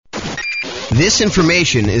This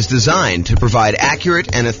information is designed to provide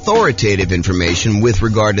accurate and authoritative information with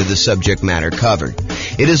regard to the subject matter covered.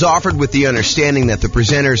 It is offered with the understanding that the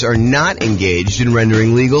presenters are not engaged in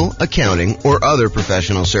rendering legal, accounting, or other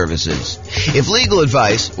professional services. If legal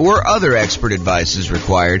advice or other expert advice is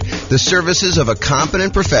required, the services of a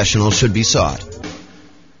competent professional should be sought.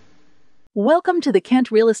 Welcome to the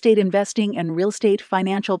Kent Real Estate Investing and Real Estate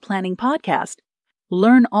Financial Planning Podcast.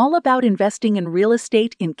 Learn all about investing in real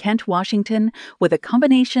estate in Kent, Washington, with a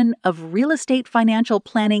combination of real estate financial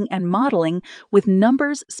planning and modeling with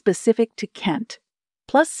numbers specific to Kent,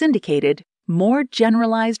 plus syndicated, more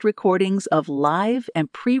generalized recordings of live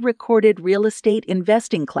and pre-recorded real estate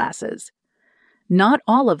investing classes. Not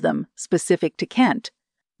all of them specific to Kent.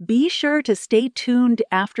 Be sure to stay tuned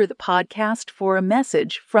after the podcast for a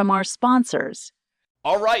message from our sponsors.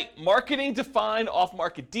 All right, marketing to find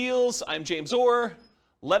off-market deals. I'm James Orr.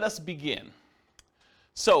 Let us begin.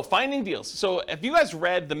 So, finding deals. So, have you guys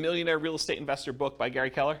read the Millionaire Real Estate Investor book by Gary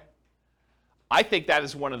Keller? I think that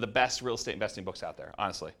is one of the best real estate investing books out there,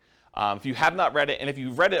 honestly. If you have not read it, and if you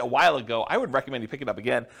read it a while ago, I would recommend you pick it up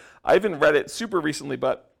again. I haven't read it super recently,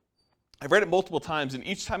 but I've read it multiple times, and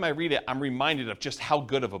each time I read it, I'm reminded of just how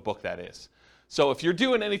good of a book that is. So, if you're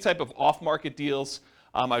doing any type of off-market deals,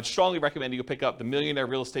 I would strongly recommend you go pick up The Millionaire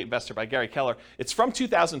Real Estate Investor by Gary Keller. It's from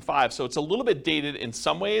 2005, so it's a little bit dated in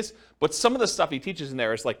some ways, but some of the stuff he teaches in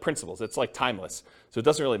there is like principles. It's like timeless, so it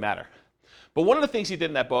doesn't really matter. But one of the things he did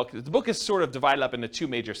in that book, the book is sort of divided up into two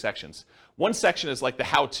major sections. One section is like the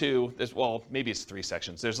how-to. Well, maybe it's three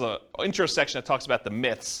sections. There's an intro section that talks about the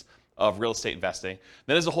myths of real estate investing.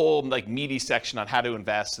 Then there's a whole like meaty section on how to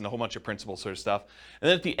invest and a whole bunch of principles sort of stuff. And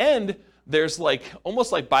then at the end, there's like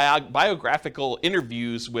almost like biographical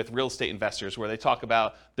interviews with real estate investors where they talk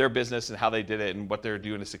about their business and how they did it and what they're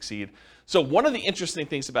doing to succeed. So one of the interesting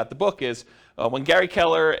things about the book is when Gary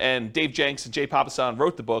Keller and Dave Jenks and Jay Papasan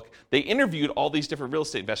wrote the book, they interviewed all these different real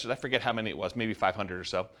estate investors. I forget how many it was, maybe 500 or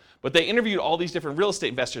so. But they interviewed all these different real estate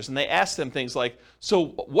investors and they asked them things like, so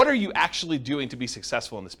what are you actually doing to be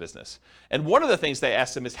successful in this business? And one of the things they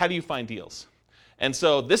asked them is, how do you find deals? And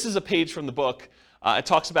so this is a page from the book. It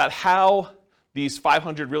talks about how these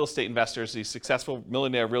 500 real estate investors, these successful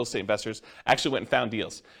millionaire real estate investors, actually went and found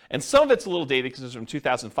deals. And some of it's a little dated because it's from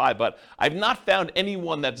 2005, but I've not found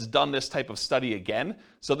anyone that's done this type of study again.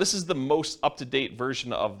 So this is the most up-to-date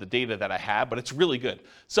version of the data that I have, but it's really good.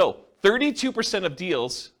 So 32% of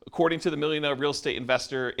deals, according to the Millionaire Real Estate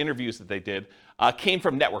Investor interviews that they did, came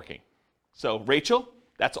from networking. So Rachel,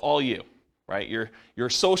 that's all you. Right? You're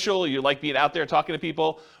social, you like being out there talking to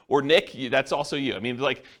people, or Nick, that's also you. I mean,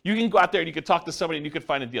 like, you can go out there and you could talk to somebody and you could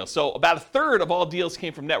find a deal. So about a third of all deals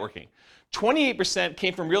came from networking. 28%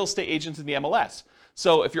 came from real estate agents in the MLS.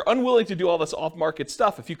 So if you're unwilling to do all this off-market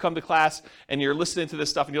stuff, if you come to class and you're listening to this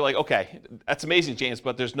stuff and you're like, okay, that's amazing, James,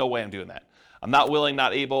 but there's no way I'm doing that. I'm not willing,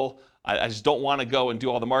 not able. I just don't want to go and do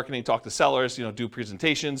all the marketing, talk to sellers, do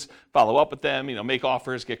presentations, follow up with them, make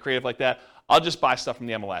offers, get creative like that. I'll just buy stuff from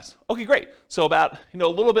the MLS. Okay, great. So about, a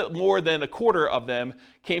little bit more than a quarter of them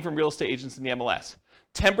came from real estate agents in the MLS.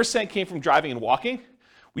 10% came from driving and walking.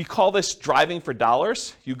 We call this driving for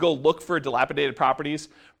dollars. You go look for dilapidated properties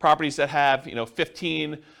that have,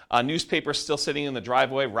 15 newspapers still sitting in the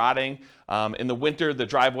driveway, rotting. In the winter, the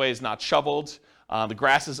driveway is not shoveled. The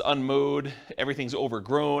grass is unmowed. Everything's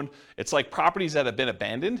overgrown. It's like properties that have been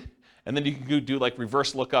abandoned. And then you can go do like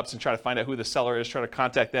reverse lookups and try to find out who the seller is, try to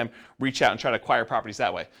contact them, reach out and try to acquire properties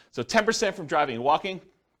that way. So 10% from driving and walking,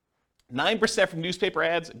 9% from newspaper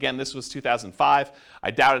ads. Again, this was 2005. I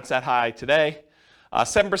doubt it's that high today.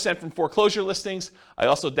 7% from foreclosure listings. I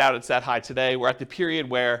also doubt it's that high today. We're at the period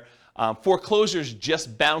where foreclosures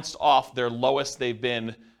just bounced off their lowest they've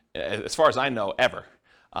been, as far as I know, ever.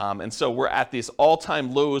 And so we're at these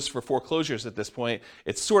all-time lows for foreclosures at this point.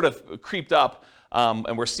 It's sort of creeped up.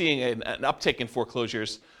 And we're seeing an uptick in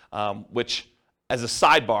foreclosures, which, as a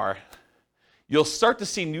sidebar, you'll start to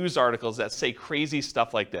see news articles that say crazy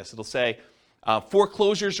stuff like this. It'll say,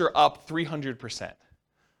 foreclosures are up 300%.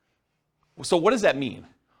 So what does that mean?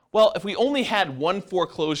 Well, if we only had one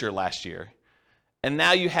foreclosure last year, and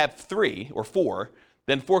now you have 3 or 4,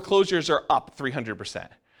 then foreclosures are up 300%.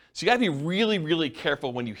 So you got to be really, really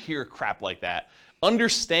careful when you hear crap like that.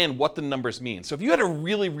 Understand what the numbers mean. So if you had a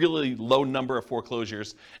really, really low number of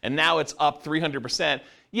foreclosures and now it's up 300%,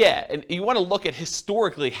 yeah, and you want to look at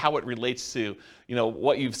historically how it relates to,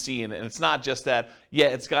 what you've seen. And it's not just that, yeah,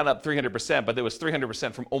 it's gone up 300%, but there was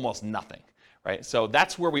 300% from almost nothing, right? So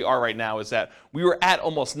that's where we are right now, is that we were at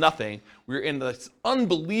almost nothing. We were in this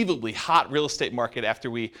unbelievably hot real estate market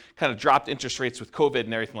after we kind of dropped interest rates with COVID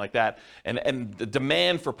and everything like that. And the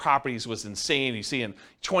demand for properties was insane. You see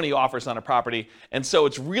 20 offers on a property. And so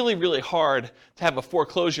it's really, really hard to have a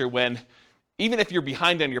foreclosure when, even if you're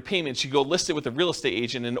behind on your payments, you go list it with a real estate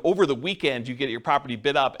agent, and over the weekend you get your property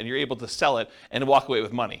bid up and you're able to sell it and walk away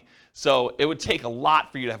with money. So it would take a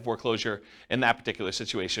lot for you to have foreclosure in that particular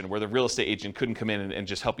situation where the real estate agent couldn't come in and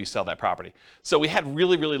just help you sell that property. So we had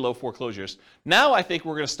really, really low foreclosures. Now I think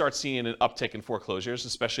we're going to start seeing an uptick in foreclosures,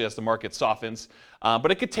 especially as the market softens.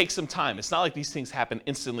 But it could take some time. It's not like these things happen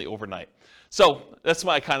instantly overnight. So that's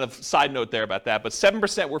my kind of side note there about that. But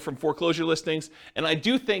 7% were from foreclosure listings. And I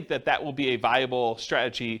do think that that will be a viable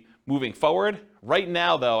strategy moving forward. Right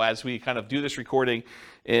now, though, as we kind of do this recording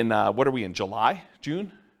in, what are we in, July?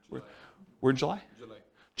 June? We're in July?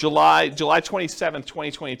 July 27th,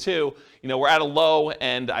 2022. We're at a low,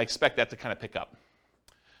 and I expect that to kind of pick up.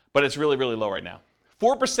 But it's really, really low right now.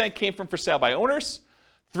 4% came from for sale by owners.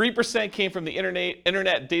 3% came from the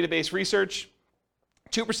internet database research.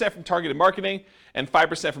 2% from targeted marketing, and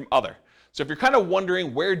 5% from other. So if you're kind of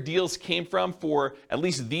wondering where deals came from for at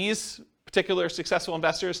least these particular successful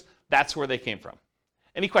investors, that's where they came from.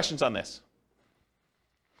 Any questions on this?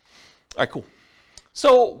 All right, cool.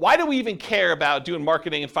 So why do we even care about doing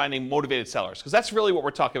marketing and finding motivated sellers? Because that's really what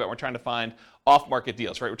we're talking about. We're trying to find off-market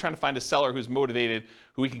deals, right? We're trying to find a seller who's motivated,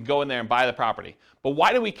 who we can go in there and buy the property. But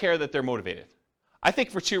why do we care that they're motivated? I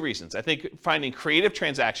think for two reasons. I think finding creative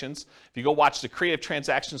transactions. If you go watch the creative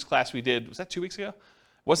transactions class we did, was that 2 weeks ago? It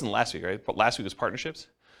wasn't last week, right? But last week was partnerships.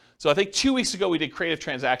 So I think 2 weeks ago we did creative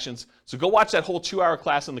transactions. So go watch that whole 2-hour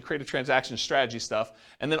class on the creative transaction strategy stuff.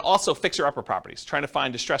 And then also fixer-upper properties, trying to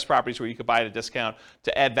find distressed properties where you could buy at a discount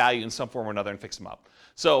to add value in some form or another and fix them up.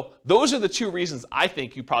 So those are the two reasons I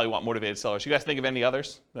think you probably want motivated sellers. You guys think of any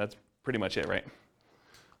others? That's pretty much it, right?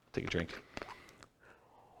 Take a drink.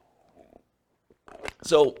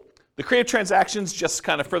 So the creative transactions, just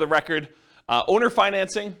kind of for the record, owner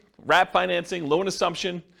financing, wrap financing, loan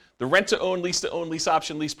assumption, the rent-to-own, lease-to-own, lease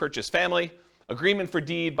option, lease purchase family, agreement for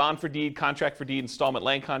deed, bond for deed, contract for deed, installment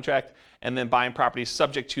land contract, and then buying properties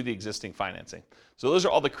subject to the existing financing. So those are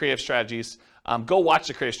all the creative strategies. Go watch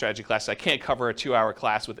the creative strategy class. I can't cover a 2-hour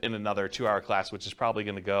class within another 2-hour class, which is probably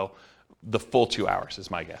going to go the full 2 hours,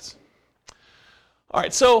 is my guess. All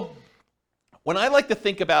right, so when I like to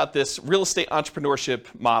think about this real estate entrepreneurship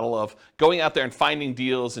model of going out there and finding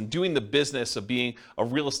deals and doing the business of being a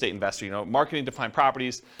real estate investor, marketing to find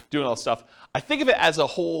properties, doing all this stuff, I think of it as a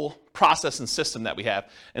whole process and system that we have.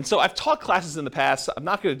 And so I've taught classes in the past. I'm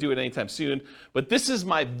not going to do it anytime soon, but this is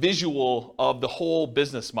my visual of the whole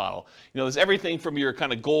business model. There's everything from your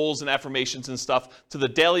kind of goals and affirmations and stuff to the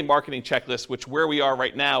daily marketing checklist, which where we are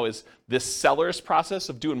right now is this seller's process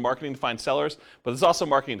of doing marketing to find sellers, but there's also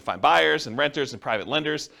marketing to find buyers and renters and private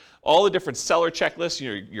lenders. All the different seller checklists,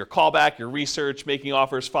 your callback, your research, making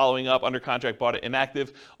offers, following up, under contract, bought it,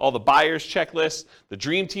 inactive, all the buyers checklists, the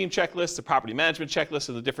dream team checklist, the property management checklist,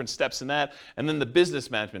 and the different steps in that, and then the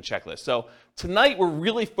business management checklist. So tonight we're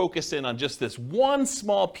really focused in on just this one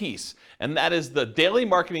small piece, and that is the daily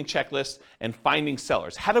marketing checklist and finding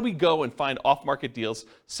sellers. How do we go and find off-market deals,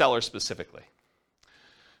 sellers specifically?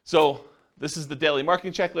 So this is the daily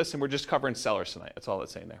marketing checklist, and we're just covering sellers tonight. That's all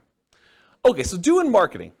it's saying there. Okay, so doing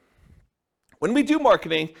marketing. When we do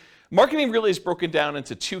marketing, marketing really is broken down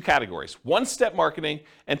into two categories: one-step marketing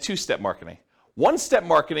and two-step marketing. One-step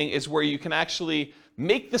marketing is where you can actually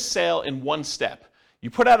make the sale in one step.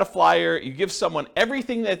 You put out a flyer, you give someone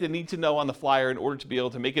everything that they need to know on the flyer in order to be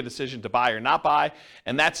able to make a decision to buy or not buy,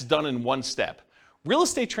 and that's done in one step. Real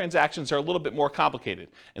estate transactions are a little bit more complicated,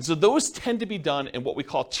 and so those tend to be done in what we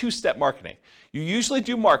call two-step marketing. You usually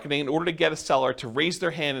do marketing in order to get a seller to raise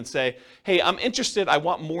their hand and say, hey, I'm interested, I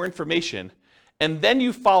want more information. And then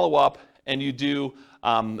you follow up and you do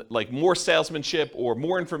like more salesmanship or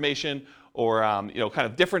more information or kind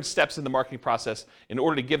of different steps in the marketing process in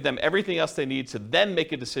order to give them everything else they need to then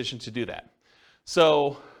make a decision to do that.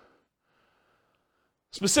 So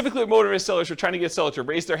specifically with motivated sellers, we're trying to get sellers to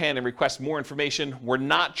raise their hand and request more information. We're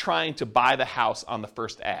not trying to buy the house on the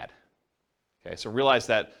first ad. Okay, so realize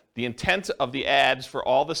that the intent of the ads for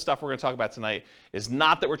all the stuff we're going to talk about tonight is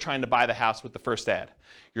not that we're trying to buy the house with the first ad.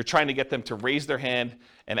 You're trying to get them to raise their hand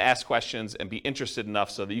and ask questions and be interested enough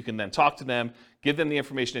so that you can then talk to them, give them the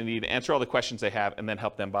information they need, answer all the questions they have, and then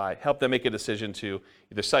help them make a decision to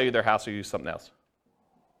either sell you their house or use something else.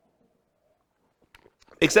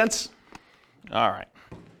 Make sense? All right.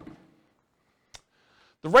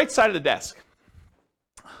 The right side of the desk.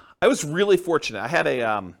 I was really fortunate. I had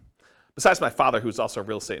a besides my father, who's also a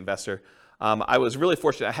real estate investor, I was really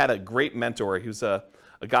fortunate. I had a great mentor. He was a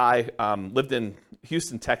guy, lived in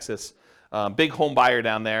Houston, Texas, big home buyer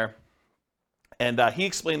down there. And he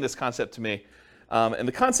explained this concept to me. And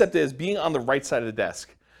the concept is being on the right side of the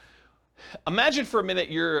desk. Imagine for a minute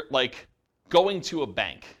you're like going to a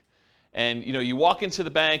bank. And you walk into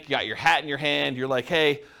the bank, you got your hat in your hand, you're like,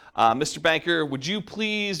 hey, Mr. Banker, would you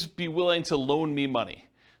please be willing to loan me money?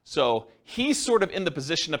 So he's sort of in the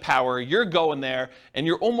position of power. You're going there, and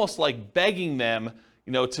you're almost like begging them,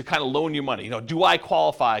 to kind of loan you money. Do I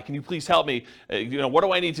qualify? Can you please help me? What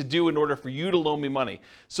do I need to do in order for you to loan me money?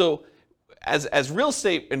 So as real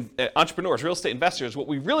estate entrepreneurs, real estate investors, what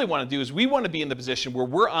we really want to do is we want to be in the position where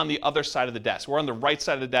we're on the other side of the desk. We're on the right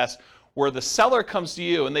side of the desk, where the seller comes to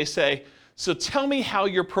you and they say, so tell me how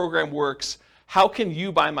your program works. How can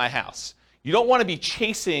you buy my house? You don't want to be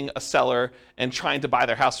chasing a seller and trying to buy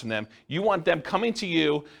their house from them. You want them coming to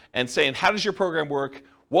you and saying, how does your program work?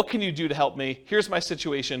 What can you do to help me? Here's my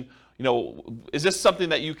situation. Is this something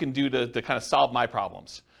that you can do to kind of solve my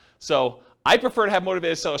problems? So I prefer to have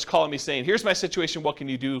motivated sellers calling me saying, here's my situation. What can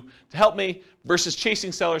you do to help me? Versus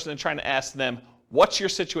chasing sellers and then trying to ask them, what's your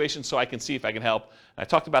situation so I can see if I can help? And I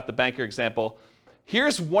talked about the banker example.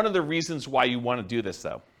 Here's one of the reasons why you want to do this,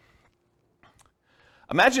 though.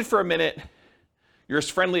 Imagine for a minute you're as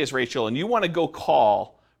friendly as Rachel and you want to go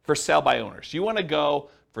call for sale by owners. You want to go,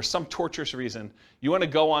 for some torturous reason, you want to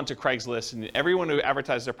go onto Craigslist and everyone who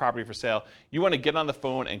advertises their property for sale, you want to get on the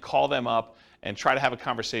phone and call them up and try to have a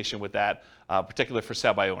conversation with that particular for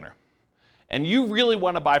sale by owner. And you really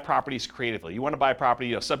want to buy properties creatively. You want to buy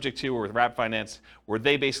property subject to or with wrap finance where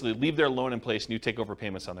they basically leave their loan in place and you take over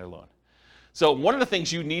payments on their loan. So one of the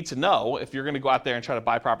things you need to know if you're going to go out there and try to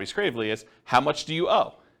buy properties creatively is how much do you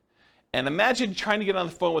owe? And imagine trying to get on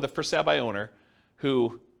the phone with a for sale by owner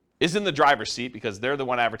who is in the driver's seat because they're the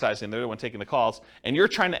one advertising, they're the one taking the calls, and you're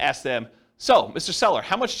trying to ask them, so, Mr. Seller,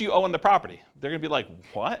 how much do you owe on the property? They're going to be like,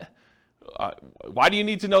 what? Why do you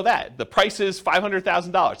need to know that? The price is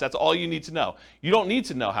 $500,000. That's all you need to know. You don't need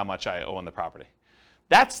to know how much I owe on the property.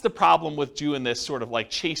 That's the problem with doing this sort of like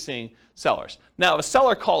chasing sellers. Now, if a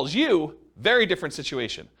seller calls you, very different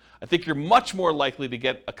situation. I think you're much more likely to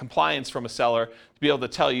get a compliance from a seller to be able to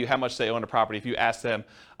tell you how much they own a property if you ask them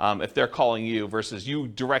if they're calling you versus you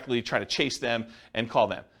directly try to chase them and call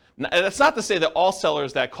them. Now, that's not to say that all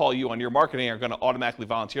sellers that call you on your marketing are going to automatically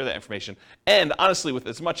volunteer that information. And honestly, with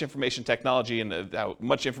as much information technology and how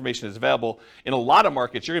much information is available in a lot of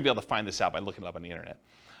markets, you're going to be able to find this out by looking it up on the internet.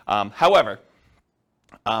 However,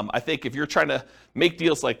 I think if you're trying to make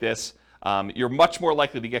deals like this, you're much more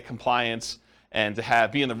likely to get compliance and to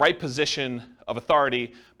be in the right position of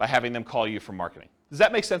authority by having them call you for marketing. Does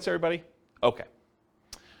that make sense, everybody? Okay.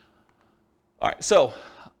 All right, so a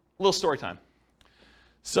little story time.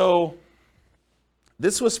 So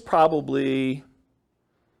this was probably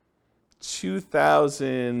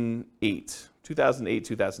 2008,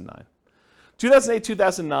 2009.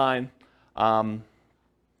 2009,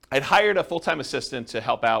 I'd hired a full-time assistant to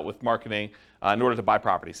help out with marketing in order to buy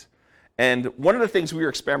properties. And one of the things we were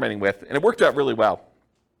experimenting with, and it worked out really well,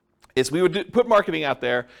 is we would put marketing out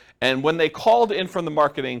there, and when they called in from the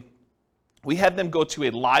marketing, we had them go to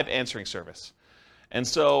a live answering service. And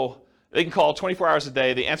so they can call 24 hours a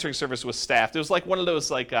day. The answering service was staffed. It was like one of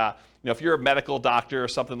those, like, if you're a medical doctor or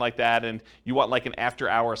something like that, and you want like an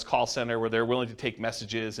after-hours call center where they're willing to take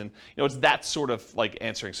messages, and it's that sort of like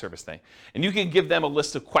answering service thing. And you can give them a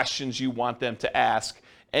list of questions you want them to ask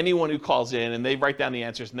anyone who calls in, and they write down the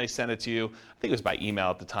answers and they send it to you. I think it was by email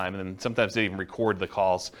at the time, and then sometimes they even record the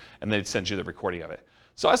calls and they'd send you the recording of it.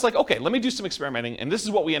 So I was like, okay, let me do some experimenting, and this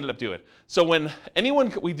is what we ended up doing. So when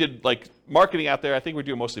we did like marketing out there, I think we were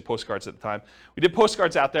doing mostly postcards at the time. We did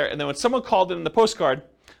postcards out there, and then when someone called in the postcard,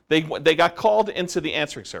 they got called into the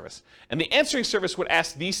answering service. And the answering service would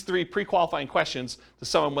ask these 3 pre-qualifying questions to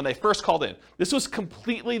someone when they first called in. This was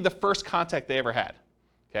completely the first contact they ever had.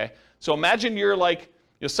 Okay? So imagine you're like,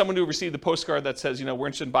 someone who received the postcard that says, we're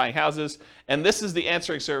interested in buying houses, and this is the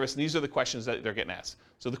answering service, and these are the questions that they're getting asked.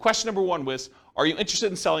 So the question number 1 was, are you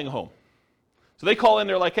interested in selling a home? So they call in,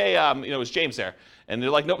 they're like, hey, is James there? And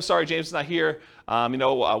they're like, nope, sorry, James is not here. Are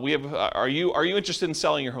you interested in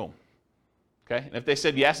selling your home? Okay, and if they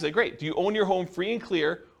said yes, they're great. Do you own your home free and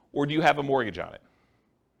clear, or do you have a mortgage on it?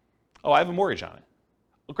 Oh, I have a mortgage on it.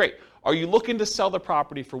 Well, great. Are you looking to sell the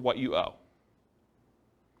property for what you owe?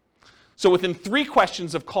 So within 3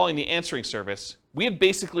 questions of calling the answering service, we had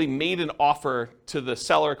basically made an offer to the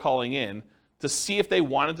seller calling in to see if they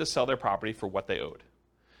wanted to sell their property for what they owed.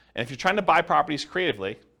 And if you're trying to buy properties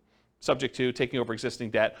creatively, subject to taking over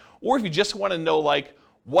existing debt, or if you just want to know like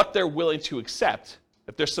what they're willing to accept,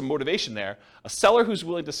 if there's some motivation there, a seller who's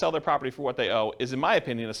willing to sell their property for what they owe is, in my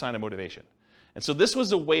opinion, a sign of motivation. And so this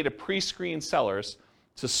was a way to pre-screen sellers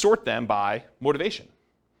to sort them by motivation.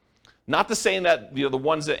 Not to say that the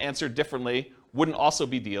ones that answered differently wouldn't also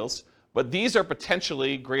be deals, but these are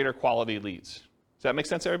potentially greater quality leads. Does that make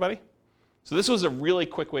sense, everybody? So this was a really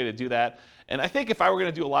quick way to do that. And I think if I were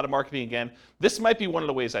going to do a lot of marketing again, this might be one of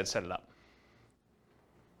the ways I'd set it up.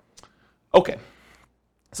 Okay,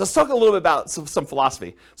 so let's talk a little bit about some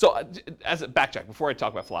philosophy. So as a backtrack, before I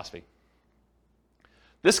talk about philosophy,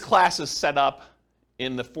 this class is set up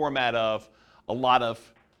in the format of a lot of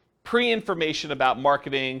pre-information about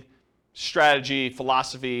marketing, strategy,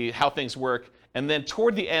 philosophy, how things work. And then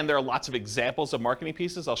toward the end, there are lots of examples of marketing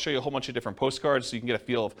pieces. I'll show you a whole bunch of different postcards so you can get a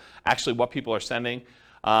feel of actually what people are sending.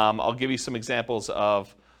 I'll give you some examples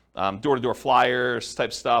of door-to-door flyers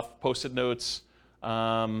type stuff, post-it notes.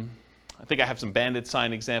 I think I have some bandit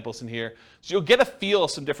sign examples in here. So you'll get a feel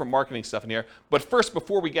of some different marketing stuff in here. But first,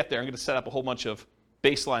 before we get there, I'm going to set up a whole bunch of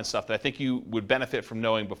baseline stuff that I think you would benefit from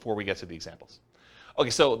knowing before we get to the examples.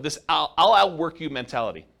 Okay, so this I'll outwork you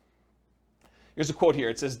mentality. Here's a quote here.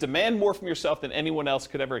 It says, "Demand more from yourself than anyone else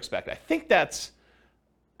could ever expect." I think it's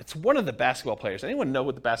one of the basketball players. Anyone know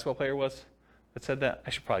what the basketball player was that said that?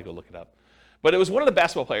 I should probably go look it up. But it was one of the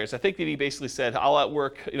basketball players. I think that he basically said, I'll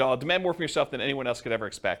demand more from yourself than anyone else could ever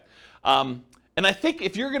expect. And I think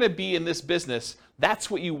if you're going to be in this business, that's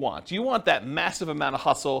what you want. You want that massive amount of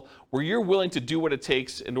hustle where you're willing to do what it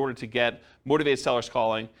takes in order to get motivated sellers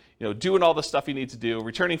calling, doing all the stuff you need to do,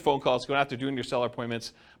 returning phone calls, going out there doing your seller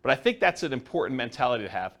appointments. But I think that's an important mentality to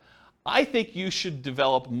have. I think you should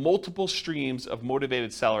develop multiple streams of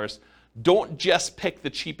motivated sellers. Don't just pick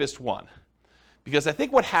the cheapest one. Because I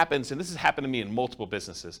think what happens, and this has happened to me in multiple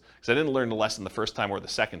businesses, because I didn't learn the lesson the first time or the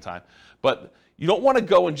second time, but you don't want to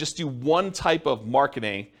go and just do one type of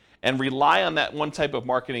marketing and rely on that one type of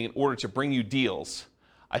marketing in order to bring you deals.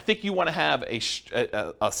 I think you want to have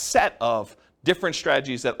a set of different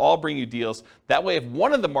strategies that all bring you deals. That way, if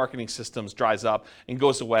one of the marketing systems dries up and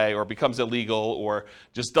goes away or becomes illegal or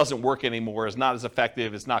just doesn't work anymore, is not as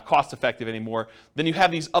effective, is not cost effective anymore, then you have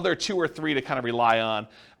these other 2 or 3 to kind of rely on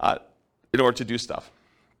in order to do stuff.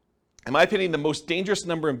 In my opinion, the most dangerous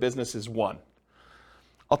number in business is 1.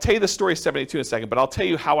 I'll tell you the story of 72 in a second, but I'll tell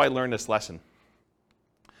you how I learned this lesson.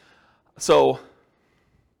 So,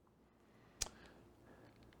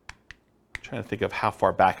 I'm trying to think of how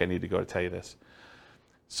far back I need to go to tell you this.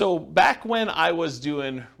 So back when I was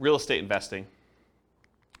doing real estate investing,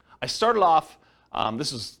 I started off,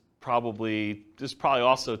 this is probably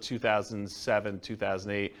also 2007,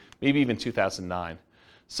 2008, maybe even 2009.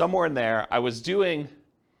 Somewhere in there, I was doing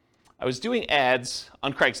ads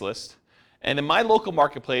on Craigslist, and in my local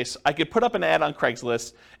marketplace, I could put up an ad on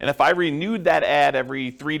Craigslist, and if I renewed that ad every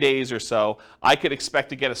 3 days or so, I could expect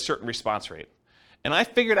to get a certain response rate. And I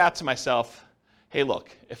figured out to myself, hey, look,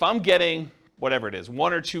 if I'm getting, whatever it is,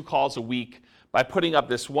 1 or 2 calls a week by putting up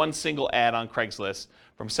this one single ad on Craigslist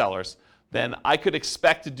from sellers, then I could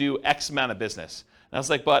expect to do X amount of business. And I was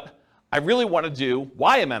like, but I really want to do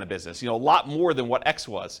Y amount of business, a lot more than what X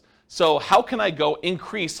was. So how can I go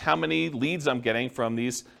increase how many leads I'm getting from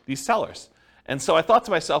these sellers? And so I thought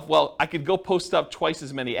to myself, well, I could go post up twice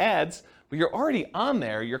as many ads, but you're already on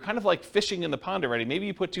there. You're kind of like fishing in the pond already. Maybe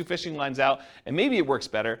you put 2 fishing lines out, and maybe it works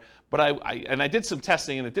better. But I did some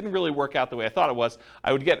testing, and it didn't really work out the way I thought it was.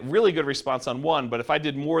 I would get really good response on one, but if I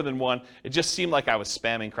did more than one, it just seemed like I was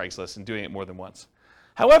spamming Craigslist and doing it more than once.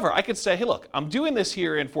 However, I could say, hey, look, I'm doing this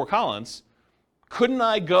here in Fort Collins. Couldn't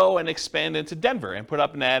I go and expand into Denver and put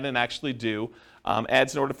up an ad and actually do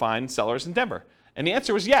ads in order to find sellers in Denver? And the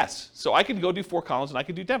answer was yes. So I could go do Fort Collins and I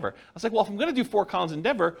could do Denver. I was like, well, if I'm going to do Fort Collins and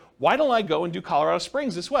Denver, why don't I go and do Colorado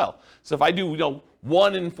Springs as well? So if I do,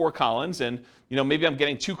 1 in Fort Collins and, maybe I'm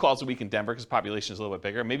getting 2 calls a week in Denver because the population is a little bit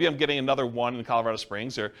bigger. Maybe I'm getting another 1 in Colorado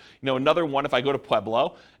Springs or, another 1 if I go to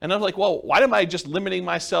Pueblo. And I'm like, well, why am I just limiting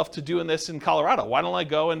myself to doing this in Colorado? Why don't I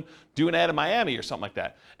go and do an ad in Miami or something like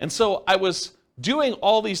that? And so I was doing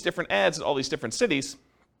all these different ads in all these different cities.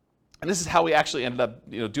 And this is how we actually ended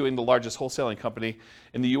up doing the largest wholesaling company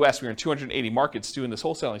in the US. We were in 280 markets doing this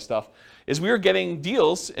wholesaling stuff, is we were getting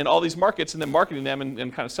deals in all these markets and then marketing them and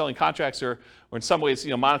kind of selling contracts or in some ways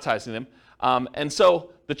monetizing them. And so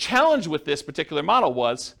the challenge with this particular model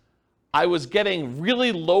was I was getting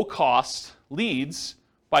really low cost leads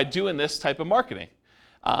by doing this type of marketing.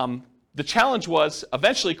 The challenge was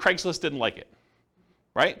eventually Craigslist didn't like it,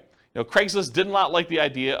 right? Craigslist did not like the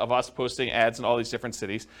idea of us posting ads in all these different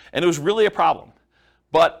cities, and it was really a problem.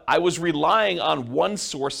 But I was relying on one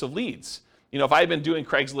source of leads. if I had been doing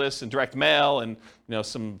Craigslist and direct mail and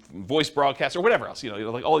some voice broadcasts or whatever else,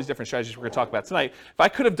 like all these different strategies we're going to talk about tonight, if I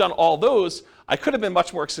could have done all those, I could have been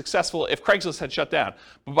much more successful if Craigslist had shut down.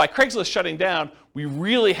 But by Craigslist shutting down, we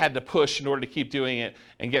really had to push in order to keep doing it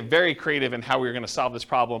and get very creative in how we were going to solve this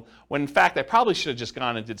problem, when in fact I probably should have just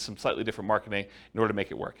gone and did some slightly different marketing in order to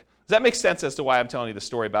make it work. Does that make sense as to why I'm telling you the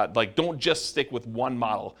story about, don't just stick with one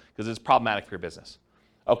model because it's problematic for your business?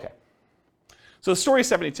 Okay. So the story is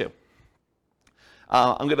 72.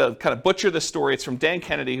 I'm going to kind of butcher this story. It's from Dan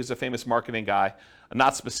Kennedy, who's a famous marketing guy,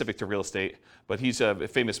 not specific to real estate, but he's a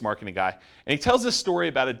famous marketing guy. And he tells this story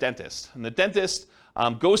about a dentist. And the dentist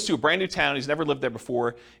goes to a brand new town. He's never lived there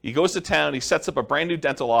before. He goes to town, he sets up a brand new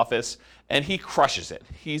dental office, and he crushes it.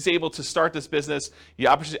 He's able to start this business. He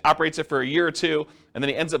operates it for a year or two, and then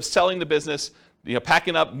he ends up selling the business,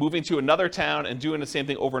 packing up, moving to another town, and doing the same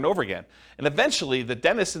thing over and over again. And eventually, the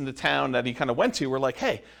dentists in the town that he kind of went to were like,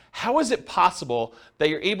 hey, how is it possible that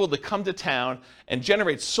you're able to come to town and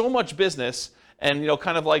generate so much business and,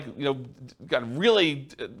 really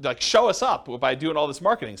show us up by doing all this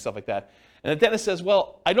marketing, stuff like that? And the dentist says,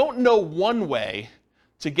 well, I don't know one way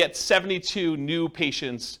to get 72 new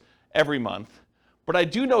patients every month, but I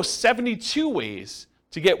do know 72 ways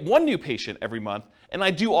to get one new patient every month, and I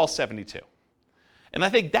do all 72. And I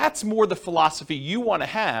think that's more the philosophy you want to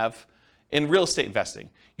have in real estate investing.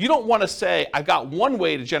 You don't want to say, I've got one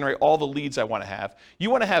way to generate all the leads I want to have. You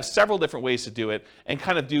want to have several different ways to do it and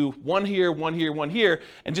kind of do one here, one here, one here,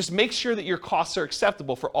 and just make sure that your costs are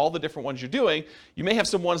acceptable for all the different ones you're doing. You may have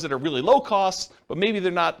some ones that are really low cost, but maybe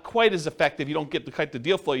they're not quite as effective. You don't get the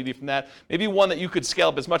deal flow you need from that. Maybe one that you could scale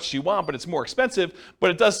up as much as you want, but it's more expensive,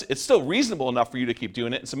 but it's still reasonable enough for you to keep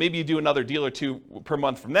doing it. And so maybe you do another deal or two per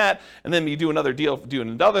month from that, and then you do another deal, do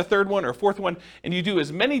another third one or fourth one, and you do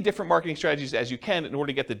as many different marketing strategies as you can in order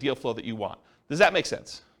to get the deal flow that you want. Does that make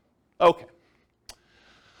sense? Okay.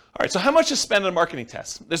 All right, so how much to spend on a marketing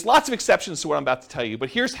test? There's lots of exceptions to what I'm about to tell you, but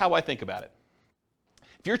here's how I think about it.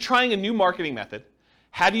 If you're trying a new marketing method,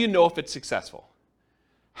 how do you know if it's successful?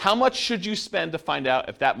 How much should you spend to find out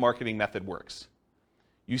if that marketing method works?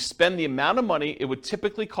 You spend the amount of money it would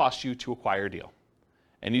typically cost you to acquire a deal,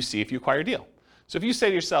 and you see if you acquire a deal. So if you say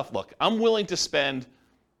to yourself, look, I'm willing to spend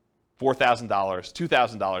 $4,000,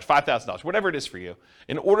 $2,000, $5,000, whatever it is for you,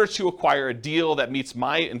 in order to acquire a deal that meets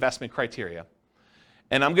my investment criteria,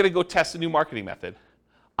 and I'm going to go test a new marketing method,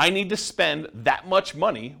 I need to spend that much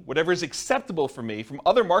money, whatever is acceptable for me from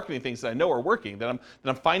other marketing things that I know are working, that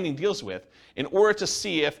I'm finding deals with, in order to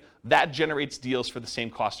see if that generates deals for the same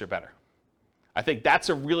cost or better. I think that's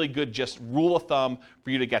a really good just rule of thumb for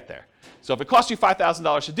you to get there. So if it costs you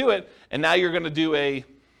 $5,000 to do it, and now you're going to do a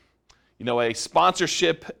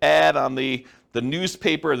sponsorship ad on the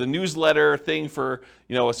newspaper, the newsletter thing for,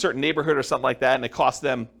 a certain neighborhood or something like that, and it costs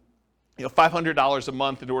them, $500 a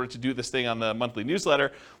month in order to do this thing on the monthly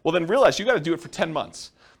newsletter, well, then realize you got to do it for 10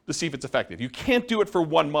 months to see if it's effective. You can't do it for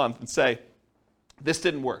 1 month and say, this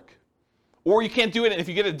didn't work. Or you can't do it, and if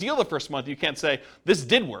you get a deal the first month, you can't say, this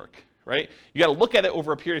did work, right? You got to look at it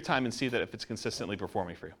over a period of time and see that if it's consistently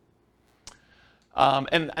performing for you.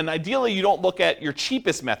 And ideally, you don't look at your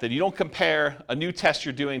cheapest method. You don't compare a new test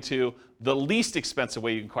you're doing to the least expensive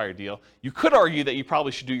way you can acquire a deal. You could argue that you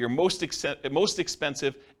probably should do your most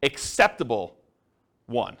expensive, acceptable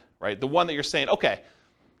one, right? The one that you're saying, okay,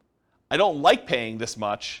 I don't like paying this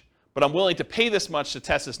much, but I'm willing to pay this much to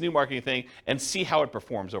test this new marketing thing and see how it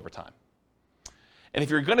performs over time. And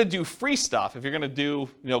if you're going to do free stuff, if you're going to do,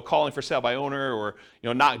 calling for sale by owner or,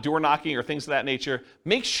 door knocking or things of that nature,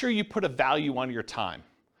 make sure you put a value on your time.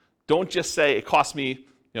 Don't just say it cost me,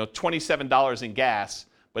 $27 in gas,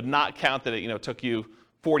 but not count that it, took you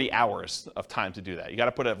 40 hours of time to do that. You got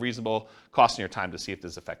to put a reasonable cost in your time to see if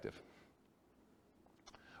this is effective.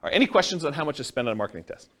 All right, any questions on how much to spend on a marketing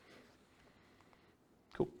test?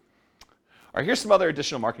 Cool. All right, here's some other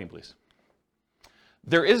additional marketing beliefs.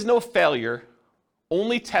 There is no failure,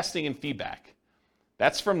 only testing and feedback.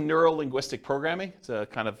 That's from neuro-linguistic programming. It's a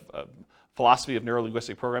kind of philosophy of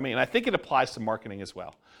neuro-linguistic programming, and I think it applies to marketing as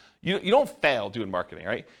well. You don't fail doing marketing,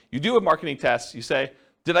 right? You do a marketing test, you say,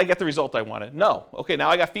 did I get the result I wanted? No. Okay,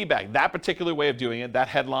 now I got feedback. That particular way of doing it, that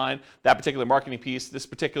headline, that particular marketing piece, this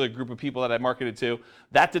particular group of people that I marketed to,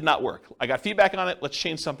 that did not work. I got feedback on it, let's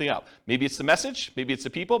change something up. Maybe it's the message, maybe it's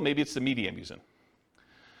the people, maybe it's the media I'm using.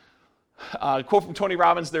 Quote from Tony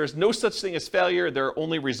Robbins, there is no such thing as failure, there are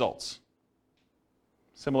only results.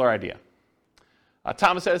 Similar idea.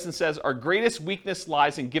 Thomas Edison says, our greatest weakness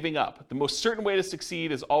lies in giving up. The most certain way to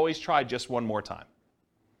succeed is always try just one more time.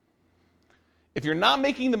 If you're not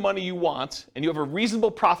making the money you want and you have a reasonable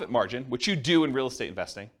profit margin, which you do in real estate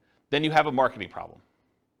investing, then you have a marketing problem.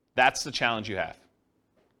 That's the challenge you have.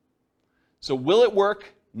 So will it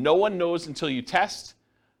work? No one knows until you test.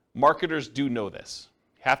 Marketers do know this.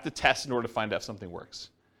 You have to test in order to find out if something works.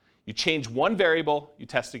 You change one variable, you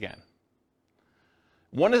test again.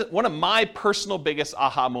 One of my personal biggest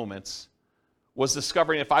aha moments was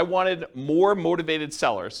discovering if I wanted more motivated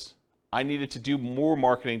sellers, I needed to do more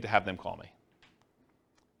marketing to have them call me.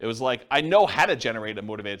 It was like, I know how to generate a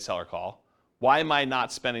motivated seller call. Why am I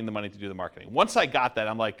not spending the money to do the marketing? Once I got that,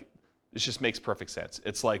 I'm like, this just makes perfect sense.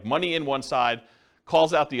 It's like money in one side,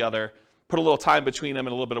 calls out the other, put a little time between them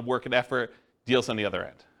and a little bit of work and effort, deals on the other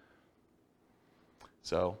end.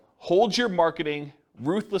 So hold your marketing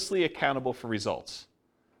ruthlessly accountable for results.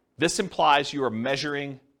 This implies you are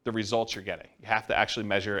measuring the results you're getting. You have to actually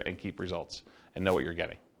measure and keep results and know what you're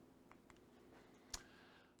getting.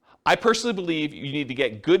 I personally believe you need to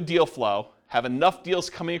get good deal flow, have enough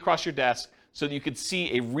deals coming across your desk so that you can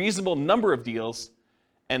see a reasonable number of deals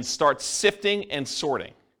and start sifting and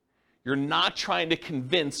sorting. You're not trying to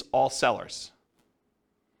convince all sellers.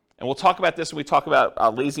 And we'll talk about this when we talk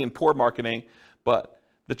about lazy and poor marketing, but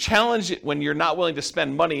the challenge when you're not willing to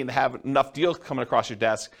spend money and have enough deals coming across your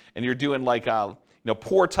desk and you're doing like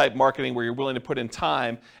poor type marketing where you're willing to put in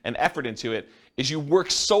time and effort into it is you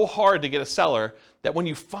work so hard to get a seller that when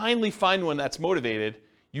you finally find one that's motivated,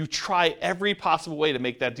 you try every possible way to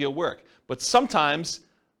make that deal work. But sometimes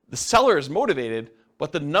the seller is motivated,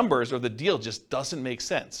 but the numbers or the deal just doesn't make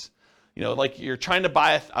sense. You know, like you're trying to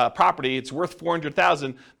buy a property, it's worth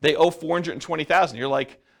 $400,000, they owe $420,000. You're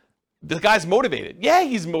like, the guy's motivated. Yeah,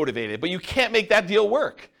 he's motivated, but you can't make that deal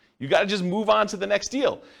work. You got to just move on to the next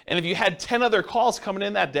deal. And if you had 10 other calls coming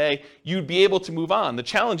in that day, you'd be able to move on. The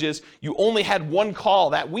challenge is you only had one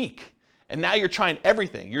call that week, and now you're trying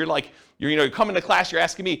everything. You're like, you're coming to class, you're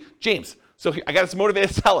asking me, James, so I got this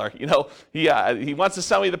motivated seller. You know, he wants to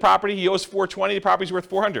sell me the property. He owes $420. The property's worth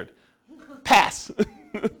 $400. Pass.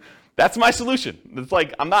 That's my solution. It's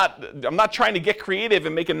like I'm not trying to get creative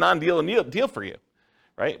and make a non-deal deal for you,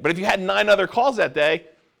 right? But if you had 9 other calls that day,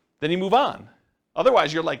 then you move on.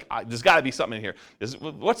 Otherwise, you're like, there's got to be something in here.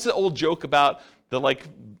 What's the old joke about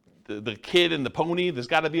the kid and the pony? There's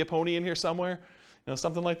got to be a pony in here somewhere,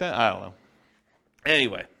 something like that. I don't know.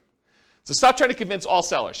 Anyway, so stop trying to convince all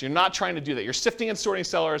sellers. You're not trying to do that. You're sifting and sorting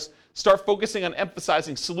sellers. Start focusing on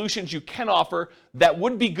emphasizing solutions you can offer that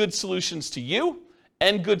would be good solutions to you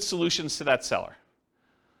and good solutions to that seller.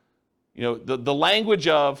 The language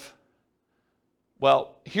of,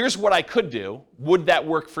 well, here's what I could do. Would that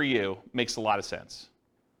work for you? Makes a lot of sense.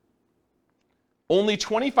 Only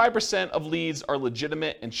 25% of leads are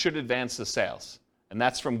legitimate and should advance to sales. And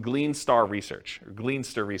that's from Gleanstar Research.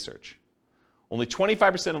 Only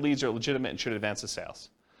 25% of leads are legitimate and should advance to sales.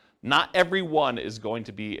 Not every one is going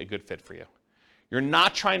to be a good fit for you. You're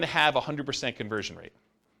not trying to have a 100% conversion rate.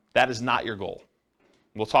 That is not your goal.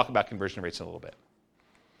 We'll talk about conversion rates in a little bit.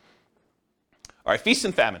 All right, feast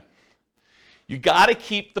and famine. You got to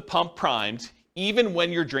keep the pump primed even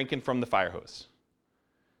when you're drinking from the fire hose.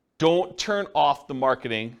 Don't turn off the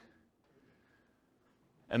marketing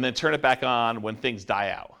and then turn it back on when things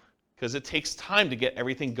die out, because it takes time to get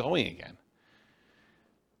everything going again.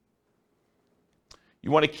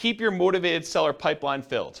 You want to keep your motivated seller pipeline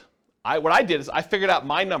filled. What I did is I figured out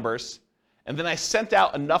my numbers, and then I sent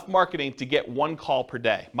out enough marketing to get 1 call per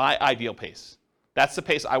day, my ideal pace. That's the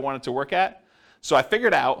pace I wanted to work at. So I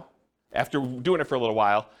figured out, after doing it for a little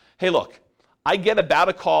while, hey, look, I get about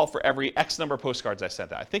a call for every X number of postcards I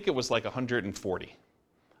sent out. I think it was like 140.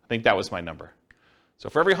 I think that was my number. So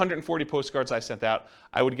for every 140 postcards I sent out,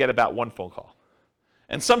 I would get about 1 phone call.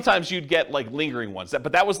 And sometimes you'd get like lingering ones,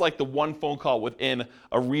 but that was like the 1 phone call within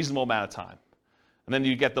a reasonable amount of time. And then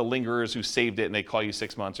you get the lingerers who saved it and they call you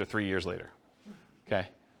 6 months or 3 years later. Okay?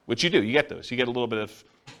 Which you do, you get those. You get a little bit of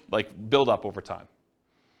like build up over time.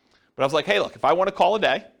 But I was like, hey, look, if I want to call a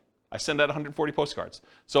day, I send out 140 postcards.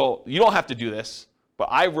 So you don't have to do this, but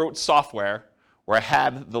I wrote software where I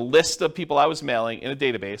had the list of people I was mailing in a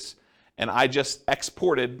database, and I just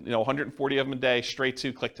exported 140 of them a day straight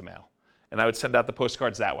to Click-to-Mail. And I would send out the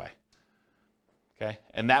postcards that way. Okay?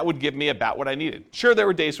 And that would give me about what I needed. Sure, there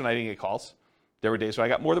were days when I didn't get calls. There were days when I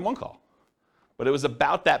got more than 1 call. But it was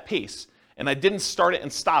about that pace. And I didn't start it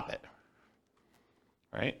and stop it.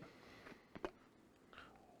 Right?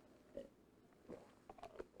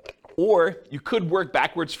 Or you could work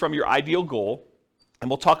backwards from your ideal goal. And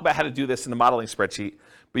we'll talk about how to do this in the modeling spreadsheet.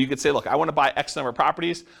 But you could say, look, I want to buy X number of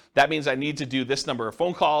properties. That means I need to do this number of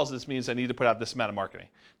phone calls. This means I need to put out this amount of marketing.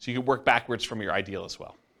 So you can work backwards from your ideal as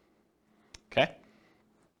well. Okay?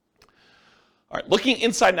 All right, looking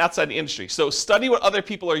inside and outside the industry. So study what other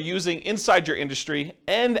people are using inside your industry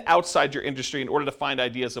and outside your industry in order to find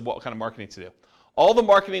ideas of what kind of marketing to do. All the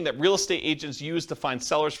marketing that real estate agents use to find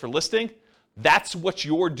sellers for listing, that's what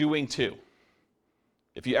you're doing too.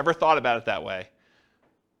 If you ever thought about it that way,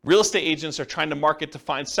 real estate agents are trying to market to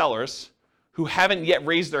find sellers who haven't yet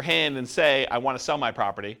raised their hand and say, I want to sell my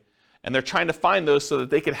property. And they're trying to find those so that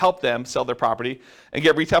they can help them sell their property and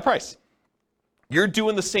get retail price. You're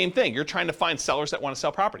doing the same thing. You're trying to find sellers that want to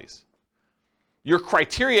sell properties. Your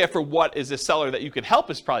criteria for what is a seller that you can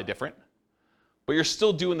help is probably different, but you're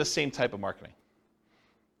still doing the same type of marketing.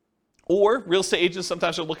 Or real estate agents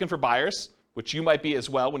sometimes are looking for buyers, which you might be as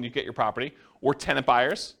well when you get your property, or tenant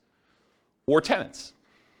buyers, or tenants.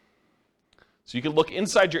 So you can look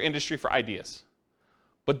inside your industry for ideas.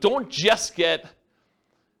 But don't just get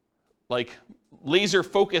laser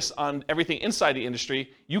focus on everything inside the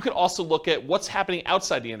industry. You can also look at what's happening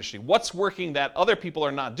outside the industry, what's working that other people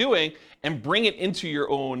are not doing, and bring it into your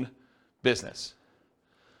own business.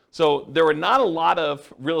 So there were not a lot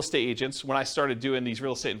of real estate agents when I started doing these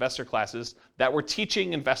real estate investor classes that were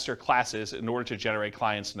teaching investor classes in order to generate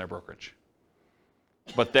clients in their brokerage.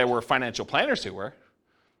 But there were financial planners who were.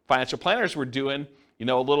 Financial planners were doing,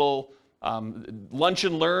 a little lunch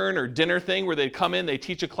and learn or dinner thing where they'd come in, they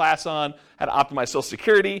teach a class on how to optimize Social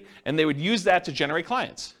Security, and they would use that to generate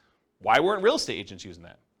clients. Why weren't real estate agents using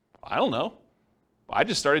that? I don't know. I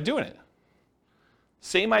just started doing it.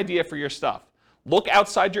 Same idea for your stuff. Look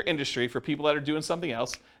outside your industry for people that are doing something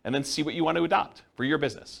else, and then see what you want to adopt for your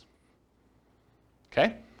business.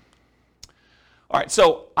 Okay? All right,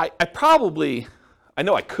 so I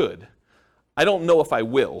know I could. I don't know if I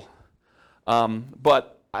will,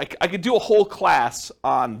 but I could do a whole class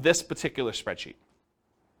on this particular spreadsheet.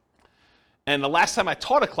 And the last time I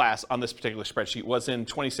taught a class on this particular spreadsheet was in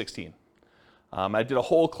 2016. I did a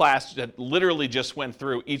whole class that literally just went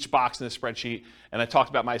through each box in the spreadsheet, and I talked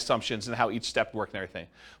about my assumptions and how each step worked and everything.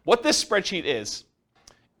 What this spreadsheet is,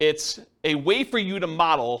 it's a way for you to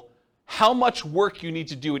model how much work you need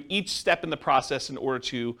to do at each step in the process in order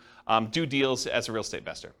to do deals as a real estate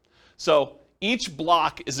investor. So each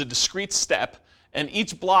block is a discrete step, and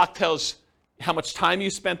each block tells how much time you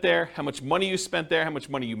spent there, how much money you spent there, how much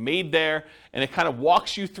money you made there, and it kind of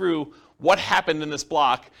walks you through what happened in this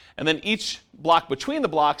block, and then each block between the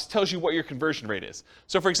blocks tells you what your conversion rate is.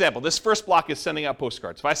 So for example, this first block is sending out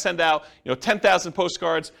postcards. If I send out 10,000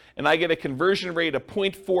 postcards and I get a conversion rate of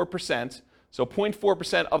 0.4%, so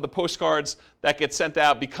 0.4% of the postcards that get sent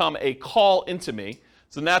out become a call into me.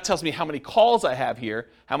 So now it tells me how many calls I have here,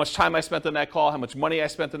 how much time I spent on that call, how much money I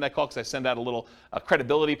spent on that call, because I send out a little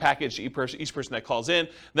credibility package to each person that calls in.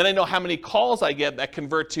 Then I know how many calls I get that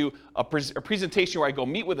convert to a presentation where I go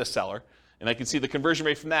meet with a seller, and I can see the conversion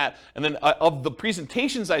rate from that. And then of the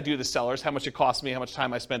presentations I do to sellers, how much it costs me, how much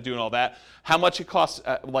time I spent doing all that, how much it costs,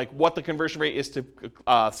 what the conversion rate is to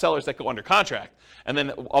sellers that go under contract. And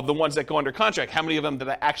then of the ones that go under contract, how many of them did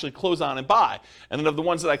I actually close on and buy? And then of the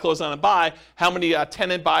ones that I close on and buy, how many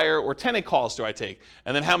tenant buyer or tenant calls do I take?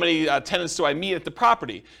 And then how many tenants do I meet at the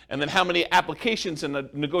property? And then how many applications and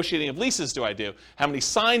negotiating of leases do I do? How many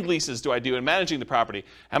signed leases do I do in managing the property?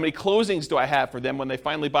 How many closings do I have for them when they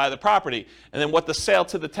finally buy the property? And then what the sale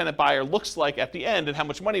to the tenant buyer looks like at the end, and how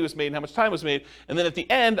much money was made and how much time was made. And then at the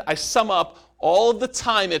end, I sum up all of the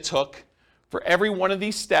time it took for every one of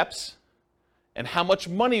these steps, and how much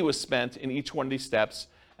money was spent in each one of these steps,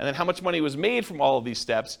 and then how much money was made from all of these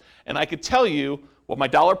steps. And I could tell you what my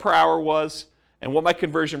dollar per hour was, and what my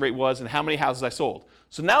conversion rate was, and how many houses I sold.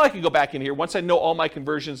 So now I can go back in here, once I know all my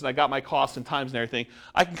conversions and I got my costs and times and everything,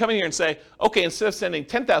 I can come in here and say, okay, instead of sending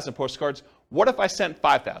 10,000 postcards, what if I sent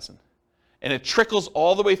 5,000? And it trickles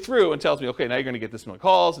all the way through and tells me, okay, now you're going to get this many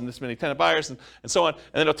calls and this many tenant buyers and so on. And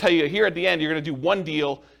then it'll tell you here at the end, you're going to do one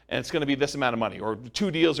deal and it's going to be this amount of money, or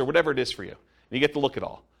 2 deals, or whatever it is for you. And you get to look at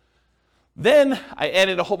all. Then I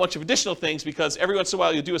added a whole bunch of additional things, because every once in a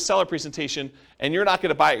while you'll do a seller presentation and you're not going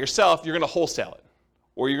to buy it yourself, you're going to wholesale it.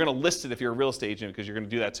 Or you're going to list it if you're a real estate agent, because you're going to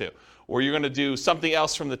do that too. Or you're going to do something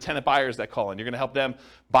else from the tenant buyers that call in. You're going to help them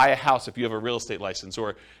buy a house if you have a real estate license.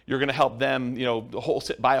 Or you're going to help them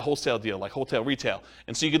buy a wholesale deal, like wholesale retail.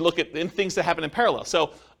 And so you can look at things that happen in parallel.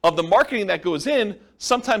 So of the marketing that goes in,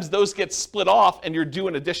 sometimes those get split off and you're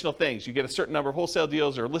doing additional things. You get a certain number of wholesale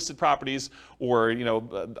deals or listed properties, or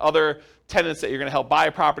other tenants that you're going to help buy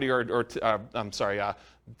a property,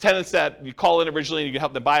 tenants that you call in originally and you can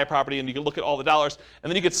help them buy a property, and you can look at all the dollars, and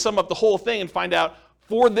then you can sum up the whole thing and find out,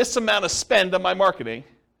 for this amount of spend on my marketing,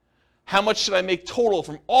 how much should I make total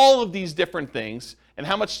from all of these different things, and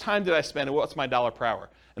how much time did I spend, and what's my dollar per hour?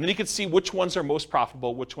 And then you can see which ones are most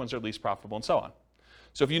profitable, which ones are least profitable, and so on.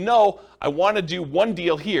 So if you know, I want to do one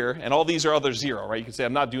deal here, and all these are other 0, right? You can say,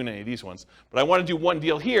 I'm not doing any of these ones, but I want to do one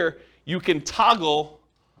deal here. You can toggle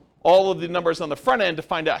all of the numbers on the front end to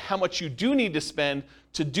find out how much you do need to spend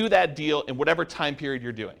to do that deal in whatever time period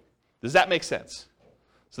you're doing. Does that make sense?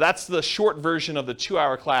 So that's the short version of the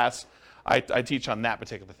 2-hour class I teach on that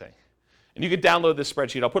particular thing. And you can download this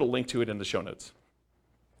spreadsheet. I'll put a link to it in the show notes.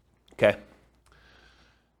 Okay.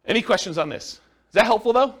 Any questions on this? Is that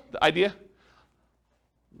helpful, though, the idea?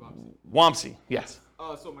 Wamsi, yes.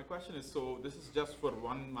 So my question is, so this is just for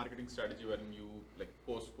one marketing strategy when you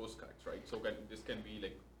post postcards, right? So this can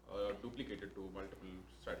be duplicated to multiple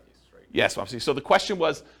strategies, right? Yes, Wamsi. So the question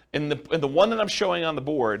was, in the one that I'm showing on the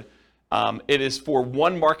board, it is for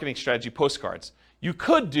one marketing strategy, postcards. You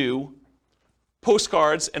could do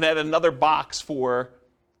postcards and add another box for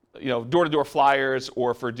door-to-door flyers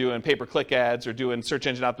or for doing pay-per-click ads or doing search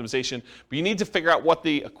engine optimization. But you need to figure out what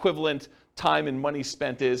the equivalent time and money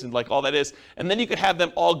spent is and all that is. And then you could have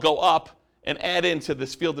them all go up and add into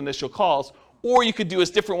this field initial calls. Or you could do a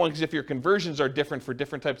different one, because if your conversions are different for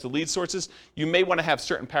different types of lead sources, you may want to have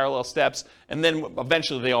certain parallel steps, and then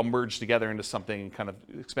eventually they all merge together into something and kind of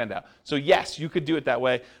expand out. So yes, you could do it that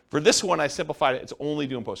way. For this one, I simplified it. It's only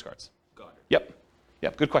doing postcards. Got it.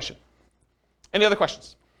 Yep, good question. Any other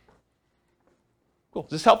questions? Cool.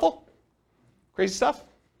 Is this helpful? Crazy stuff?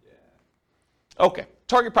 Yeah. Okay,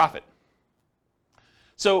 target profit.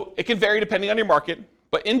 So it can vary depending on your market,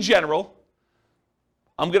 but in general,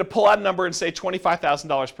 I'm going to pull out a number and say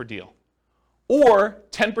 $25,000 per deal, or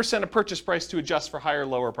 10% of purchase price to adjust for higher or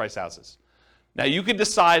lower price houses. Now you could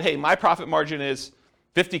decide, hey, my profit margin is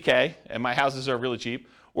 $50K and my houses are really cheap,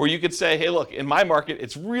 or you could say, hey, look, in my market,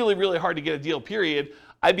 it's really, really hard to get a deal, period.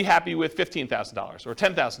 I'd be happy with $15,000 or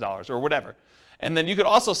 $10,000 or whatever. And then you could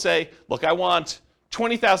also say, look, I want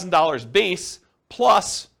 $20,000 base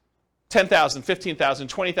plus $10,000, $15,000,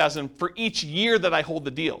 $20,000 for each year that I hold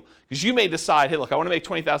the deal. Because you may decide, hey, look, I want to make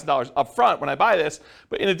 $20,000 up front when I buy this,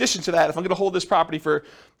 but in addition to that, if I'm going to hold this property for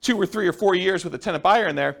 2 or 3 or 4 years with a tenant buyer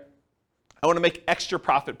in there, I want to make extra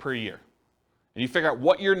profit per year. And you figure out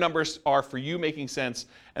what your numbers are for you making sense,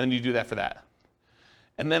 and then you do that for that.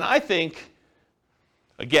 And then I think,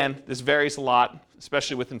 again, this varies a lot,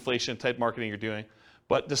 especially with inflation type marketing you're doing,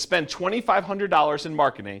 but to spend $2,500 in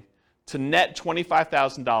marketing to net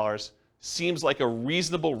 $25,000 seems like a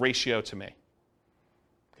reasonable ratio to me.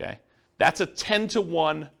 Okay? That's a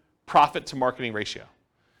 10-to-1 profit to marketing ratio.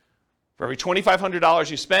 For every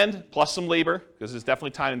 $2,500 you spend, plus some labor, because there's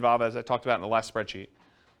definitely time involved, as I talked about in the last spreadsheet,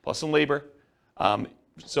 plus some labor.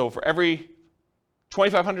 So for every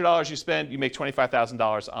 $2,500 you spend, you make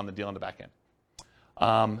 $25,000 on the deal on the back end.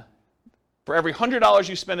 For every $100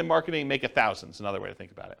 you spend in marketing, make $1,000 is another way to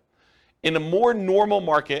think about it. In a more normal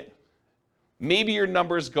market, maybe your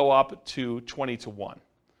numbers go up to 20-to-1.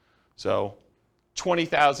 So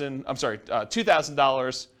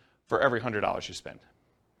 $2,000 for every $100 you spend.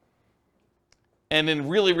 And in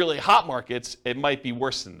really, really hot markets, it might be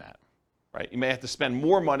worse than that, right? You may have to spend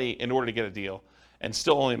more money in order to get a deal and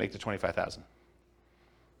still only make the $25,000.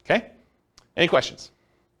 Okay? Any questions?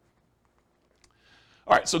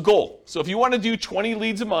 All right, so goal. So if you want to do 20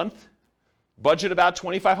 leads a month, budget about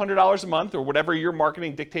 $2,500 a month or whatever your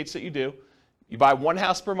marketing dictates that you do. You buy one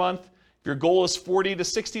house per month. If your goal is 40 to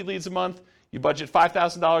 60 leads a month, you budget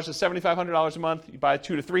 $5,000 to $7,500 a month. You buy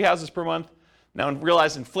 2 to 3 houses per month. Now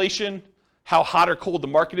realize inflation, how hot or cold the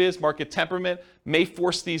market is, market temperament, may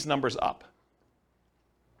force these numbers up.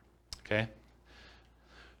 Okay?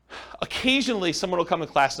 Occasionally, someone will come to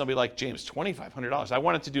class and they'll be like, James, $2,500. I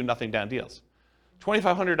wanted to do nothing down deals.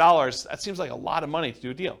 $2,500, that seems like a lot of money to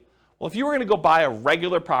do a deal. Well, if you were going to go buy a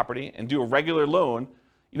regular property and do a regular loan,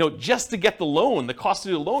 just to get the loan, the cost to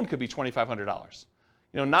do the loan could be $2,500.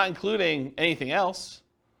 Not including anything else.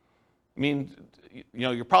 I mean,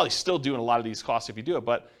 you're probably still doing a lot of these costs if you do it,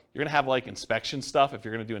 but you're going to have inspection stuff if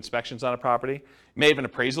you're going to do inspections on a property. You may have an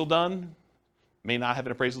appraisal done. May not have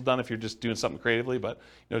an appraisal done if you're just doing something creatively, but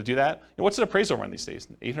to do that, what's an appraisal run these days?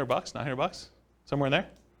 $800, $900, somewhere in there,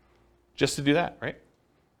 just to do that, right?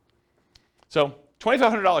 So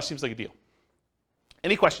 $2,500 seems like a deal.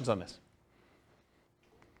 Any questions on this?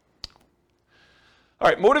 All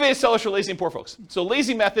right, motivated sellers for lazy and poor folks. So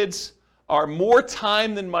lazy methods are more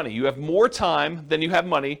time than money. You have more time than you have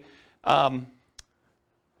money. I'm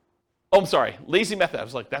sorry, lazy method. I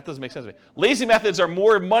was like, that doesn't make sense to me. Lazy methods are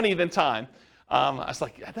more money than time. I was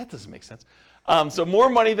like, yeah, that doesn't make sense. So more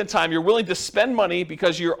money than time. You're willing to spend money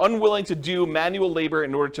because you're unwilling to do manual labor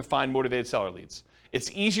in order to find motivated seller leads. It's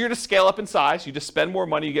easier to scale up in size. You just spend more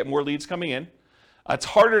money, you get more leads coming in. It's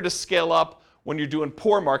harder to scale up when you're doing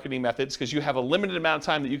poor marketing methods because you have a limited amount of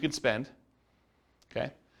time that you can spend.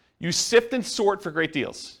 Okay? You sift and sort for great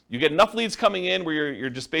deals. You get enough leads coming in where you're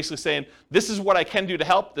just basically saying, this is what I can do to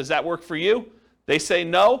help. Does that work for you? They say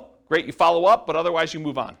no. Great, you follow up, but otherwise you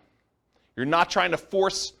move on. You're not trying to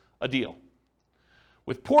force a deal.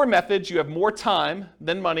 With poor methods, you have more time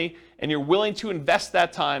than money, and you're willing to invest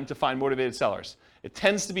that time to find motivated sellers. It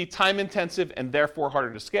tends to be time intensive and therefore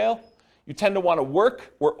harder to scale. You tend to want to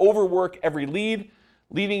work or overwork every lead,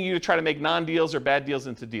 leading you to try to make non-deals or bad deals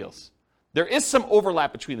into deals. There is some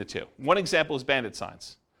overlap between the two. One example is bandit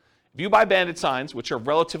signs. If you buy bandit signs, which are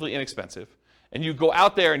relatively inexpensive, and you go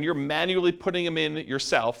out there and you're manually putting them in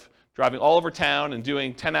yourself, driving all over town and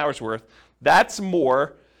doing 10 hours worth, that's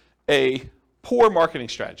more a poor marketing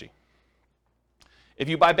strategy. If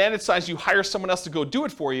you buy bandit signs, you hire someone else to go do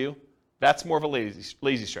it for you, that's more of a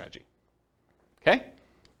lazy strategy. Okay?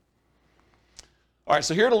 All right,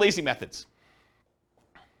 so here are the lazy methods.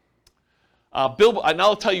 And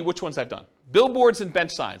I'll tell you which ones I've done. Billboards and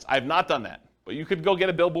bench signs. I have not done that. But you could go get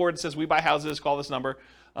a billboard that says, we buy houses, call this number.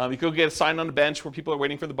 You could go get a sign on the bench where people are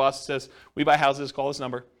waiting for the bus that says, we buy houses, call this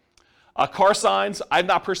number. Car signs, I've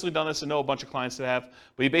not personally done this. I know a bunch of clients that have.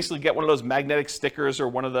 But you basically get one of those magnetic stickers or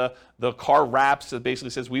one of the car wraps that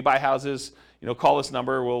basically says, we buy houses, call this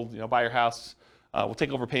number, we'll buy your house. We'll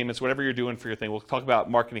take over payments, whatever you're doing for your thing. We'll talk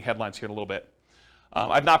about marketing headlines here in a little bit.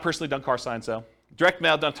 I've not personally done car signs, though. Direct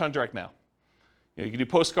mail, done a ton of direct mail. You can do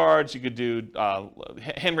postcards, you could do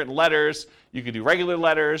handwritten letters, you could do regular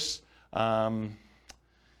letters,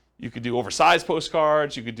 you could do oversized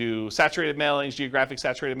postcards, you could do saturated mailings, geographic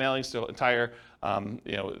saturated mailings to entire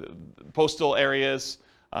postal areas.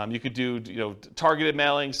 You could do targeted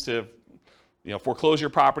mailings to foreclosure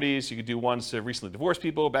properties. You could do ones to recently divorced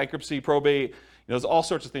people, bankruptcy, probate. There's all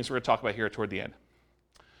sorts of things we're going to talk about here toward the end.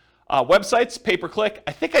 Websites, pay-per-click.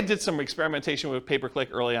 I think I did some experimentation with pay-per-click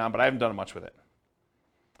early on, but I haven't done much with it.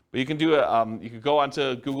 But you can do you could go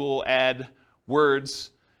onto Google AdWords,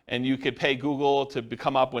 and you could pay Google to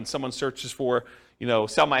come up when someone searches for,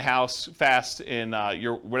 sell my house fast in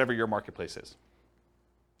whatever your marketplace is.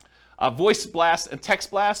 Voice blast and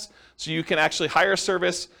text blast, so you can actually hire a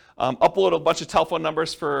service, upload a bunch of telephone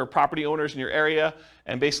numbers for property owners in your area,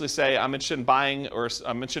 and basically say, I'm interested in buying, or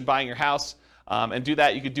I'm interested in buying your house. And do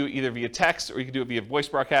that. You could do it either via text or you could do it via voice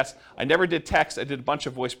broadcast. I never did text. I did a bunch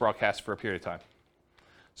of voice broadcasts for a period of time.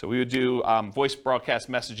 So we would do voice broadcast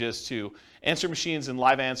messages to answer machines and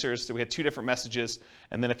live answers. So we had 2 different messages.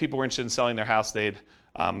 And then if people were interested in selling their house, they'd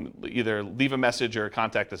either leave a message or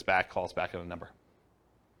contact us back, call us back on a number.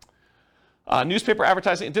 Newspaper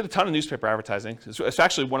advertising. I did a ton of newspaper advertising. It's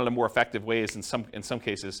actually one of the more effective ways in some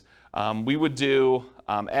cases. We would do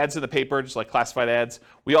ads in the paper, just like classified ads.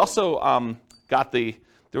 We also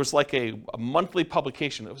there was like a monthly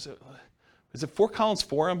publication. Is it Fort Collins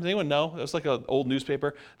Forum? Does anyone know? It was like an old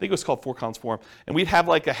newspaper. I think it was called Fort Collins Forum. And we'd have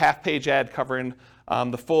like a half-page ad covering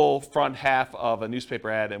the full front half of a newspaper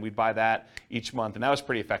ad, and we'd buy that each month. And that was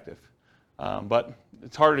pretty effective. But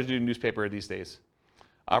it's harder to do newspaper these days.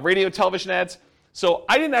 Radio and television ads. So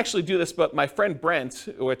I didn't actually do this, but my friend Brent,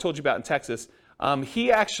 who I told you about in Texas,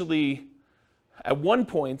 he actually, at one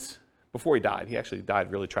point, before he actually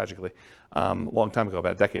died really tragically, a long time ago,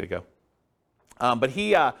 about a decade ago. But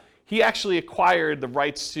he actually acquired the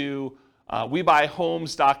rights to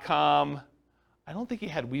WeBuyHomes.com. I don't think he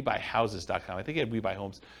had WeBuyHouses.com. I think he had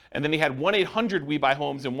WeBuyHomes. And then he had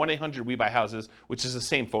 1-800-WeBuyHomes and 1-800-WeBuyHouses, which is the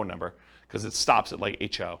same phone number because it stops at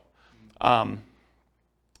like HO.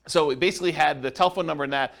 So it basically had the telephone number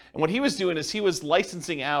and that. And what he was doing is he was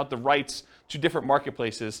licensing out the rights to different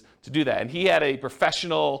marketplaces to do that. And he had a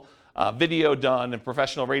professional video done and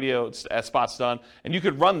professional radio spots done. And you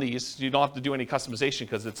could run these. You don't have to do any customization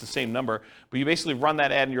because it's the same number. But you basically run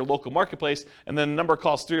that ad in your local marketplace, and then the number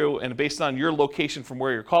calls through. And based on your location from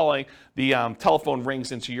where you're calling, the telephone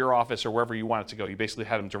rings into your office or wherever you want it to go. You basically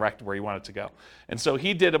had them direct where you want it to go. And so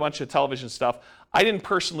he did a bunch of television stuff. I didn't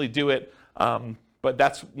personally do it. But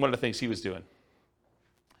that's one of the things he was doing.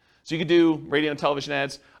 So you could do radio and television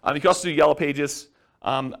ads. You can also do Yellow Pages.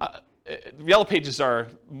 Yellow Pages are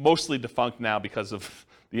mostly defunct now because of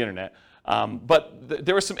the internet. But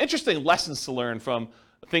there were some interesting lessons to learn from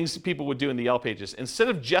things people would do in the Yellow Pages. Instead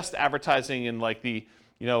of just advertising in like the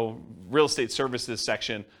real estate services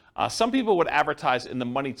section, some people would advertise in the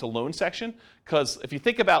money to loan section. Because if you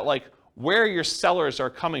think about like where your sellers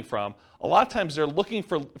are coming from, a lot of times they're looking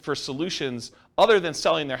for solutions other than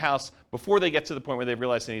selling their house before they get to the point where they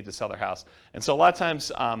realize they need to sell their house. And so a lot of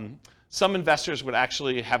times some investors would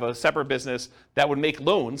actually have a separate business that would make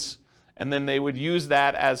loans, and then they would use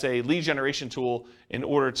that as a lead generation tool in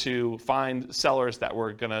order to find sellers that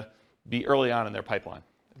were going to be early on in their pipeline.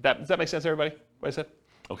 Does that make sense, everybody? What I said?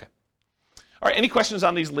 Okay. All right, any questions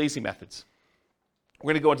on these lazy methods?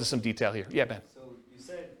 We're going to go into some detail here. Yeah, Ben. So you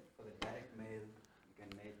said for the direct mail, you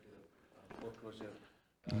can make foreclosure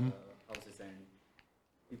houses and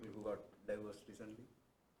people who got divorced recently.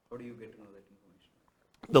 How do you get to know that information?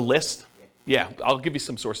 The list? Yeah, I'll give you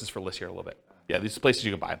some sources for lists here in a little bit. Yeah, these are places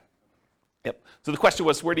you can buy them. Yep. So the question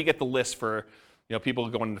was, where do you get the list for people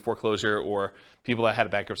going into foreclosure or people that had a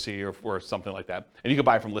bankruptcy or something like that? And you can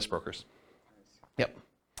buy it from list brokers. Yep.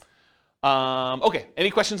 Okay, any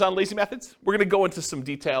questions on lazy methods? We're going to go into some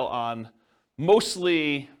detail on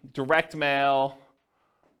mostly direct mail.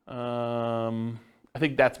 I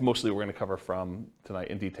think that's mostly what we're going to cover from tonight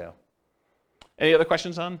in detail. Any other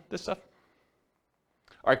questions on this stuff?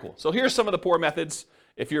 All right, cool. So here's some of the poor methods.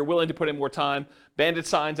 If you're willing to put in more time, bandit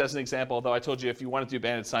signs as an example, although I told you if you want to do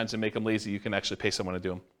bandit signs and make them lazy, you can actually pay someone to do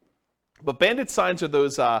them. But bandit signs are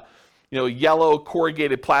those yellow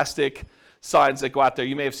corrugated plastic signs that go out there.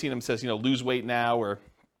 You may have seen them, says, lose weight now, or,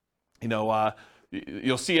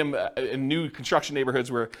 you'll see them in new construction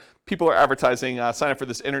neighborhoods where people are advertising, sign up for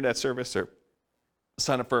this internet service or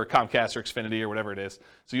sign up for Comcast or Xfinity or whatever it is.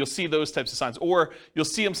 So you'll see those types of signs. Or you'll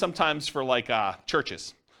see them sometimes for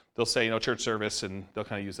churches. They'll say, church service, and they'll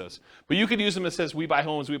kind of use those. But you could use them that says, we buy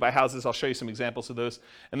homes, we buy houses. I'll show you some examples of those.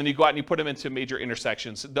 And then you go out and you put them into major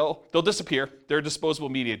intersections. They'll disappear. They're disposable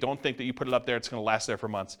media. Don't think that you put it up there, it's going to last there for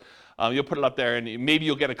months. You'll put it up there, and maybe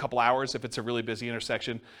you'll get a couple hours if it's a really busy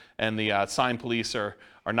intersection, and the sign police are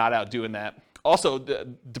not out doing that. Also,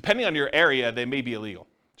 depending on your area, they may be illegal,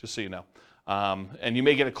 just so you know. And you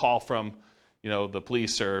may get a call from, the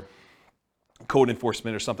police or code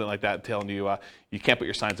enforcement or something like that telling you you can't put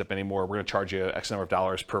your signs up anymore. We're going to charge you X number of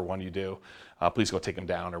dollars per one you do. Please go take them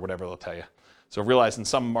down or whatever they'll tell you. So realize in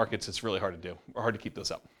some markets it's really hard to do or hard to keep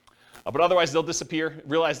those up. But otherwise they'll disappear.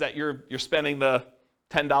 Realize that you're spending the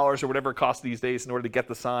 $10 or whatever it costs these days in order to get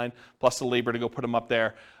the sign plus the labor to go put them up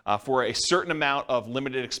there for a certain amount of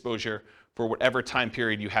limited exposure for whatever time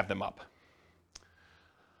period you have them up.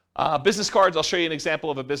 Business cards, I'll show you an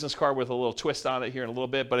example of a business card with a little twist on it here in a little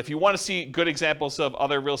bit. But if you want to see good examples of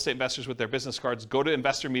other real estate investors with their business cards, go to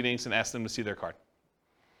investor meetings and ask them to see their card.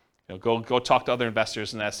 Go talk to other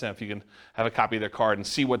investors and ask them if you can have a copy of their card and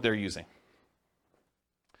see what they're using.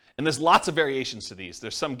 And there's lots of variations to these.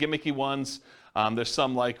 There's some gimmicky ones. There's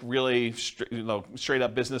some really straight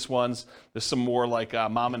up business ones. There's some more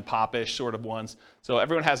mom and pop-ish sort of ones. So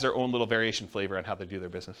everyone has their own little variation flavor on how they do their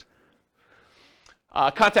business.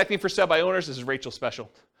 Contacting for sale by owners, this is Rachel's special.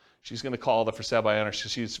 She's going to call the for sale by owners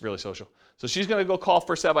because she's really social. So she's going to go call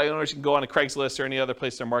for sale by owners. You can go on a Craigslist or any other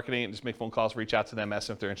place they're marketing and just make phone calls, reach out to them, ask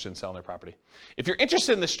them if they're interested in selling their property. If you're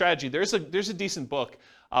interested in this strategy, there's a decent book.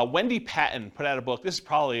 Wendy Patton put out a book. This is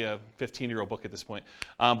probably a 15-year-old book at this point.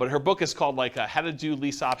 But her book is called How to Do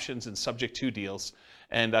Lease Options and Subject to Deals.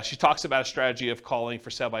 And she talks about a strategy of calling for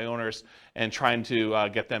sale by owners and trying to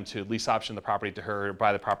get them to lease option the property to her or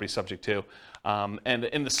buy the property subject to. And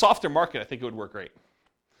in the softer market, I think it would work great.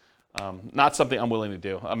 Not something I'm willing to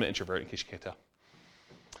do. I'm an introvert, in case you can't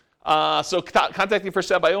tell. So contacting for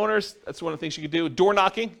sale by owners, that's one of the things you can do. Door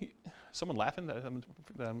knocking. Someone laughing that I'm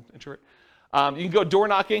an introvert? You can go door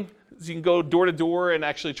knocking. So you can go door to door and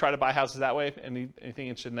actually try to buy houses that way. Anything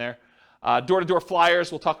interested in there? Door to door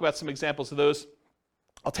flyers. We'll talk about some examples of those.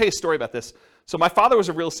 I'll tell you a story about this. So my father was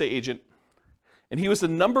a real estate agent, and he was the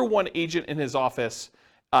 #1 agent in his office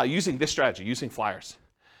using this strategy, using flyers.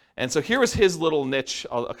 And so here was his little niche.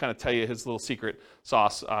 I'll kind of tell you his little secret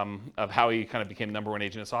sauce of how he kind of became #1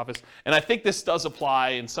 agent in his office. And I think this does apply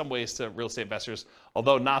in some ways to real estate investors,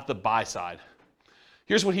 although not the buy side.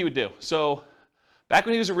 Here's what he would do. So back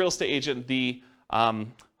when he was a real estate agent, the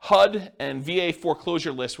HUD and VA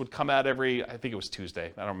foreclosure list would come out every, I think it was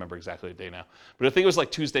Tuesday. I don't remember exactly the day now. But I think it was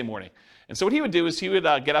Tuesday morning. And so what he would do is he would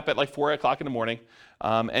get up at 4 o'clock in the morning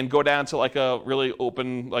and go down to a really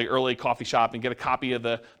open, early coffee shop and get a copy of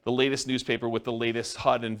the latest newspaper with the latest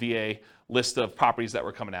HUD and VA list of properties that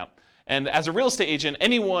were coming out. And as a real estate agent,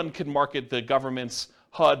 anyone could market the government's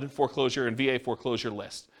HUD foreclosure and VA foreclosure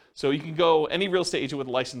list. So you can go, any real estate agent with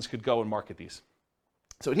a license could go and market these.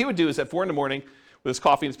 So what he would do is at 4 in the morning, with his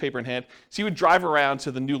coffee and his paper in hand, so he would drive around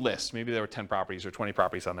to the new list. Maybe there were 10 properties or 20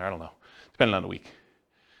 properties on there, I don't know, depending on the week.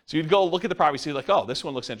 So you'd go look at the properties, see oh, this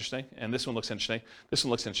one looks interesting, and this one looks interesting, this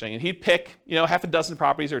one looks interesting. And he'd pick, half a dozen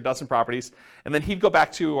properties or a dozen properties, and then he'd go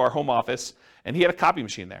back to our home office, and he had a copy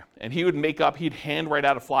machine there. And he would he'd hand write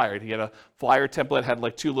out a flyer. He had a flyer template,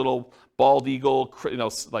 had 2 little bald eagle,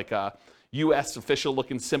 U.S. official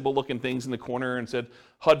looking symbol looking things in the corner and said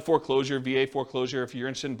HUD foreclosure, VA foreclosure, if you're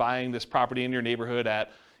interested in buying this property in your neighborhood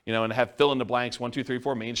at and have fill in the blanks, 1, 2, 3,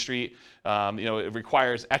 4 Main Street. It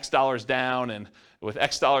requires X dollars down, and with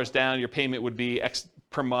X dollars down, your payment would be X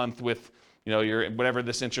per month with, your whatever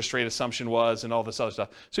this interest rate assumption was and all this other stuff.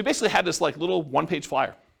 So he basically had this like little one-page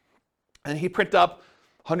flyer. And he printed up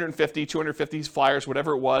 150, 250 flyers,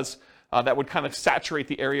 whatever it was, that would kind of saturate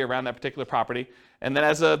the area around that particular property. And then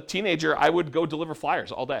as a teenager, I would go deliver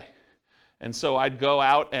flyers all day. And so I'd go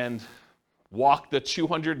out and walk the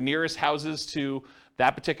 200 nearest houses to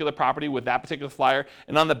that particular property with that particular flyer.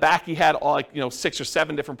 And on the back, he had all 6 or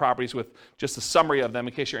 7 different properties with just a summary of them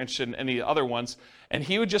in case you're interested in any other ones. And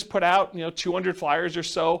he would just put out 200 flyers or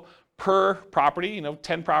so per property,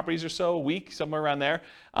 10 properties or so a week, somewhere around there.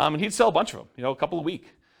 And he'd sell a bunch of them, a couple a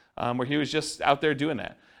week, where he was just out there doing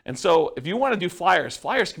that. And so if you want to do flyers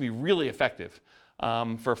can be really effective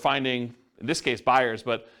for finding, in this case, buyers,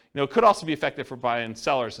 but it could also be effective for buying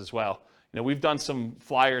sellers as well. We've done some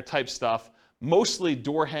flyer type stuff, mostly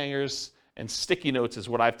door hangers and sticky notes is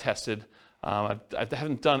what I've tested. I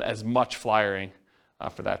haven't done as much flyering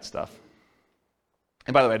for that stuff.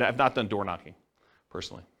 And by the way, I've not done door knocking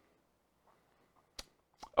personally.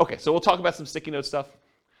 Okay, so we'll talk about some sticky note stuff.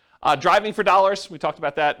 Driving for dollars, we talked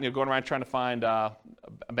about that, going around trying to find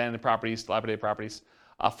abandoned properties, dilapidated properties.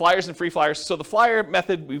 Flyers and free flyers. So the flyer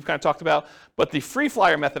method we've kind of talked about, but the free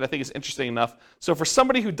flyer method I think is interesting enough. So for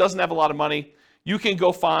somebody who doesn't have a lot of money, you can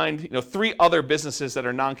go find 3 other businesses that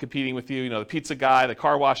are non-competing with you, the pizza guy, the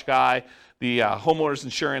car wash guy, the homeowner's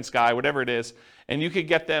insurance guy, whatever it is, and you could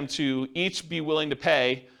get them to each be willing to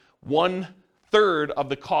pay 1/3 of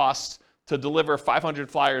the cost to deliver 500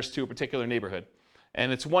 flyers to a particular neighborhood.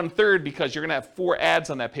 And it's 1/3 because you're going to have 4 ads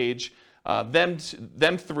on that page, them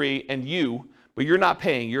 3 and you, but you're not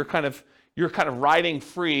paying. You're kind of riding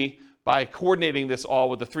free by coordinating this all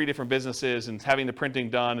with the 3 different businesses and having the printing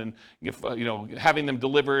done and having them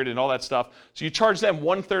delivered and all that stuff. So you charge them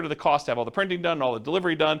 1/3 of the cost to have all the printing done, all the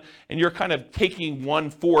delivery done, and you're kind of taking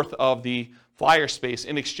 1/4 of the flyer space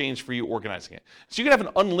in exchange for you organizing it. So you could have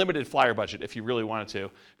an unlimited flyer budget if you really wanted to,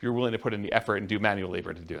 if you're willing to put in the effort and do manual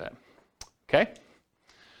labor to do that. Okay?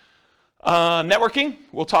 Networking,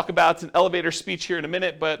 we'll talk about an elevator speech here in a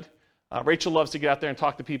minute, but Rachel loves to get out there and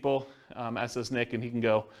talk to people, as does Nick, and he can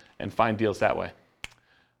go and find deals that way.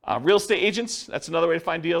 Real estate agents, that's another way to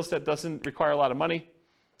find deals that doesn't require a lot of money.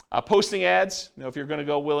 Posting ads, if you're going to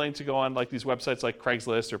go willing to go on like these websites like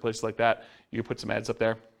Craigslist or places like that, you can put some ads up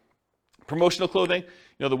there. Promotional clothing,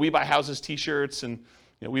 the We Buy Houses t-shirts and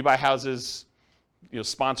We Buy Houses,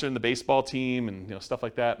 sponsoring the baseball team and stuff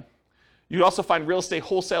like that. You can also find real estate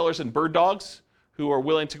wholesalers and bird dogs who are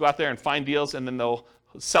willing to go out there and find deals, and then they'll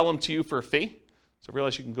sell them to you for a fee. So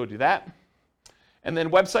realize you can go do that. And then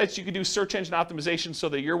websites, you can do search engine optimization so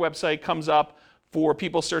that your website comes up for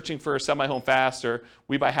people searching for Sell My Home Fast or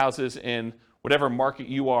We Buy Houses in whatever market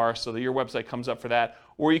you are, so that your website comes up for that.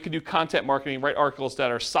 Or you can do content marketing, write articles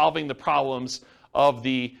that are solving the problems of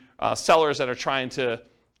the sellers that are trying to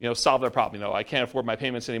solve their problem. I can't afford my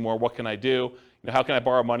payments anymore. What can I do? How can I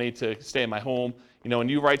borrow money to stay in my home?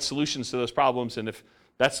 And you write solutions to those problems. And if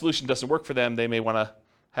that solution doesn't work for them, they may want to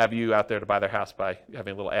have you out there to buy their house by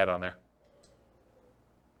having a little ad on there.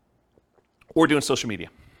 Or doing social media.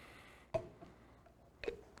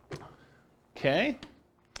 Okay.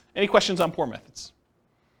 Any questions on poor methods?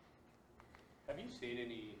 Have you seen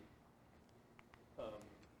any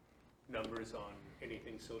numbers on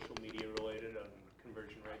anything social media related on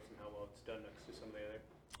conversion rates and how well it's done next to some of the other?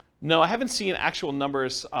 No, I haven't seen actual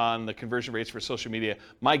numbers on the conversion rates for social media.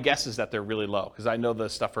 My guess is that they're really low because I know the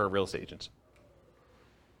stuff for real estate agents.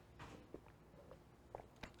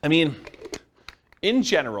 I mean, in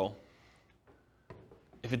general,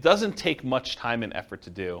 if it doesn't take much time and effort to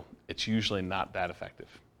do, it's usually not that effective,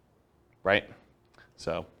 right?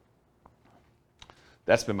 So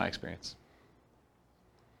that's been my experience.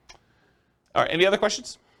 All right, any other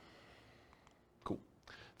questions? Cool.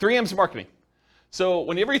 3 M's marketing. So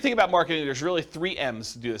whenever you think about marketing, there's really 3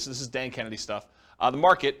 M's to do this. This is Dan Kennedy stuff. The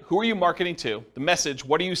market, who are you marketing to? The message,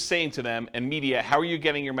 what are you saying to them? And media, how are you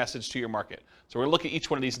getting your message to your market? So we're going to look at each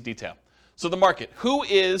one of these in detail. So the market, who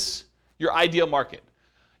is your ideal market?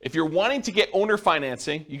 If you're wanting to get owner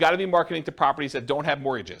financing, you got to be marketing to properties that don't have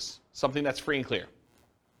mortgages, something that's free and clear.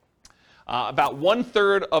 About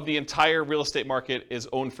 1/3 of the entire real estate market is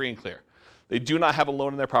owned free and clear. They do not have a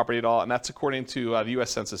loan on their property at all, and that's according to the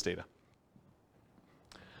U.S. Census data.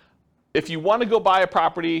 If you want to go buy a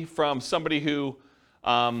property from somebody who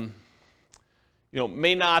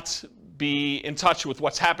may not be in touch with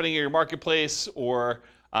what's happening in your marketplace or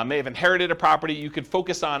may have inherited a property, you can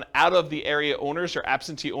focus on out-of-the-area owners or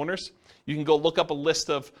absentee owners. You can go look up a list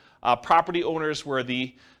of property owners where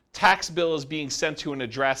the tax bill is being sent to an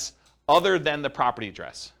address other than the property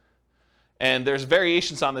address. And there's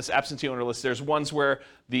variations on this absentee owner list. There's ones where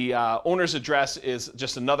the owner's address is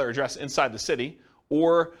just another address inside the city,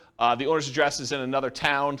 or the owner's address is in another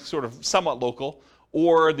town, sort of somewhat local,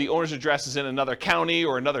 or the owner's address is in another county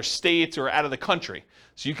or another state or out of the country.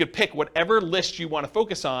 So you could pick whatever list you want to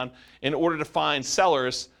focus on in order to find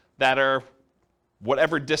sellers that are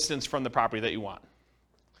whatever distance from the property that you want.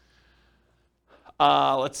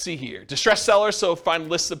 Let's see here. Distressed sellers, so find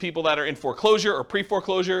lists of people that are in foreclosure or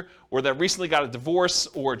pre-foreclosure, or that recently got a divorce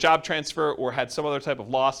or job transfer or had some other type of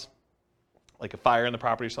loss, like a fire in the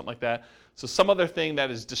property or something like that. So some other thing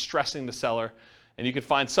that is distressing the seller, and you can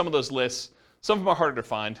find some of those lists. Some of them are harder to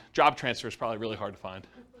find. Job transfer is probably really hard to find.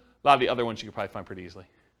 A lot of the other ones you can probably find pretty easily.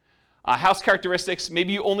 House characteristics,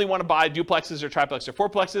 maybe you only want to buy duplexes or triplexes or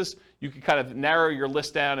fourplexes. You can kind of narrow your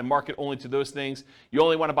list down and market only to those things. You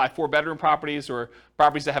only want to buy 4-bedroom properties, or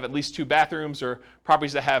properties that have at least 2 bathrooms, or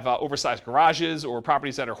properties that have oversized garages, or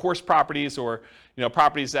properties that are horse properties, or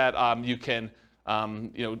properties that you can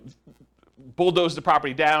bulldoze the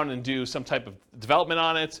property down and do some type of development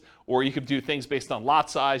on it, or you could do things based on lot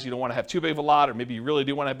size. You don't want to have too big of a lot, or maybe you really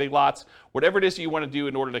do want to have big lots. Whatever it is that you want to do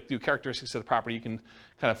in order to do characteristics of the property, you can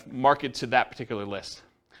kind of market to that particular list.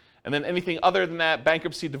 And then anything other than that,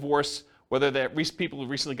 bankruptcy, divorce, whether people who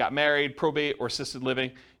recently got married, probate, or assisted living,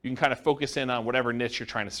 you can kind of focus in on whatever niche you're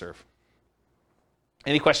trying to serve.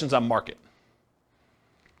 Any questions on market?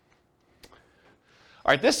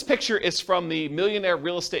 All right, this picture is from the Millionaire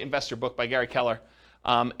Real Estate Investor book by Gary Keller.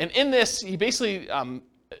 And in this, he basically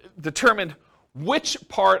determined which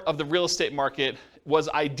part of the real estate market was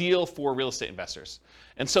ideal for real estate investors.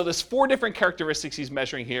 And so there's 4 different characteristics he's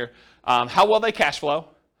measuring here. How well they cash flow,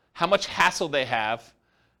 how much hassle they have,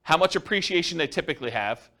 how much appreciation they typically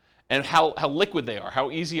have, and how liquid they are, how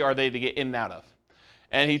easy are they to get in and out of.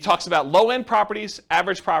 And he talks about low-end properties,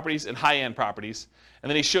 average properties, and high-end properties. And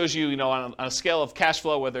then he shows you, on a scale of cash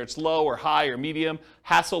flow, whether it's low or high or medium,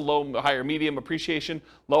 hassle, low, high or medium, appreciation,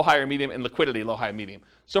 low, high or medium, and liquidity, low, high, or medium.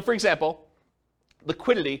 So for example,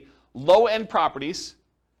 liquidity, low-end properties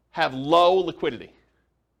have low liquidity.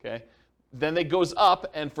 Okay? Then it goes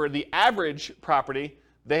up, and for the average property,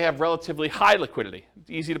 they have relatively high liquidity. It's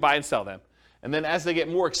easy to buy and sell them. And then as they get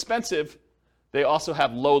more expensive, they also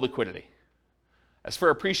have low liquidity. As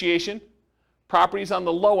for appreciation, properties on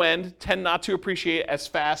the low end tend not to appreciate as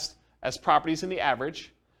fast as properties in the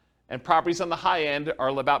average, and properties on the high end are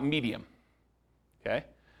about medium. Okay?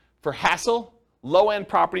 For hassle, low-end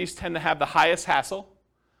properties tend to have the highest hassle,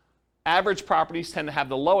 average properties tend to have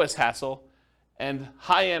the lowest hassle, and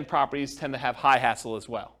high-end properties tend to have high hassle as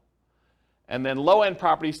well. And then low-end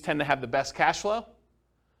properties tend to have the best cash flow,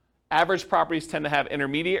 average properties tend to have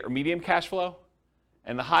intermediate or medium cash flow,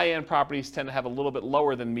 and the high-end properties tend to have a little bit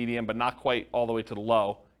lower than medium, but not quite all the way to the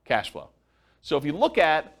low cash flow. So if you look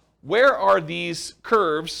at where are these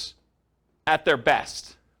curves at their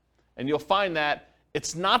best, and you'll find that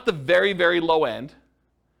it's not the very, very low end,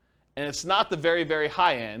 and it's not the very, very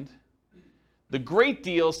high end. The great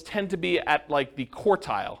deals tend to be at like the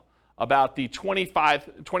quartile, about the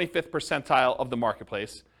 25th percentile of the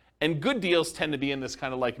marketplace, and good deals tend to be in this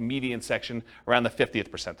kind of like median section around the 50th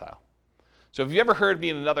percentile. So have you ever heard me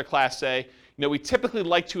in another class say, we typically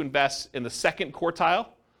like to invest in the second quartile.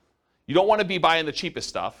 You don't want to be buying the cheapest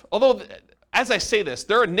stuff. Although, as I say this,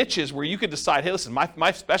 there are niches where you could decide, hey, listen,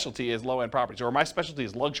 my specialty is low-end properties, or my specialty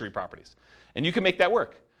is luxury properties. And you can make that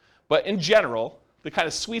work. But in general, the kind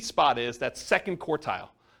of sweet spot is that second quartile.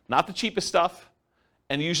 Not the cheapest stuff,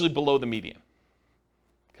 and usually below the median.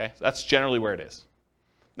 Okay, so that's generally where it is.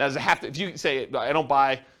 Now, does it have to, if you say, I don't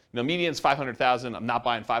buy, median's 500,000, I'm not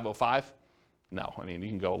buying 505, no, I mean, you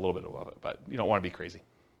can go a little bit above it, but you don't want to be crazy.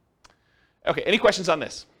 Okay, any questions on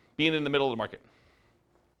this? Being in the middle of the market.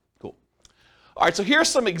 Cool. All right, so here's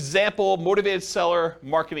some example motivated seller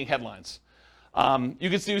marketing headlines. You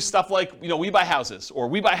can do stuff like, we buy houses, or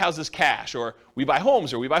we buy houses cash, or we buy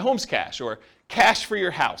homes, or we buy homes cash, or cash for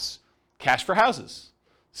your house, cash for houses.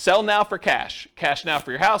 Sell now for cash, cash now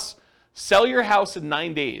for your house, sell your house in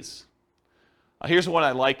 9 days. Here's one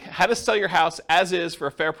I like. How to sell your house as is for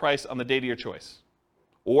a fair price on the date of your choice.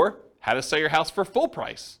 Or how to sell your house for full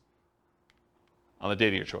price on the date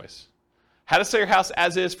of your choice. How to sell your house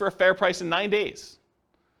as is for a fair price in 9 days.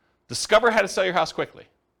 Discover how to sell your house quickly.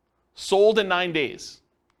 Sold in 9 days.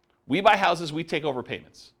 We buy houses, we take over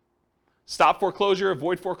payments. Stop foreclosure,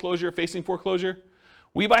 avoid foreclosure, facing foreclosure.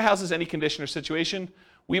 We buy houses any condition or situation.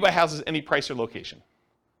 We buy houses any price or location.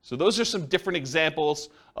 So those are some different examples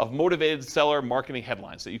of motivated seller marketing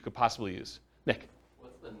headlines that you could possibly use. Nick?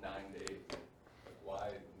 What's the 9 days? Why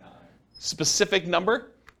 9? Specific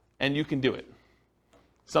number? and you can do it.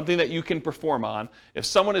 Something that you can perform on. If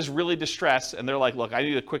someone is really distressed and they're like, look, I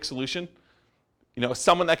need a quick solution,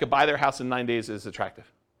 someone that could buy their house in 9 days is attractive.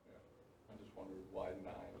 I just wondered why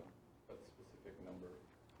 9, that specific number.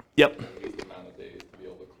 Yep. At least the amount of days to be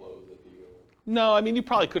able to close a deal. No, I mean, you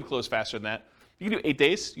probably could close faster than that. You can do 8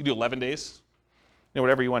 days. You can do 11 days.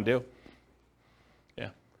 Whatever you want to do. Yeah.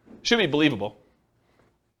 Should be believable.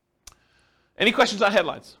 Any questions on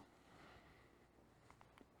headlines?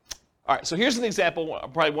 All right, so here's an example,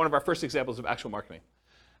 probably one of our first examples of actual marketing.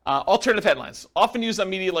 Alternative headlines, often used on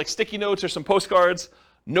media like sticky notes or some postcards.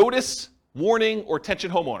 Notice, warning, or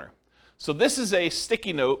attention homeowner. So this is a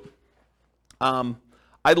sticky note.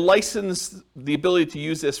 I licensed the ability to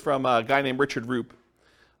use this from a guy named Richard Roop.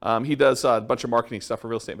 He does a bunch of marketing stuff for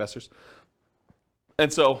real estate investors.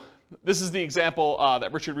 And so this is the example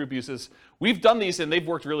that Richard Roop uses. We've done these and they've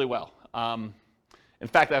worked really well. In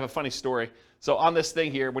fact, I have a funny story. So on this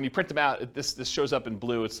thing here, when you print them out, this shows up in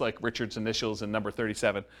blue. It's like Richard's initials and number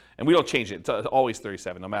 37. And we don't change it. It's always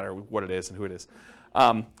 37, no matter what it is and who it is.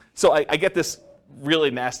 So I get this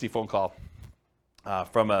really nasty phone call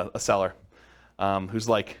from a seller who's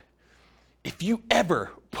like, if you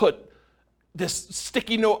ever put this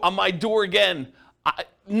sticky note on my door again,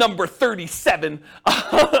 number 37.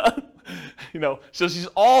 So she's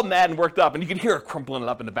all mad and worked up, and you can hear her crumpling it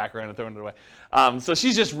up in the background and throwing it away. So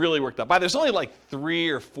she's just really worked up. There's only like 3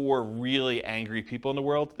 or 4 really angry people in the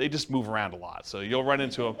world. They just move around a lot, so you'll run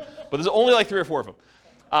into them. But there's only like 3 or 4 of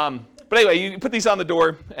them. But anyway, you put these on the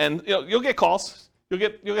door, and you'll get calls. You'll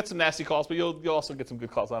get some nasty calls, but you'll also get some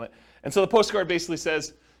good calls on it. And so the postcard basically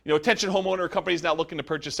says, attention homeowner, companies now looking to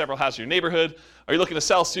purchase several houses in your neighborhood. Are you looking to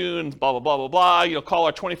sell soon? Blah, blah, blah, blah, blah. Call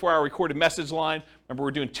our 24-hour recorded message line. Remember,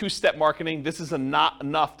 we're doing 2-step marketing. This is not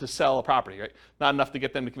enough to sell a property, right? Not enough to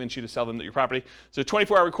get them to convince you to sell them your property. So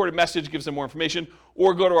 24-hour recorded message gives them more information.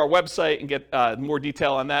 Or go to our website and get more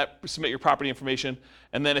detail on that. Submit your property information.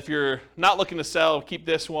 And then if you're not looking to sell, keep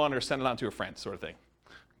this one or send it on to a friend, sort of thing.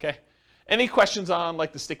 Okay? Any questions on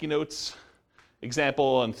like the sticky notes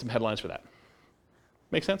example and some headlines for that?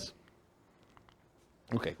 Make sense?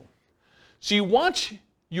 Okay, cool. So you want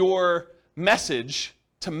your message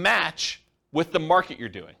to match with the market you're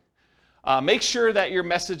doing. Make sure that your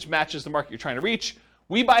message matches the market you're trying to reach.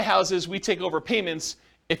 We buy houses, we take over payments.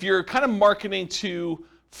 If you're kind of marketing to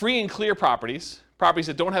free and clear properties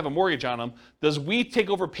that don't have a mortgage on them, does we take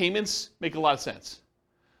over payments make a lot of sense?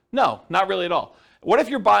 No, not really at all. What if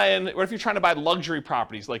you're trying to buy luxury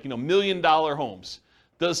properties like $1 million homes?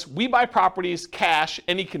 Does we buy properties cash,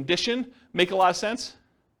 any condition, make a lot of sense?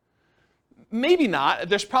 Maybe not.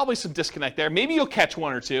 There's probably some disconnect there. Maybe you'll catch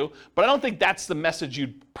 1 or 2, but I don't think that's the message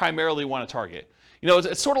you'd primarily want to target.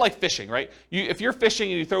 It's sort of like fishing, right? If you're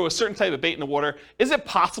fishing and you throw a certain type of bait in the water, is it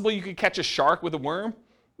possible you could catch a shark with a worm?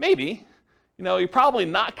 Maybe. You're probably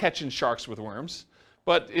not catching sharks with worms,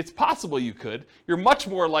 but it's possible you could. You're much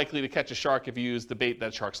more likely to catch a shark if you use the bait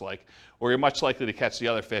that sharks like, or you're much likely to catch the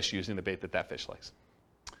other fish using the bait that fish likes.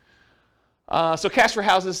 So cash for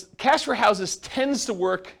houses. Cash for houses tends to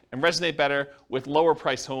work and resonate better with lower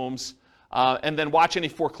priced homes. And then watch any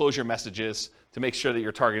foreclosure messages to make sure that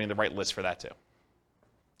you're targeting the right list for that too.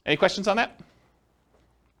 Any questions on that?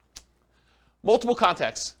 Multiple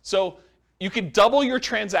contacts. So you can double your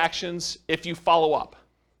transactions if you follow up.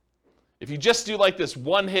 If you just do like this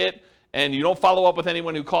one hit and you don't follow up with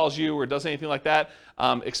anyone who calls you or does anything like that,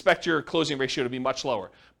 expect your closing ratio to be much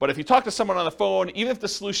lower. But if you talk to someone on the phone, even if the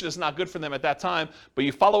solution is not good for them at that time, but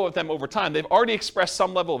you follow up with them over time, they've already expressed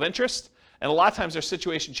some level of interest, and a lot of times their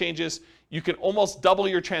situation changes. You can almost double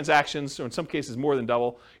your transactions, or in some cases more than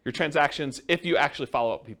double your transactions if you actually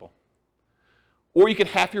follow up with people. Or you can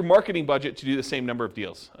half your marketing budget to do the same number of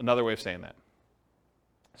deals. Another way of saying that.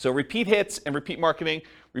 So repeat hits and repeat marketing,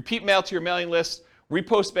 repeat mail to your mailing list,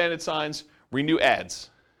 repost banded signs, renew ads.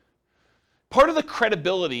 Part of the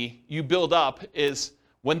credibility you build up is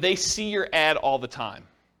when they see your ad all the time,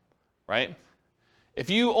 right? If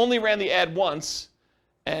you only ran the ad once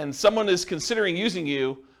and someone is considering using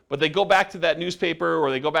you, but they go back to that newspaper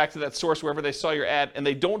or they go back to that source wherever they saw your ad and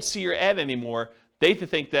they don't see your ad anymore, they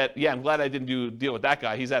think that, yeah, I'm glad I didn't deal with that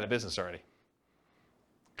guy. He's out of business already.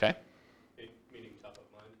 Okay? Meaning top of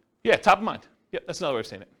mind? Yeah, top of mind. Yep, that's another way of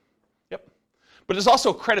saying it. Yep. But there's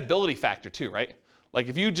also a credibility factor too, right? Like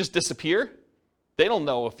if you just disappear, they don't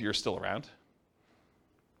know if you're still around.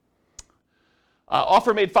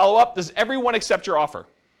 Offer made follow-up. Does everyone accept your offer?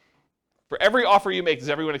 For every offer you make, does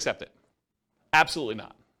everyone accept it? Absolutely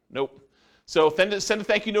not. Nope. So send a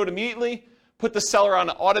thank you note immediately. Put the seller on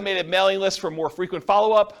an automated mailing list for more frequent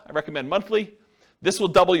follow-up. I recommend monthly. This will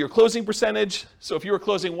double your closing percentage. So if you were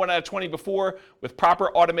closing 1 out of 20 before, with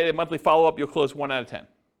proper automated monthly follow-up, you'll close 1 out of 10.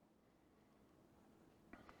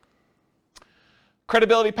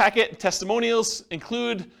 Credibility packet and testimonials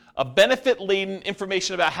include a benefit-laden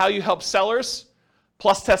information about how you help sellers,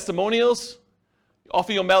 plus testimonials.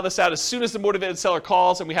 Often you'll mail this out as soon as the motivated seller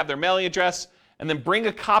calls and we have their mailing address, and then bring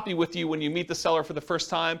a copy with you when you meet the seller for the first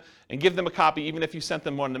time and give them a copy even if you sent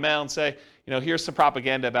them one in the mail and say, here's some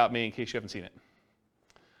propaganda about me in case you haven't seen it.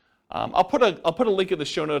 I'll put a link in the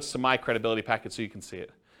show notes to my credibility packet so you can see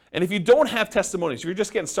it. And if you don't have testimonials, if you're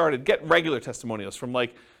just getting started, get regular testimonials from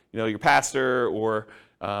your pastor or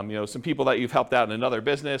some people that you've helped out in another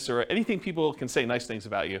business or anything people can say nice things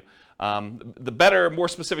about you. The better, more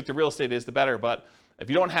specific to real estate is, the better. But if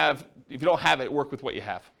you don't have it, work with what you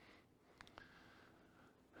have.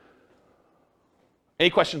 Any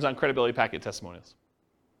questions on credibility packet testimonials?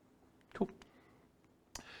 Cool.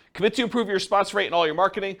 Commit to improve your response rate in all your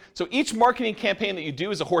marketing. So each marketing campaign that you do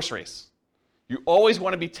is a horse race. You always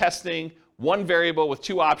want to be testing one variable with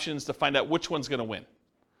 2 options to find out which one's going to win. It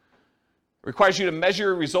requires you to measure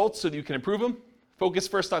your results so that you can improve them. Focus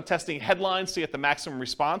first on testing headlines to get the maximum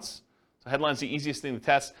response. So headlines are the easiest thing to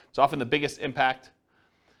test. It's often the biggest impact.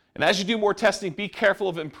 And as you do more testing, be careful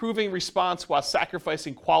of improving response while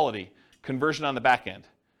sacrificing quality, conversion on the back end.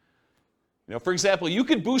 For example, you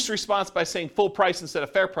could boost response by saying full price instead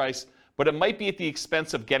of fair price, but it might be at the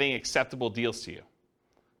expense of getting acceptable deals to you.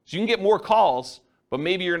 So you can get more calls, but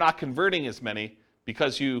maybe you're not converting as many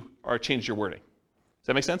because you changed your wording. Does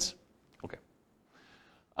that make sense? Okay.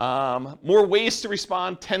 More ways to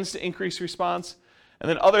respond tends to increase response. And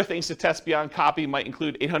then other things to test beyond copy might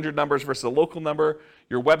include 800 numbers versus a local number,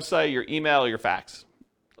 your website, your email, or your fax.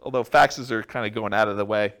 Although faxes are kind of going out of the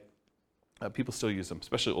way, people still use them,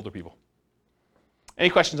 especially older people. Any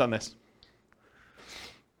questions on this?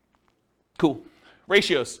 Cool.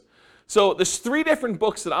 Ratios. So there's 3 different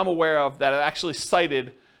books that I'm aware of that have actually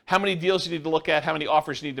cited how many deals you need to look at, how many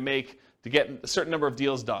offers you need to make to get a certain number of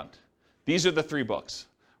deals done. These are the 3 books.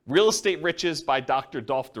 Real Estate Riches by Dr.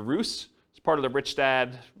 Dolph DeRoos. It's part of the Rich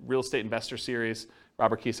Dad Real Estate Investor series,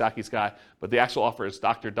 Robert Kiyosaki's guy. But the actual author is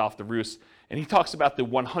Dr. Dolph DeRoos. And he talks about the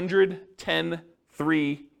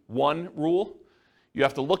 100-10-3-1 rule. You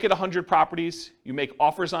have to look at 100 properties. You make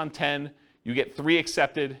offers on 10. You get 3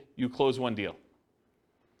 accepted. You close 1 deal.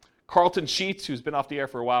 Carlton Sheets, who's been off the air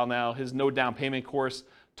for a while now, his no down payment course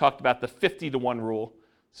talked about the 50-1 rule.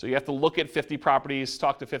 So you have to look at 50 properties,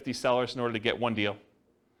 talk to 50 sellers in order to get 1 deal.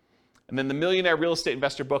 And then the Millionaire Real Estate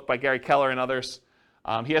Investor book by Gary Keller and others,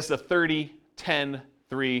 he has the 30-10-3-1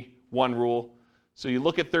 rule. So you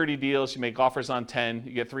look at 30 deals, you make offers on 10,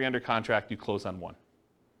 you get 3 under contract, you close on 1.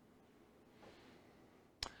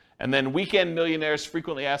 And then Weekend Millionaires,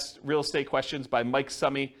 Frequently Asked Real Estate Questions by Mike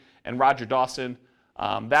Summey and Roger Dawson.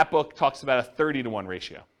 That book talks about a 30-1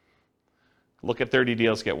 ratio. Look at 30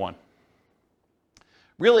 deals, get 1.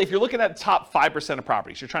 Really, if you're looking at the top 5% of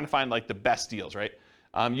properties, you're trying to find the best deals, right?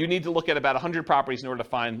 You need to look at about 100 properties in order to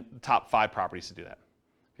find the top 5 properties to do that.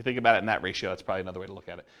 If you think about it in that ratio, that's probably another way to look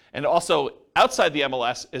at it. And also, outside the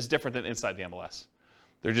MLS is different than inside the MLS.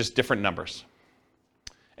 They're just different numbers.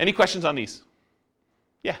 Any questions on these?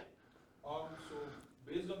 Yeah. So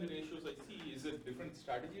based on the ratios I see, is it different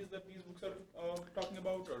strategies that these books are talking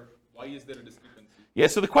about, or why is there a discrepancy? Yeah,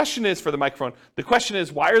 so the question is, for the microphone, the question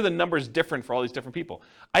is, why are the numbers different for all these different people?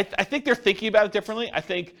 I think they're thinking about it differently. I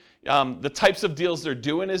think the types of deals they're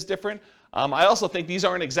doing is different. I also think these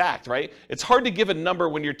aren't exact, right? It's hard to give a number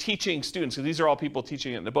when you're teaching students, because these are all people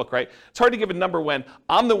teaching it in the book, right? It's hard to give a number when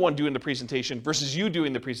I'm the one doing the presentation versus you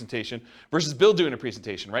doing the presentation versus Bill doing the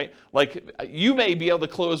presentation, right? You may be able to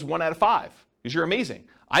close 1 out of 5 because you're amazing.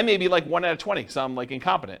 I may be 1 out of 20 because I'm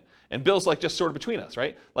incompetent. And Bill's just sort of between us,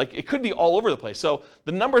 right? It could be all over the place. So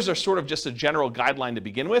the numbers are sort of just a general guideline to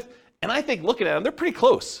begin with. And I think looking at them, they're pretty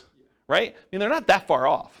close, right? I mean, they're not that far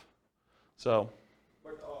off. So.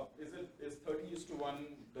 But is 30:1,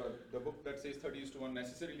 the book that says 30:1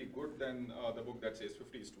 necessarily good than the book that says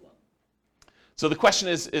 50:1? So the question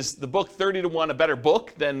is the book 30:1 a better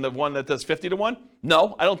book than the one that does 50:1?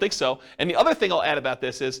 No, I don't think so. And the other thing I'll add about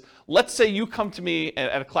this is, let's say you come to me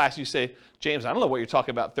at a class, you say, James, I don't know what you're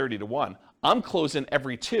talking about 30:1. I'm closing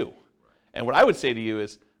every 2. And what I would say to you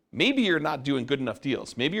is, maybe you're not doing good enough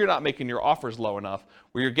deals. Maybe you're not making your offers low enough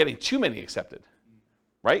where you're getting too many accepted,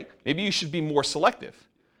 right? Maybe you should be more selective.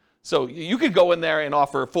 So you could go in there and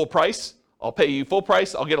offer full price. I'll pay you full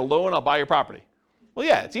price. I'll get a loan. I'll buy your property. Well,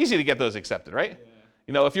 yeah, it's easy to get those accepted, right?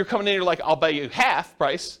 Yeah. If you're coming in, you're I'll buy you half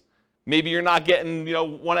price. Maybe you're not getting,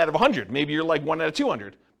 1 out of 100. Maybe you're 1 out of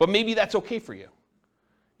 200. But maybe that's okay for you.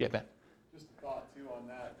 Yeah, Ben. Just a thought too on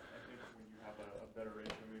that. I think when you have a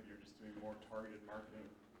targeted marketing,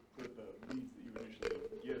 so that the leads that you initially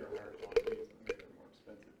get are higher quality leads and make them more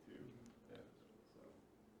expensive too. Yeah. So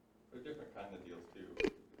they're different kind of deals too.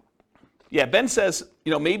 Yeah, Ben says,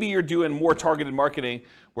 maybe you're doing more targeted marketing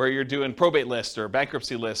where you're doing probate lists or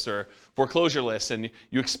bankruptcy lists or foreclosure lists, and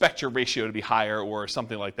you expect your ratio to be higher or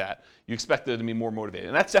something like that. You expect it to be more motivated,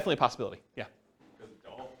 and that's definitely a possibility. Yeah. Because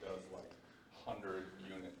Dolph does like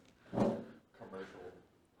 100-unit commercial,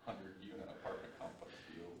 100-unit apartment complex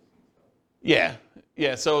deals and stuff.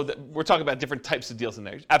 Yeah. So we're talking about different types of deals in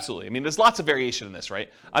there. Absolutely. I mean, there's lots of variation in this, right?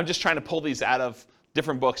 I'm just trying to pull these out of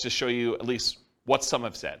different books to show you at least what some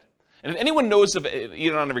have said. And if anyone knows of,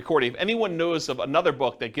 even on the recording, if anyone knows of another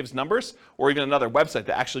book that gives numbers, or even another website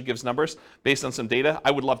that actually gives numbers based on some data, I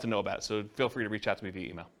would love to know about it. So feel free to reach out to me via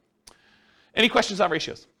email. Any questions on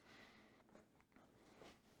ratios?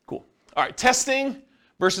 Cool. All right, testing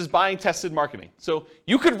versus buying tested marketing. So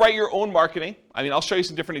you could write your own marketing. I mean, I'll show you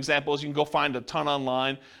some different examples. You can go find a ton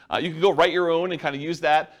online. You can go write your own and kind of use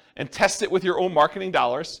that and test it with your own marketing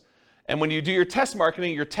dollars. And when you do your test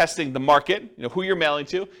marketing, you're testing the market, who you're mailing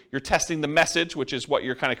to. You're testing the message, which is what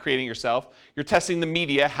you're kind of creating yourself. You're testing the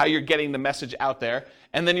media, how you're getting the message out there.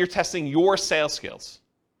 And then you're testing your sales skills.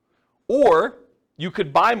 Or you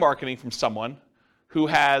could buy marketing from someone who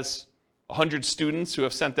has 100 students who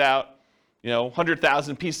have sent out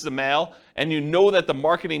 100,000 pieces of mail, and you know that the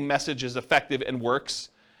marketing message is effective and works,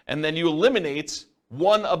 and then you eliminate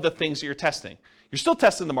one of the things that you're testing. You're still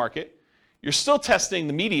testing the market. You're still testing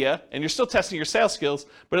the media, and you're still testing your sales skills,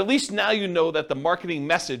 but at least now you know that the marketing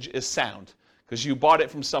message is sound because you bought it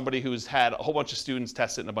from somebody who's had a whole bunch of students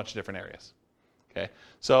test it in a bunch of different areas. Okay,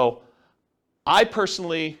 so I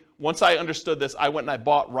personally, once I understood this, I went and I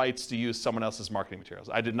bought rights to use someone else's marketing materials.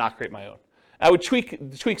 I did not create my own. I would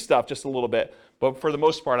tweak stuff just a little bit, but for the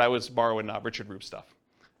most part, I was borrowing Richard Roop's stuff.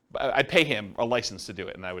 I'd pay him a license to do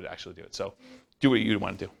it, and I would actually do it. So do what you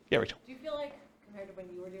want to do. Yeah, Rachel. Do you feel like, compared to when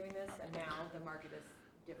you were doing this, and now the market is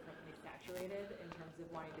differently saturated in terms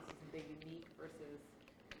of wanting to see something unique versus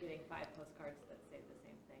getting 5 postcards that say the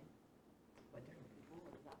same thing? What different people?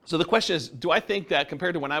 What does that mean? So the question is, do I think that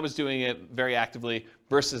compared to when I was doing it very actively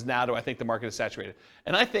versus now, do I think the market is saturated?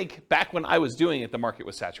 And I think back when I was doing it, the market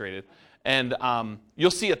was saturated. And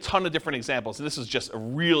you'll see a ton of different examples. And this is just a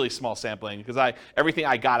really small sampling because everything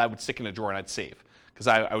I got, I would stick in a drawer and I'd save because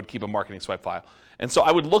I would keep a marketing swipe file. And so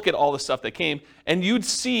I would look at all the stuff that came, and you'd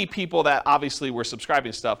see people that obviously were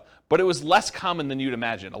subscribing to stuff, but it was less common than you'd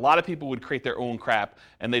imagine. A lot of people would create their own crap,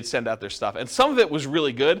 and they'd send out their stuff. And some of it was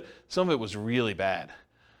really good, some of it was really bad,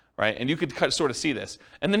 right? And you could sort of see this.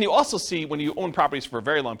 And then you also see, when you own properties for a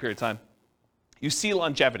very long period of time, you see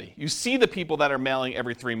longevity. You see the people that are mailing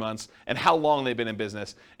every 3 months and how long they've been in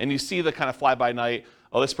business. And you see the kind of fly-by-night,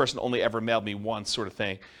 oh, this person only ever mailed me once sort of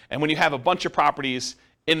thing. And when you have a bunch of properties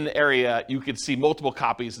in an area, you could see multiple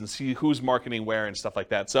copies and see who's marketing where and stuff like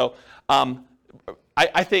that. So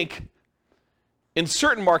I think in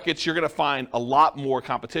certain markets, you're going to find a lot more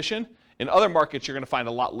competition. In other markets, you're going to find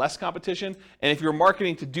a lot less competition. And if you're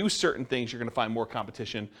marketing to do certain things, you're going to find more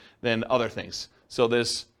competition than other things. So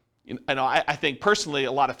there's, I think personally,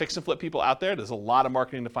 a lot of fix and flip people out there. There's a lot of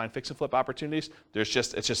marketing to find fix and flip opportunities. It's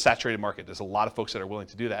just saturated market. There's a lot of folks that are willing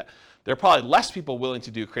to do that. There are probably less people willing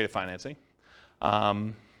to do creative financing.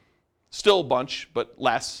 Still a bunch, but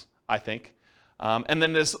less, I think. And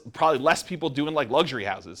then there's probably less people doing like luxury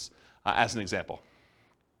houses, as an example.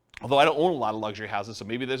 Although I don't own a lot of luxury houses, so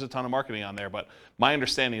maybe there's a ton of marketing on there, but my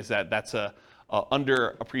understanding is that that's a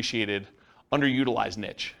underappreciated, underutilized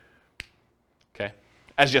niche. Okay?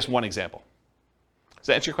 As just one example. Does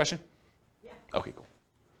that answer your question? Yeah. Okay, cool.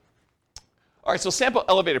 All right, so sample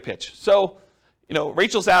elevator pitch. So,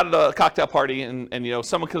 Rachel's out at a cocktail party, and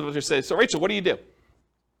someone comes over and says, so Rachel, what do you do?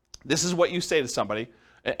 This is what you say to somebody.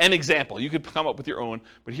 An example. You could come up with your own,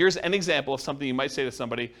 but here's an example of something you might say to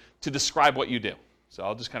somebody to describe what you do. So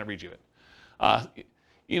I'll just kind of read you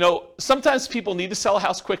it. Sometimes people need to sell a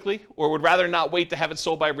house quickly or would rather not wait to have it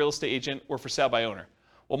sold by a real estate agent or for sale by owner.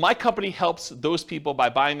 Well, my company helps those people by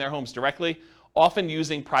buying their homes directly, often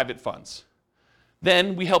using private funds.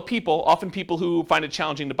 Then we help people, often people who find it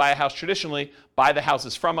challenging to buy a house traditionally, buy the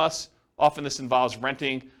houses from us. Often this involves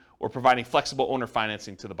renting or providing flexible owner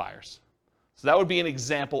financing to the buyers. So that would be an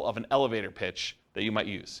example of an elevator pitch that you might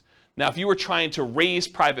use. Now, if you were trying to raise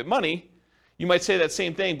private money, you might say that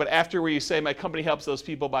same thing, but after where you say, my company helps those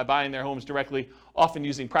people by buying their homes directly, often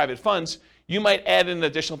using private funds, you might add an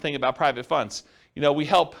additional thing about private funds. We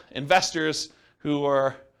help investors who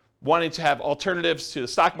are wanting to have alternatives to the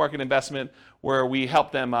stock market investment where we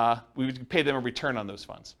help them, we pay them a return on those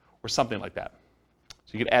funds or something like that.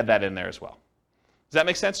 So you could add that in there as well. Does that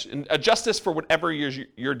make sense? And adjust this for whatever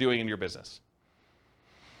you're doing in your business.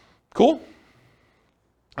 Cool?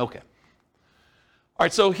 Okay. All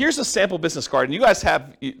right, so here's a sample business card, and you guys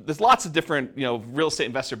there's lots of different, real estate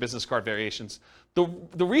investor business card variations. The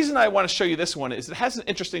reason I want to show you this one is it has an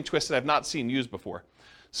interesting twist that I've not seen used before.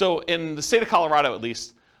 So in the state of Colorado, at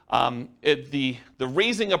least, the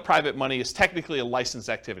raising of private money is technically a licensed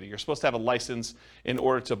activity. You're supposed to have a license in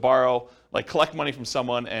order to borrow, like collect money from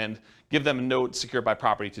someone and give them a note secured by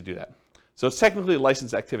property to do that. So it's technically a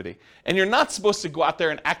licensed activity. And you're not supposed to go out there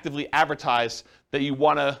and actively advertise that you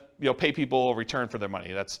want to pay people a return for their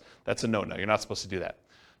money. That's a no-no. You're not supposed to do that.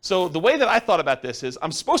 So the way that I thought about this is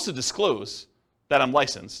I'm supposed to disclose that I'm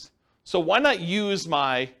licensed. So why not use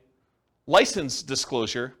my license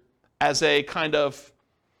disclosure as a kind of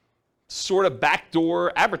sort of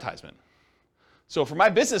backdoor advertisement? So for my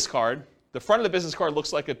business card, the front of the business card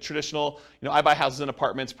looks like a traditional, I buy houses and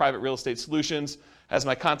apartments, private real estate solutions, has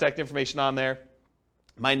my contact information on there,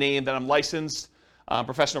 my name, that I'm licensed,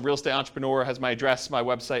 professional real estate entrepreneur, has my address, my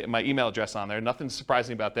website, and my email address on there. Nothing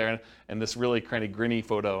surprising about there, and this really kind of grinny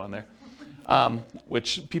photo on there,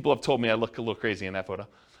 which people have told me I look a little crazy in that photo,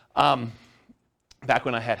 back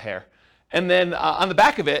when I had hair. And then on the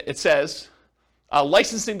back of it, it says,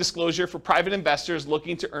 licensing disclosure for private investors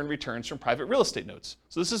looking to earn returns from private real estate notes.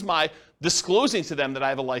 So this is my disclosing to them that I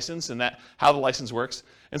have a license and how the license works.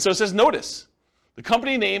 And so it says, notice, the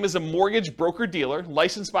company name is a mortgage broker-dealer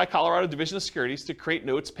licensed by Colorado Division of Securities to create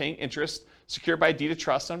notes paying interest secured by a deed of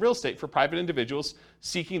trust on real estate for private individuals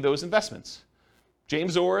seeking those investments.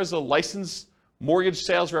 James Orr is a licensed mortgage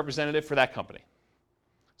sales representative for that company.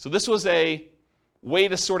 So this was a way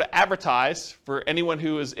to sort of advertise for anyone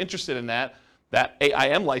who is interested in that I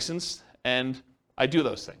am licensed and I do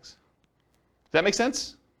those things. Does that make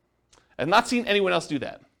sense? I've not seen anyone else do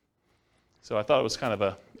that. So I thought it was kind of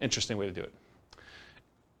an interesting way to do it.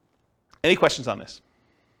 Any questions on this?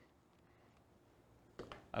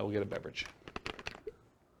 I will get a beverage.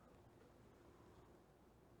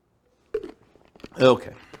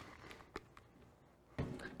 Okay.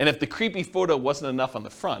 And if the creepy photo wasn't enough on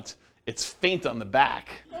the front, it's faint on the back.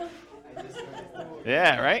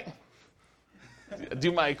 Yeah, right?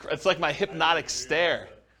 It's like my hypnotic stare.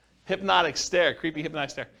 Hypnotic stare, creepy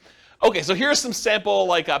hypnotic stare. Okay, so here are some sample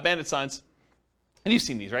bandit signs. And you've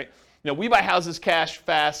seen these, right? We buy houses cash,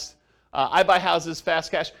 fast. I buy houses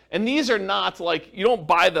fast, cash. And these are not you don't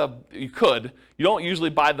buy you don't usually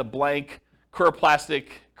buy the blank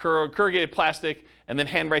corrugated plastic and then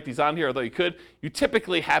handwrite these on here, although you could. You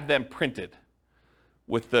typically have them printed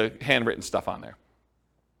with the handwritten stuff on there.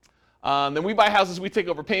 Then we buy houses, we take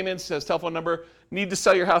over payments, says telephone number. Need to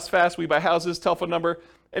sell your house fast, we buy houses, telephone number,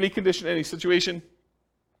 any condition, any situation.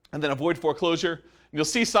 And then avoid foreclosure. And you'll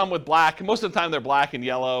see some with black. Most of the time they're black and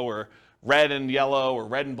yellow or red and yellow or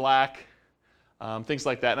red and black, things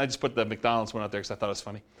like that. And I just put the McDonald's one out there because I thought it was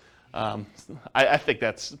funny. I think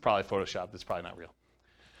that's probably Photoshopped. It's probably not real.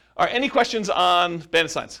 All right, any questions on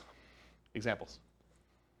bandit signs? Examples?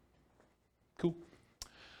 Cool.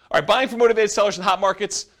 All right, buying for motivated sellers in hot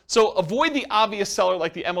markets. So avoid the obvious seller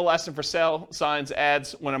like the MLS and for sale signs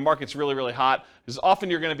ads when a market's really, really hot, because often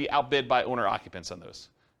you're going to be outbid by owner occupants on those.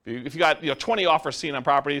 If you got 20 offers seen on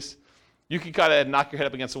properties, you can kind of knock your head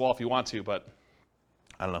up against the wall if you want to, but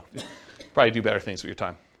I don't know. Probably do better things with your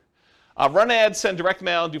time. Run ads, send direct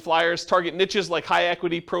mail, do flyers, target niches like high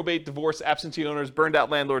equity, probate, divorce, absentee owners, burned out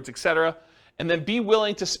landlords, etc. And then be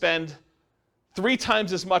willing to spend 3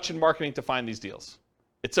 times as much in marketing to find these deals.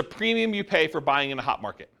 It's a premium you pay for buying in a hot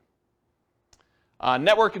market.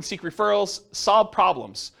 Network and seek referrals, solve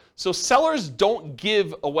problems. So sellers don't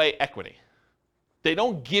give away equity. They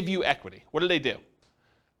don't give you equity. What do?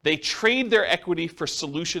 They trade their equity for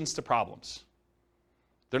solutions to problems.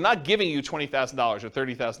 They're not giving you $20,000 or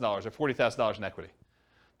 $30,000 or $40,000 in equity.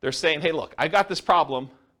 They're saying, hey, look, I got this problem.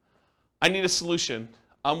 I need a solution.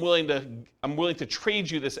 I'm willing to trade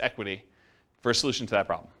you this equity for a solution to that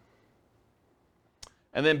problem.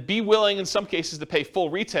 And then be willing, in some cases, to pay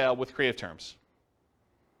full retail with creative terms.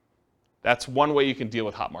 That's one way you can deal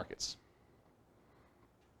with hot markets.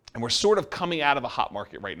 And we're sort of coming out of a hot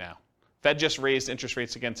market right now. Fed just raised interest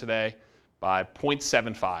rates again today by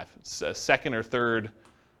 0.75. It's a second or third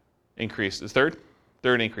increase. Is third?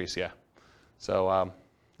 Third increase, yeah. So,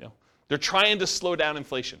 they're trying to slow down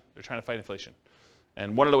inflation. They're trying to fight inflation.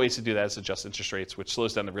 And one of the ways to do that is adjust interest rates, which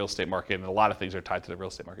slows down the real estate market, and a lot of things are tied to the real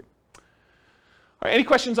estate market. All right, any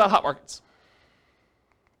questions on hot markets?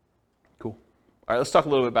 Cool. All right, let's talk a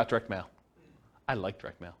little bit about direct mail. I like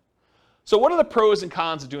direct mail. So what are the pros and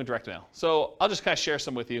cons of doing direct mail? So I'll just kind of share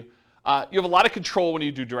some with you. You have a lot of control when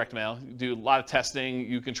you do direct mail. You do a lot of testing.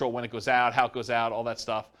 You control when it goes out, how it goes out, all that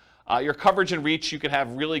stuff. Your coverage and reach, you can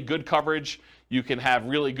have really good coverage. You can have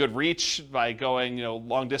really good reach by going,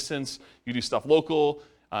 long distance. You do stuff local.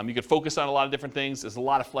 You can focus on a lot of different things. There's a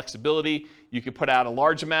lot of flexibility. You can put out a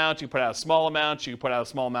large amount. You can put out a small amount. You can put out a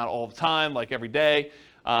small amount all the time, like every day.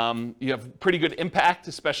 You have pretty good impact,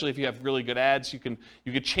 especially if you have really good ads. You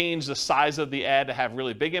could change the size of the ad to have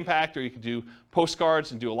really big impact, or you could do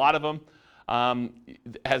postcards and do a lot of them.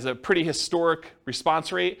 It has a pretty historic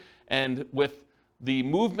response rate, and with the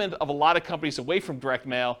movement of a lot of companies away from direct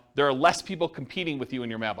mail, there are less people competing with you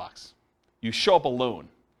in your mailbox. You show up alone.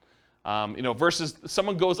 Versus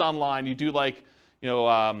someone goes online, you do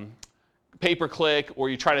pay-per-click, or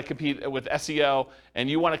you try to compete with SEO, and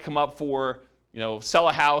you want to come up for, sell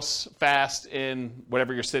a house fast in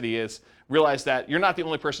whatever your city is. Realize that you're not the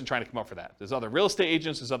only person trying to come up for that. There's other real estate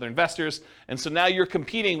agents, there's other investors, and so now you're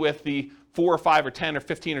competing with the 4 or 5 or 10 or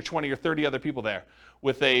 15 or 20 or 30 other people there.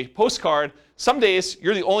 With a postcard, some days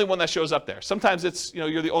you're the only one that shows up there. Sometimes it's,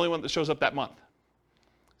 you're the only one that shows up that month.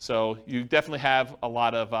 So you definitely have a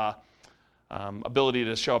lot of ability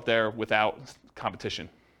to show up there without competition.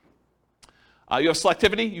 You have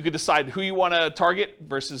selectivity. You can decide who you want to target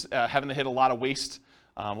versus having to hit a lot of waste,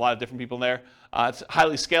 a lot of different people in there. It's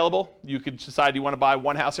highly scalable. You could decide you want to buy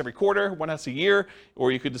one house every quarter, one house a year,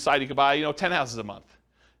 or you could decide you could buy 10 houses a month.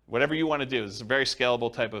 Whatever you want to do. It's a very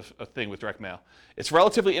scalable type of thing with direct mail. It's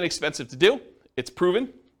relatively inexpensive to do. It's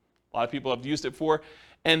proven. A lot of people have used it for.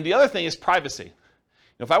 And the other thing is privacy.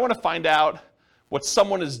 If I want to find out what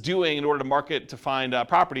someone is doing in order to market to find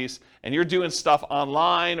properties, and you're doing stuff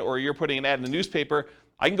online or you're putting an ad in the newspaper,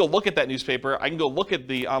 I can go look at that newspaper, I can go look at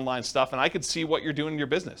the online stuff, and I can see what you're doing in your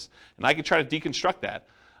business. And I can try to deconstruct that.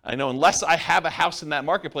 I know unless I have a house in that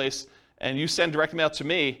marketplace and you send direct mail to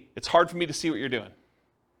me, it's hard for me to see what you're doing.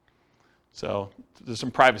 So there's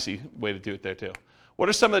some privacy way to do it there too. What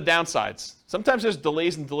are some of the downsides? Sometimes there's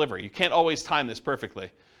delays in delivery. You can't always time this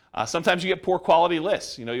perfectly. Sometimes you get poor quality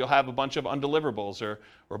lists. You'll have a bunch of undeliverables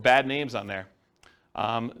or bad names on there.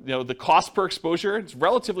 The cost per exposure, it's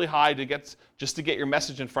relatively high just to get your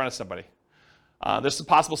message in front of somebody. There's some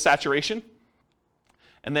possible saturation.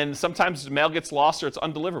 And then sometimes the mail gets lost or it's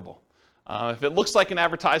undeliverable. If it looks like an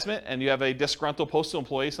advertisement and you have a disgruntled postal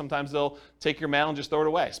employee, sometimes they'll take your mail and just throw it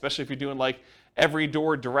away, especially if you're doing like every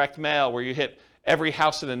door direct mail where you hit every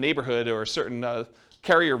house in a neighborhood or a certain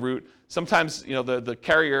carrier route. Sometimes the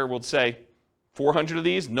carrier will say, 400 of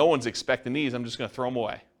these, no one's expecting these, I'm just going to throw them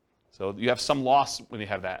away. So you have some loss when you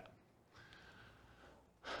have that.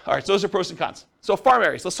 All right, so those are pros and cons. So farm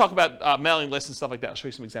areas, let's talk about mailing lists and stuff like that. I'll show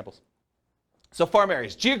you some examples. So farm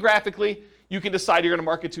areas, geographically, you can decide you're going to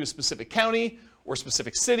market to a specific county or a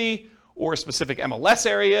specific city or a specific MLS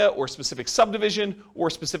area or a specific subdivision or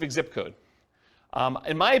a specific zip code.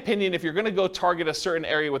 In my opinion, if you're going to go target a certain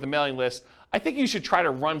area with a mailing list, I think you should try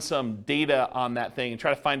to run some data on that thing and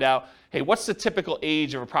try to find out, hey, what's the typical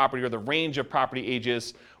age of a property or the range of property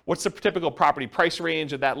ages? What's the typical property price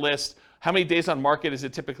range of that list? How many days on market is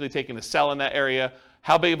it typically taking to sell in that area?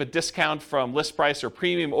 How big of a discount from list price or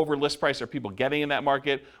premium over list price are people getting in that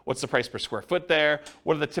market? What's the price per square foot there?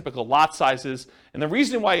 What are the typical lot sizes? And the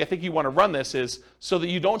reason why I think you want to run this is so that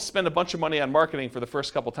you don't spend a bunch of money on marketing for the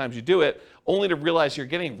first couple times you do it, only to realize you're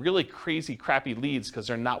getting really crazy, crappy leads because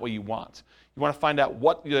they're not what you want. You want to find out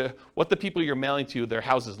what the people you're mailing to, their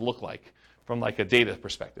houses look like from like a data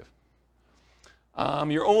perspective.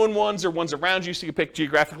 Your own ones or ones around you, so you can pick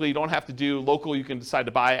geographically. You don't have to do local. You can decide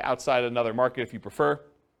to buy outside another market if you prefer.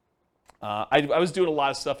 I was doing a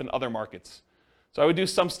lot of stuff in other markets. So I would do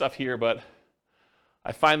some stuff here, but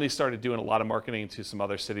I finally started doing a lot of marketing to some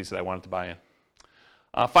other cities that I wanted to buy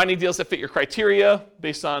in. Finding deals that fit your criteria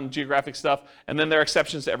based on geographic stuff, and then there are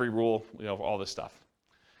exceptions to every rule, all this stuff.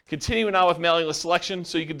 Continuing on with mailing list selection,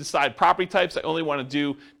 so you can decide property types. I only want to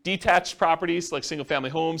do detached properties like single-family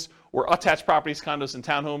homes or attached properties, condos and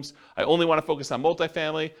townhomes. I only want to focus on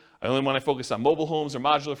multifamily. I only want to focus on mobile homes or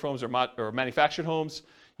modular homes or manufactured homes.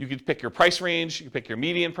 You can pick your price range. You can pick your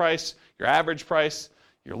median price, your average price,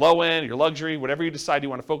 your low end, your luxury, whatever you decide you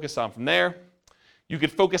want to focus on from there. You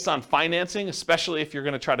could focus on financing, especially if you're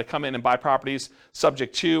going to try to come in and buy properties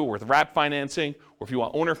subject to or with wrap financing, or if you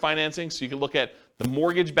want owner financing. So you can look at the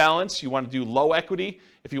mortgage balance. You want to do low equity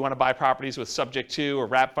if you want to buy properties with subject to or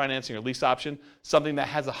wrap financing or lease option, something that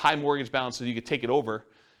has a high mortgage balance so you could take it over,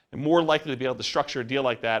 and more likely to be able to structure a deal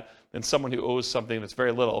like that than someone who owes something that's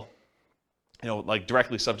very little, like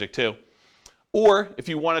directly subject to. Or if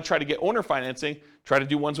you want to try to get owner financing, try to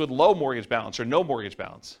do ones with low mortgage balance or no mortgage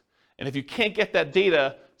balance. And if you can't get that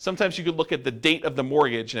data, sometimes you could look at the date of the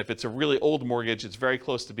mortgage, and if it's a really old mortgage, it's very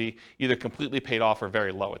close to be either completely paid off or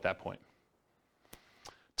very low at that point.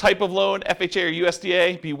 Type of loan, FHA or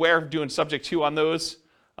USDA, beware of doing subject to on those,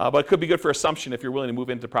 but it could be good for assumption if you're willing to move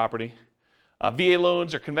into property. VA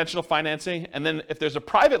loans or conventional financing, and then if there's a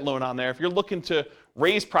private loan on there, if you're looking to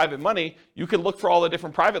raise private money, you can look for all the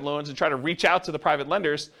different private loans and try to reach out to the private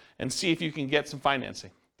lenders and see if you can get some financing.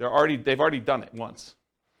 They've already done it once.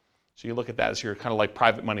 So you look at that as your kind of like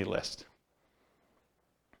private money list.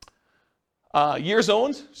 Years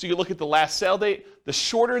owned, so you look at the last sale date. The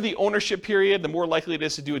shorter the ownership period, the more likely it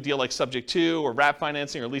is to do a deal like subject to or wrap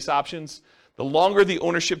financing or lease options. The longer the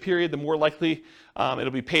ownership period, the more likely it'll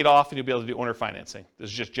be paid off and you'll be able to do owner financing.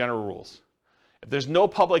 There's just general rules. If there's no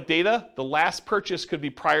public data, the last purchase could be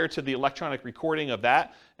prior to the electronic recording of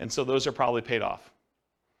that, and so those are probably paid off.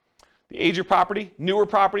 The age of property, newer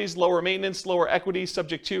properties, lower maintenance, lower equity,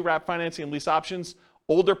 subject to wrap financing and lease options.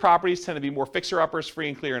 Older properties tend to be more fixer-uppers, free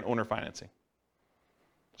and clear, and owner financing.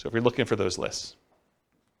 So if you're looking for those lists.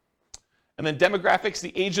 And then demographics,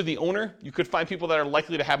 the age of the owner. You could find people that are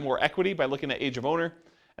likely to have more equity by looking at age of owner.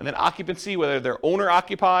 And then occupancy, whether they're owner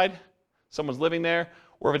occupied, someone's living there,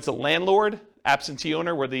 or if it's a landlord, absentee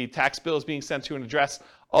owner, where the tax bill is being sent to an address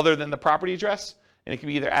other than the property address. And it can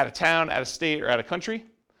be either out of town, out of state, or out of country.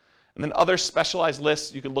 And then other specialized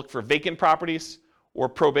lists, you can look for vacant properties or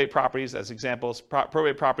probate properties as examples.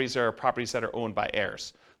 Probate properties are properties that are owned by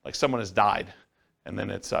heirs, like someone has died and then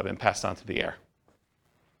it's been passed on to the heir.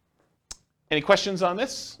 Any questions on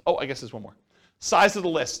this? Oh, I guess there's one more. Size of the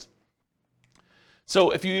list.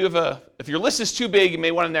 So if your list is too big, you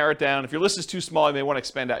may want to narrow it down. If your list is too small, you may want to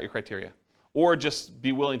expand out your criteria or just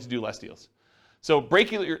be willing to do less deals. So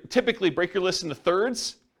typically break your list into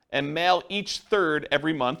thirds and mail each third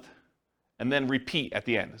every month and then repeat at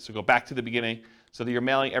the end. So go back to the beginning so that you're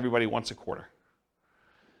mailing everybody once a quarter.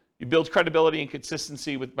 You build credibility and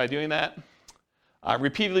consistency by doing that.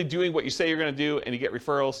 Repeatedly doing what you say you're going to do, and you get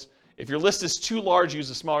referrals. If your list is too large, use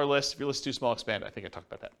a smaller list. If your list is too small, expand it. I think I talked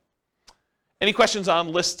about that. Any questions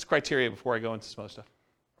on list criteria before I go into some other stuff?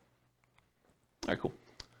 All right, cool.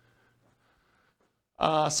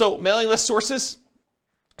 So mailing list sources.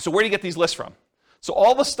 So where do you get these lists from? So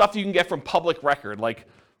all the stuff you can get from public record, like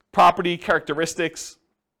property characteristics,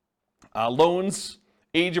 loans,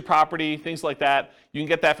 age of property, things like that. You can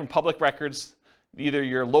get that from public records, either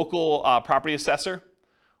your local property assessor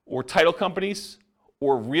or title companies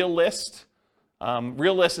or RealList.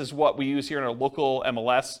 RealList is what we use here in our local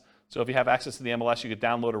MLS. So if you have access to the MLS, you could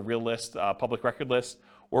download a RealList public record list,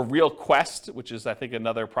 or RealQuest, which is, I think,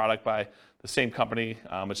 another product by the same company,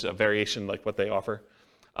 which is a variation like what they offer.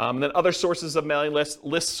 And then other sources of mailing lists: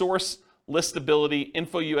 ListSource, Listability,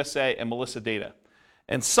 InfoUSA, and Melissa Data.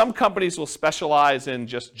 And some companies will specialize in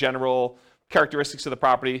just general characteristics of the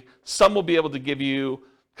property. Some will be able to give you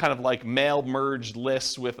kind of like mail merged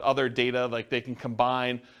lists with other data, like they can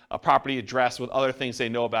combine a property address with other things they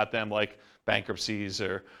know about them, like bankruptcies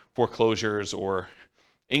or foreclosures or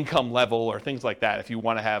income level or things like that, if you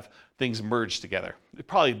want to have things merged together. It'd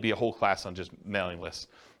probably be a whole class on just mailing lists,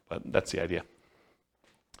 but that's the idea.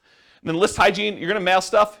 And then list hygiene, you're going to mail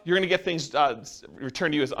stuff, you're going to get things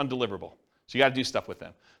returned to you as undeliverable. So you got to do stuff with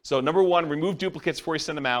them. So number one, remove duplicates before you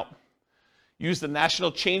send them out. Use the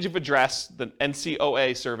National Change of Address, the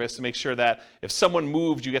NCOA service, to make sure that if someone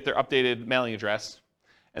moved, you get their updated mailing address.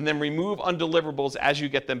 And then remove undeliverables as you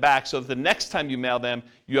get them back so that the next time you mail them,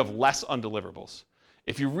 you have less undeliverables.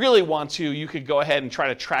 If you really want to, you could go ahead and try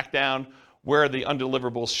to track down where the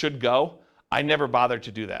undeliverables should go. I never bothered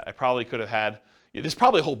to do that. I probably could have had, there's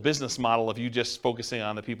probably a whole business model of you just focusing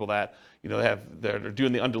on the people that that are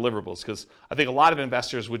doing the undeliverables, because I think a lot of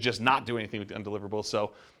investors would just not do anything with the undeliverables,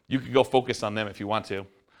 so you could go focus on them if you want to.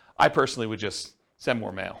 I personally would just send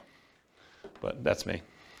more mail, but that's me.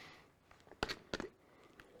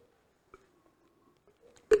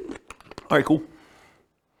 All right, cool.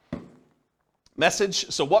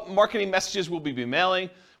 Message. So what marketing messages will we be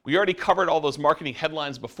mailing? We already covered all those marketing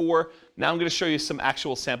headlines before. Now I'm going to show you some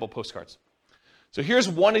actual sample postcards. So here's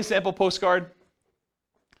one example postcard.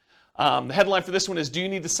 The headline for this one is, do you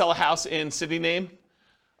need to sell a house in city name?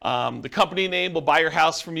 The company name will buy your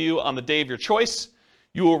house from you on the day of your choice.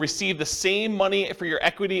 You will receive the same money for your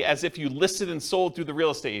equity as if you listed and sold through the real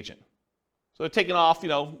estate agent. So they're taking off,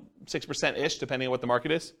 6%-ish, depending on what the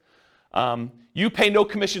market is. You pay no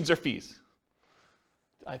commissions or fees.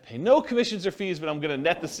 I pay no commissions or fees, but I'm going to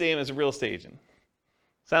net the same as a real estate agent.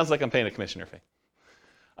 Sounds like I'm paying a commission or fee.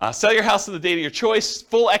 Sell your house on the date of your choice,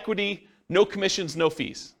 full equity, no commissions, no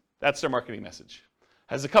fees. That's their marketing message.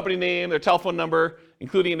 Has the company name, their telephone number,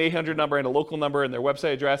 including an 800 number and a local number and their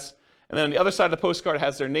website address. And then on the other side of the postcard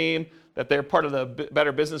has their name, that they're part of the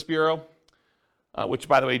Better Business Bureau, which,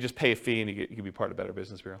 by the way, you just pay a fee and you can be part of Better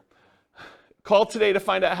Business Bureau. Call today to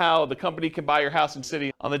find out how the company can buy your house and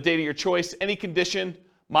city on the date of your choice. Any condition,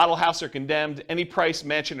 model house or condemned, any price,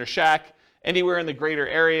 mansion or shack, anywhere in the greater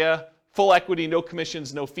area, full equity, no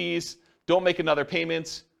commissions, no fees. Don't make another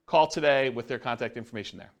payments. Call today with their contact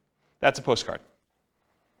information there. That's a postcard.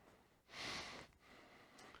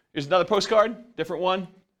 Here's another postcard, different one.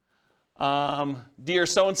 Dear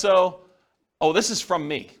so-and-so. Oh, this is from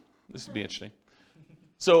me. This would be interesting.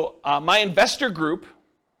 So my investor group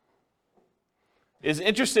is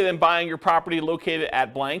interested in buying your property located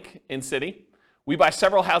at blank in city. We buy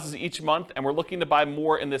several houses each month, and we're looking to buy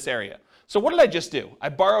more in this area. So what did I just do? I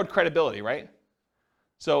borrowed credibility, right?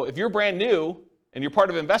 So if you're brand new and you're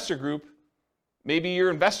part of an investor group, maybe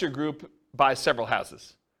your investor group buys several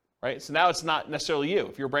houses, right? So now it's not necessarily you.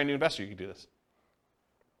 If you're a brand new investor, you can do this.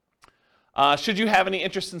 Should you have any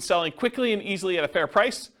interest in selling quickly and easily at a fair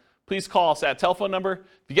price, please call us at telephone number.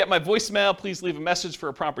 If you get my voicemail, please leave a message for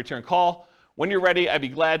a prompt return call. When you're ready, I'd be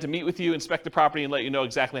glad to meet with you, inspect the property, and let you know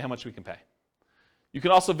exactly how much we can pay. You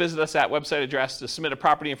can also visit us at website address to submit a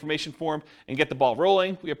property information form and get the ball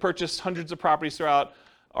rolling. We have purchased hundreds of properties throughout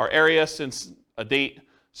our area since a date,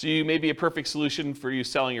 so you may be a perfect solution for you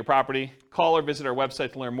selling your property. Call or visit our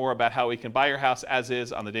website to learn more about how we can buy your house as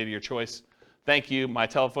is on the date of your choice. Thank you. My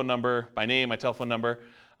telephone number, my name, my telephone number.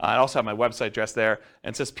 I also have my website address there.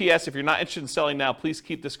 And it says, P.S. If you're not interested in selling now, please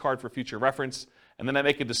keep this card for future reference. And then I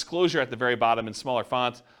make a disclosure at the very bottom in smaller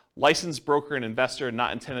font. Licensed broker and investor,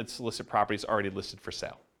 not intended to solicit properties already listed for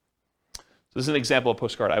sale. So this is an example of a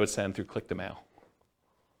postcard I would send through Click to Mail.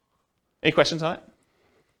 Any questions on it?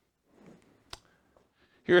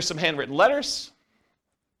 Here are some handwritten letters.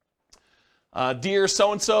 Dear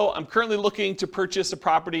so-and-so, I'm currently looking to purchase a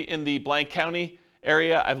property in the blank county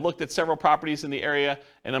area. I've looked at several properties in the area,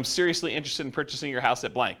 and I'm seriously interested in purchasing your house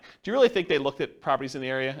at blank. Do you really think they looked at properties in the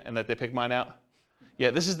area and that they picked mine out? Yeah,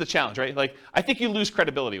 this is the challenge, right? Like, I think you lose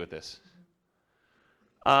credibility with this.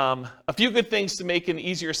 A few good things to make an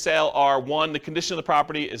easier sale are, 1, the condition of the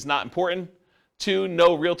property is not important. 2,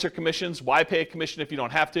 no realtor commissions. Why pay a commission if you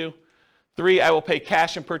don't have to? 3, I will pay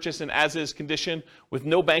cash and purchase in as-is condition with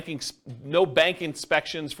no bank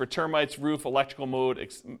inspections for termites, roof, electrical mold,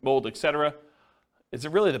 etc. Is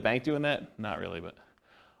it really the bank doing that? Not really, but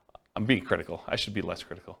I'm being critical. I should be less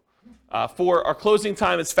critical. 4, our closing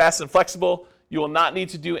time is fast and flexible. You will not need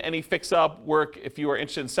to do any fix-up work if you are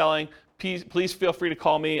interested in selling. Please feel free to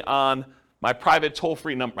call me on my private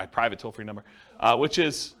toll-free number, which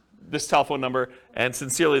is this telephone number, and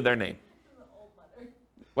sincerely their name.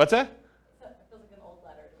 What's that? It feels like an old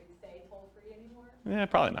letter. Do we say toll-free anymore? Yeah,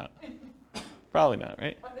 probably not. Probably not,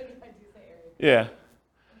 right? I think I do say area. Yeah.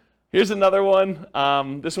 Here's another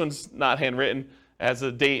one. This one's not handwritten. It has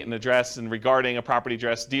a date and address and regarding a property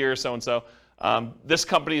address. Dear so-and-so, this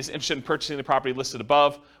company is interested in purchasing the property listed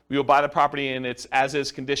above. We will buy the property in its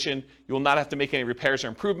as-is condition. You will not have to make any repairs or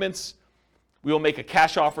improvements. We will make a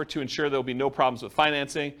cash offer to ensure there will be no problems with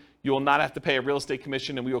financing. You will not have to pay a real estate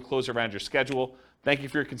commission, and we will close around your schedule. Thank you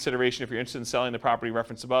for your consideration. If you're interested in selling the property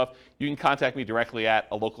referenced above, you can contact me directly at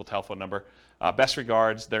a local telephone number. Best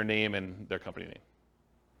regards, their name and their company name.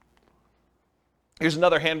 Here's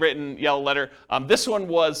another handwritten yellow letter. This one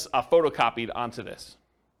was photocopied onto this.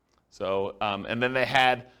 So, and then they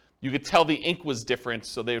had, you could tell the ink was different,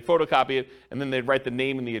 so they would photocopy it, and then they'd write the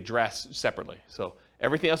name and the address separately. So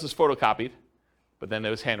everything else was photocopied, but then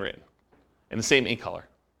it was handwritten in the same ink color.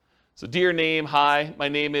 So dear name, hi, my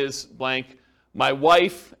name is blank. My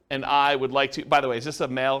wife and I would like to, by the way, is this a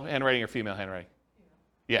male handwriting or female handwriting?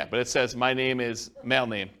 Yeah, but it says my name is male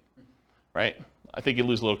name, right? I think you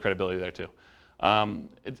lose a little credibility there too.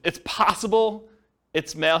 It's possible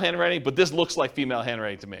it's male handwriting, but this looks like female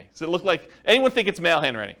handwriting to me. Does it look like, anyone think it's male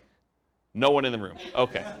handwriting? No one in the room.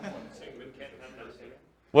 Okay.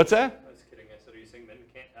 What's that? I was kidding. I said, are you saying men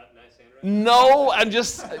can't have nice handwriting? No, I'm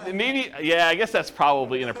just, maybe, yeah, I guess that's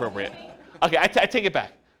probably inappropriate. Okay, I take it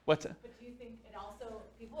back. What's that? But do you think it also,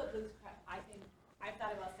 people would lose, I think, I've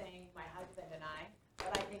thought about saying my husband and I,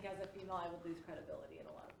 but I think as a female I would lose credibility in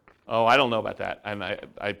a lot of. Oh, I don't know about that, and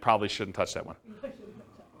I probably shouldn't touch that one.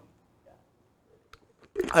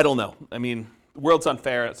 I don't know. I mean, the world's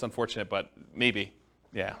unfair. It's unfortunate, but maybe.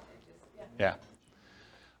 Yeah. Yeah.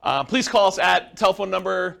 Please call us at telephone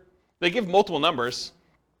number. They give multiple numbers.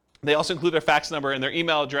 They also include their fax number and their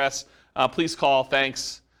email address. Please call.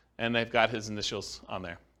 Thanks. And they've got his initials on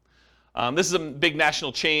there. This is a big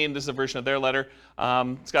national chain. This is a version of their letter.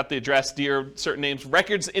 It's got the address, dear, certain names.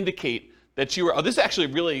 Records indicate that you are, oh, this is actually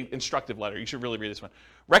a really instructive letter. You should really read this one.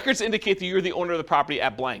 Records indicate that you're the owner of the property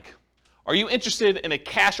at blank. Are you interested in a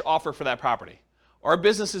cash offer for that property? Our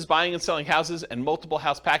business is buying and selling houses and multiple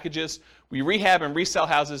house packages. We rehab and resell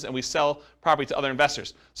houses, and we sell property to other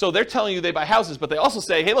investors. So they're telling you they buy houses, but they also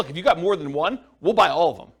say, hey, look, if you got more than one, we'll buy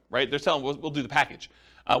all of them, right? They're telling we'll do the package.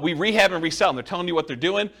 We rehab and resell them. They're telling you what they're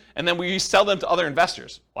doing, and then we sell them to other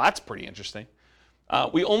investors. Well, that's pretty interesting.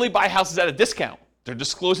 We only buy houses at a discount. They're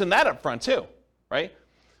disclosing that up front too, right?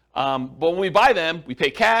 But when we buy them, we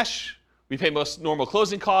pay cash. We pay most normal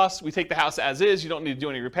closing costs. We take the house as is. You don't need to do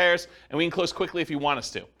any repairs. And we can close quickly if you want us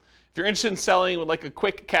to. If you're interested in selling with like a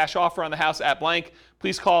quick cash offer on the house at blank,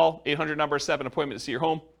 please call 800 number 7 appointment to see your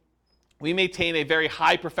home. We maintain a very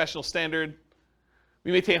high professional standard.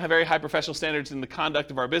 We maintain very high professional standards in the conduct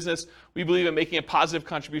of our business. We believe in making a positive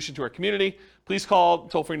contribution to our community. Please call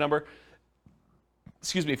toll-free number.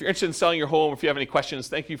 Excuse me, if you're interested in selling your home, or if you have any questions,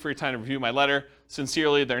 thank you for your time to review my letter.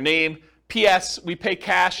 Sincerely, their name. P.S. We pay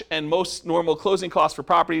cash and most normal closing costs for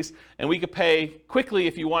properties, and we could pay quickly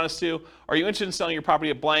if you want us to. Are you interested in selling your property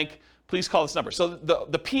at blank? Please call this number. So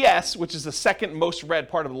the P.S., which is the second most read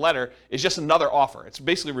part of the letter, is just another offer. It's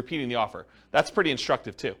basically repeating the offer. That's pretty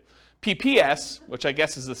instructive too. P.P.S., which I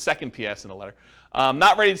guess is the second P.S. in the letter,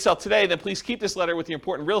 not ready to sell today, then please keep this letter with your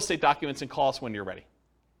important real estate documents and call us when you're ready.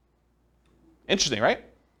 Interesting, right?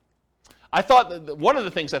 I thought that one of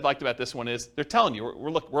the things I liked about this one is they're telling you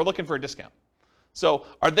we're looking for a discount. So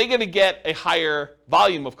are they going to get a higher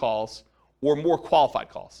volume of calls or more qualified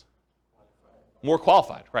calls? More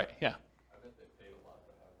qualified, right? Yeah. I bet they paid a lot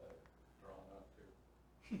to have that drawn up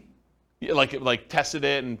too. Yeah, like tested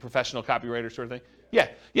it and professional copywriter sort of thing. Yeah,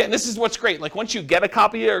 and this is what's great. Like once you get a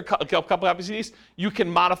copy or a couple copies of these, you can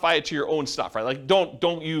modify it to your own stuff, right? Like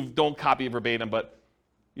don't copy it verbatim, but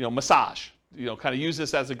massage. Kind of use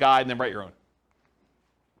this as a guide and then write your own.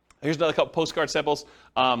 Here's another couple postcard samples.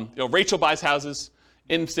 Rachel buys houses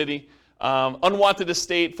in city. Unwanted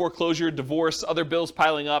estate, foreclosure, divorce, other bills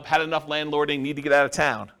piling up, had enough landlording, need to get out of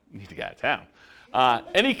town. Need to get out of town.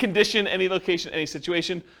 Any condition, any location, any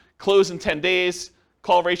situation, close in 10 days.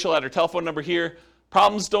 Call Rachel at her telephone number here.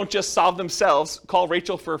 Problems don't just solve themselves. Call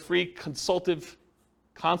Rachel for a free consultative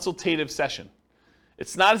session.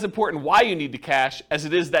 It's not as important why you need the cash as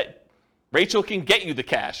it is that Rachel can get you the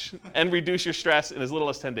cash and reduce your stress in as little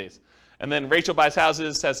as 10 days. And then Rachel buys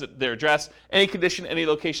houses, has their address, any condition, any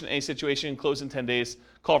location, any situation, close in 10 days.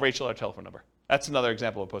 Call Rachel at our telephone number. That's another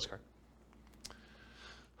example of a postcard.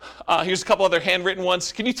 Here's a couple other handwritten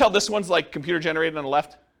ones. Can you tell this one's like computer generated on the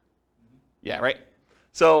left? Yeah, right?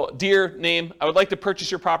 So, dear name, I would like to purchase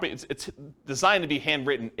your property. It's designed to be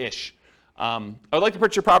handwritten-ish. I would like to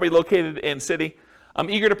purchase your property located in city. I'm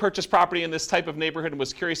eager to purchase property in this type of neighborhood and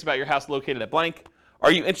was curious about your house located at blank. Are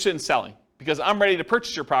you interested in selling? Because I'm ready to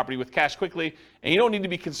purchase your property with cash quickly, and you don't need to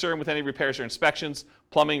be concerned with any repairs or inspections,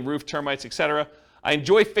 plumbing, roof, termites, etc. I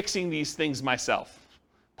enjoy fixing these things myself.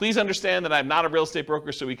 Please understand that I'm not a real estate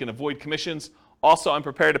broker, so we can avoid commissions. Also, I'm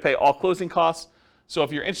prepared to pay all closing costs. So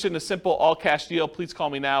if you're interested in a simple all-cash deal, please call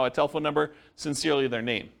me now at telephone number. Sincerely, their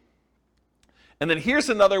name. And then here's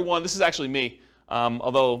another one. This is actually me.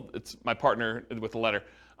 Although it's my partner with the letter.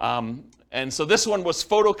 And so this one was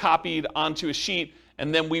photocopied onto a sheet,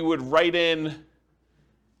 and then we would write in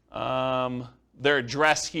their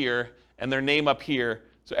address here and their name up here.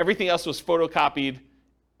 So everything else was photocopied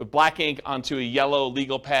with black ink onto a yellow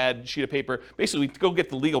legal pad sheet of paper. Basically, we'd go get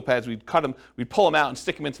the legal pads, we'd cut them, we'd pull them out and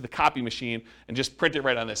stick them into the copy machine and just print it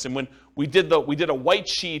right on this. And when we did a white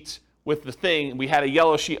sheet with the thing, we had a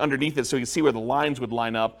yellow sheet underneath it so you could see where the lines would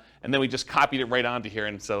line up, and then we just copied it right onto here,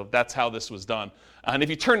 and so that's how this was done. And if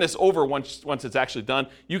you turn this over once it's actually done,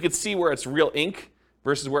 you could see where it's real ink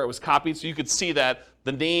versus where it was copied, so you could see that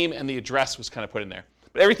the name and the address was kind of put in there.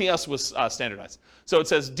 But everything else was standardized. So it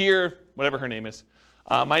says, dear, whatever her name is,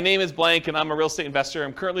 my name is blank, and I'm a real estate investor.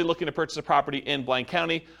 I'm currently looking to purchase a property in blank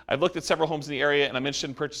county. I've looked at several homes in the area, and I'm interested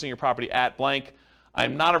in purchasing your property at blank.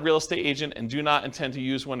 I'm not a real estate agent and do not intend to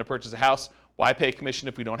use one to purchase a house. Why pay a commission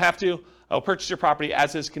if we don't have to? I'll purchase your property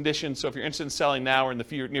as is conditioned, so if you're interested in selling now or in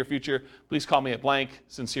the near future, please call me at blank.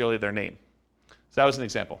 Sincerely, their name. So that was an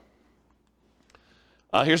example.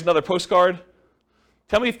 Here's another postcard.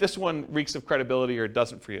 Tell me if this one reeks of credibility or it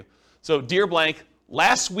doesn't for you. So, dear blank,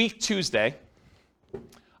 last week Tuesday,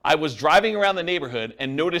 I was driving around the neighborhood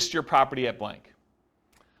and noticed your property at blank.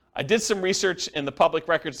 I did some research in the public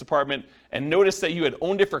records department and noticed that you had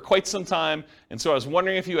owned it for quite some time, and so I was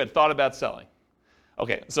wondering if you had thought about selling.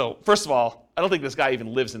 Okay, so first of all, I don't think this guy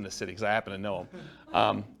even lives in this city because I happen to know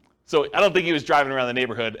him. So I don't think he was driving around the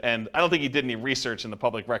neighborhood, and I don't think he did any research in the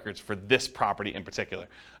public records for this property in particular.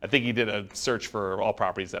 I think he did a search for all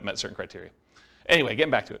properties that met certain criteria. Anyway,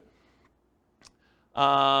 getting back to it.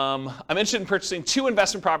 I'm interested in purchasing 2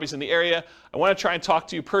 investment properties in the area. I want to try and talk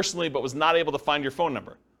to you personally, but was not able to find your phone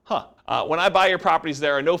number. When I buy your properties,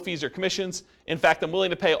 there are no fees or commissions. In fact, I'm willing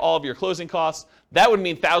to pay all of your closing costs. That would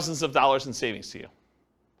mean thousands of dollars in savings to you.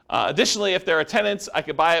 Additionally, if there are tenants, I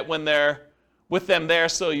could buy it when they're with them there,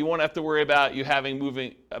 so you won't have to worry about you having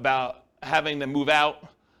them move out.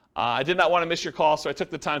 I did not want to miss your call, so I took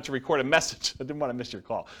the time to record a message. I didn't want to miss your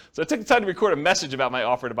call. So I took the time to record a message about my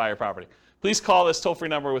offer to buy your property. Please call this toll-free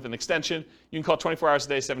number with an extension. You can call 24 hours a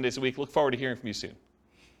day, 7 days a week. Look forward to hearing from you soon.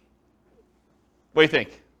 What do you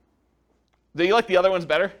think? Do you like the other ones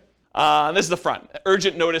better? And this is the front.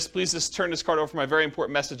 Urgent notice. Please just turn this card over for my very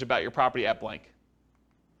important message about your property at blank.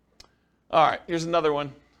 All right, here's another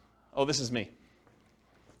one. Oh, this is me.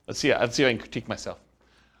 Let's see if I can critique myself.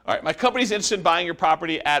 All right, my company's interested in buying your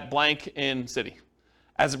property at blank in city.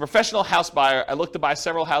 As a professional house buyer, I look to buy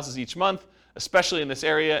several houses each month, especially in this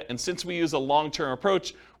area, and since we use a long-term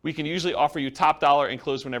approach, we can usually offer you top dollar and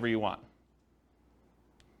close whenever you want.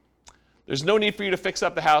 There's no need for you to fix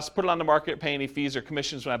up the house, put it on the market, pay any fees or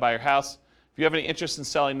commissions when I buy your house. If you have any interest in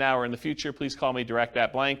selling now or in the future, please call me direct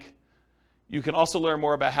at blank. You can also learn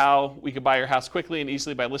more about how we can buy your house quickly and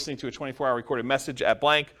easily by listening to a 24-hour recorded message at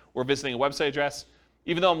blank or visiting a website address.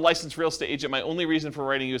 Even though I'm a licensed real estate agent, my only reason for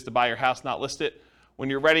writing you is to buy your house, not list it. When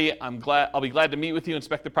you're ready, I'll be glad to meet with you,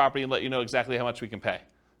 inspect the property, and let you know exactly how much we can pay.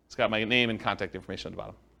 It's got my name and contact information on the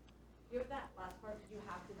bottom. That last part, did you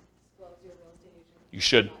have to disclose your real estate agent? You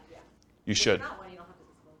should. Yeah. You should. If you're not one, you don't have to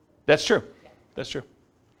disclose it. That's true. Yeah. That's true.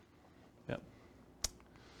 Yeah.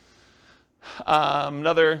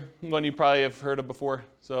 Another one you probably have heard of before.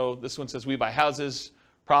 So this one says, we buy houses,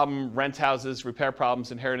 problem, rent houses, repair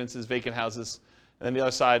problems, inheritances, vacant houses. And then the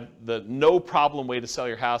other side, the no problem way to sell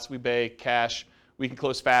your house. We pay cash. We can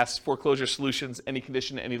close fast. Foreclosure solutions, any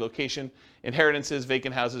condition, any location. Inheritances,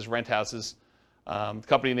 vacant houses, rent houses. The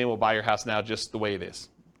company name will buy your house now just the way it is.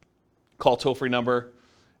 Call toll-free number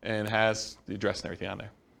and has the address and everything on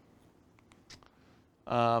there.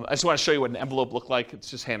 I just want to show you what an envelope looked like.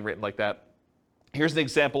 It's just handwritten like that. Here's an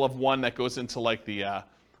example of one that goes into like the, what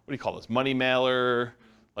do you call this, money mailer,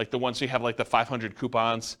 like the ones you have like the 500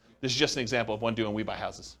 coupons. This is just an example of one doing We Buy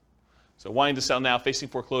Houses. So wanting to sell now, facing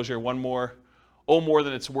foreclosure, one more, owe more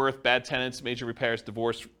than it's worth, bad tenants, major repairs,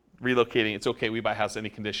 divorce, relocating. It's okay, We Buy House, any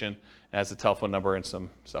condition. It has a telephone number and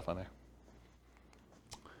some stuff on there.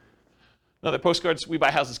 Another postcards, We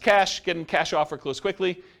Buy Houses cash, getting cash offer, close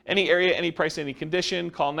quickly. Any area, any price, any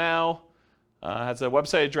condition, call now. Has a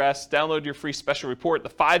website address. Download your free special report. The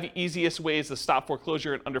 5 easiest ways to stop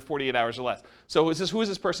foreclosure in under 48 hours or less. So who is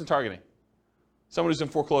this person targeting? Someone who's in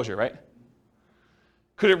foreclosure, right?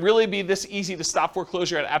 Could it really be this easy to stop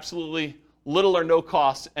foreclosure at absolutely little or no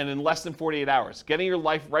cost and in less than 48 hours? Getting your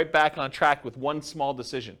life right back on track with one small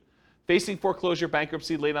decision. Facing foreclosure,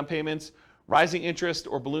 bankruptcy, late on payments, rising interest,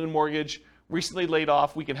 or balloon mortgage, recently laid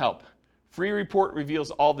off, we can help. Free report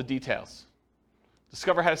reveals all the details.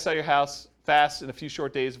 Discover how to sell your house fast in a few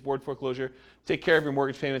short days, avoid foreclosure, take care of your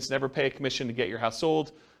mortgage payments, never pay a commission to get your house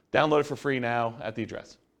sold. Download it for free now at the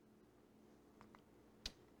address.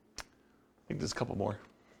 I think there's a couple more.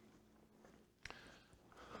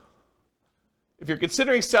 If you're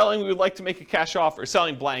considering selling, we would like to make a cash offer,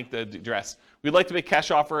 selling blank, the address. We'd like to make cash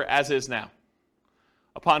offer as is now.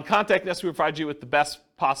 Upon contacting us, we provide you with the best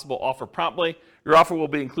possible offer promptly. Your offer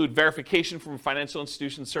will include verification from a financial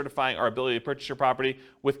institution certifying our ability to purchase your property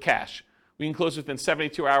with cash. We can close within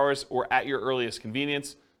 72 hours or at your earliest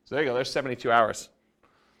convenience. So there you go, there's 72 hours.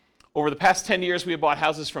 Over the past 10 years, we have bought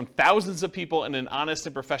houses from thousands of people in an honest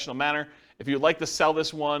and professional manner. If you'd like to sell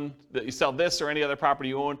this one, that you sell this or any other property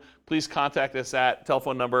you own, please contact us at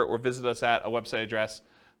telephone number or visit us at a website address.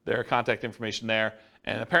 There are contact information there.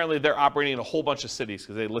 And apparently they're operating in a whole bunch of cities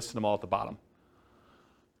because they listed them all at the bottom.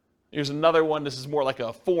 Here's another one. This is more like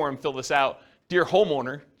a form. Fill this out. Dear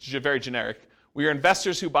homeowner, which is very generic. We are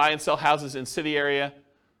investors who buy and sell houses in city area.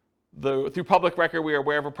 Through public record, we are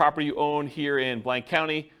aware of a property you own here in blank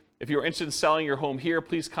county. If you're interested in selling your home here,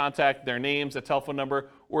 please contact their names, a telephone number,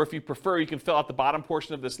 or if you prefer, you can fill out the bottom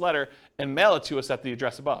portion of this letter and mail it to us at the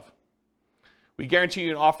address above. We guarantee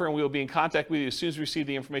you an offer and we will be in contact with you as soon as we receive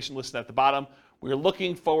the information listed at the bottom. We are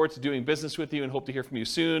looking forward to doing business with you and hope to hear from you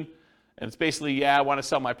soon. And it's basically, yeah, I want to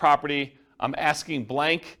sell my property. I'm asking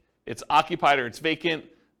blank. It's occupied or it's vacant.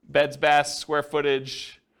 Beds, baths, square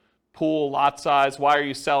footage, pool, lot size. Why are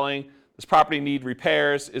you selling? Does property need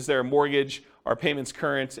repairs? Is there a mortgage? Are payments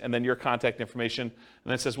current? And then your contact information. And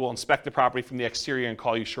then it says, we'll inspect the property from the exterior and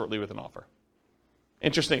call you shortly with an offer.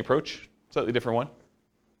 Interesting approach. Slightly different one.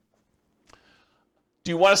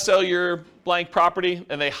 Do you want to sell your blank property?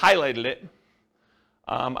 And they highlighted it.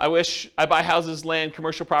 I wish I buy houses, land,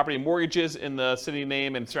 commercial property, and mortgages in the city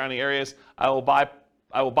name and surrounding areas. I will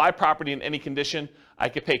buy property in any condition. I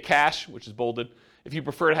could pay cash, which is bolded. If you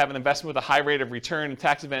prefer to have an investment with a high rate of return and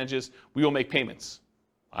tax advantages, we will make payments.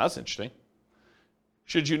 Wow, that's interesting.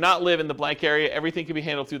 Should you not live in the blank area, everything can be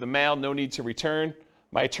handled through the mail, no need to return.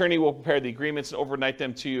 My attorney will prepare the agreements and overnight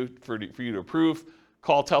them to you for you to approve.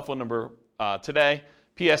 Call telephone number today.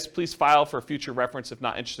 P.S. Please file for future reference if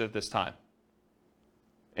not interested at this time.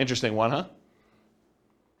 Interesting one, huh?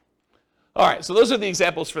 All right, so those are the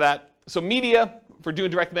examples for that. So media, for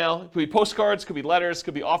doing direct mail, it could be postcards, could be letters,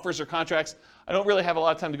 could be offers or contracts. I don't really have a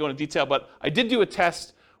lot of time to go into detail, but I did do a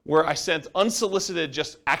test where I sent unsolicited,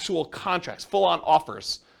 just actual contracts, full-on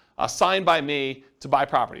offers, signed by me to buy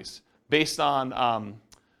properties based on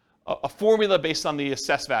a formula based on the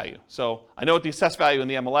assessed value. So I know what the assessed value in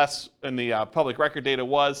the MLS and the public record data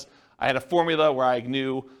was. I had a formula where I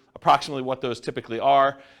knew approximately what those typically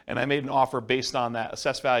are, and I made an offer based on that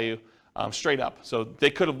assessed value straight up. So they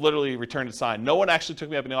could have literally returned it signed. No one actually took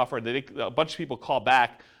me up on the offer. A bunch of people called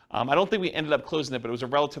back. I don't think we ended up closing it, but it was a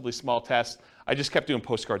relatively small test. I just kept doing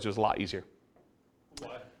postcards. It was a lot easier.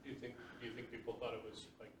 Why? Do you think people thought it was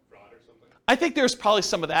like fraud or something? I think there's probably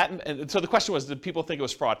some of that. And so the question was, did people think it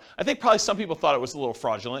was fraud? I think probably some people thought it was a little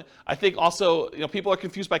fraudulent. I think also, people are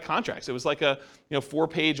confused by contracts. It was like a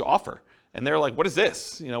 4-page offer. And they're like, what is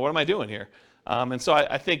this? What am I doing here? And so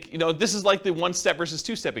I think, this is like the 1-step versus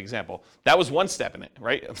 2-step example. That was 1 step in it,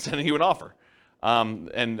 right? I'm sending you an offer.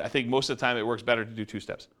 And I think most of the time it works better to do 2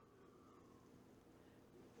 steps.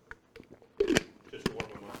 Just to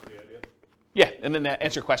warm them up to the idea. Yeah, and then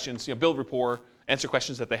answer questions, build rapport, answer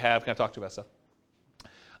questions that they have, kind of talk to about stuff.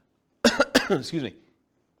 Excuse me.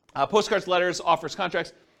 Postcards, letters, offers,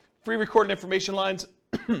 contracts, free recorded information lines,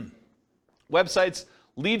 websites,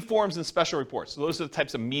 lead forms, and special reports. So those are the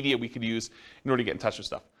types of media we could use in order to get in touch with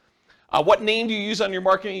stuff. What name do you use on your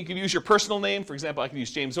marketing? You could use your personal name. For example, I could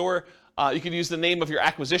use James Orr. You could use the name of your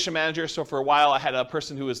acquisition manager. So for a while, I had a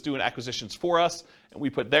person who was doing acquisitions for us, and we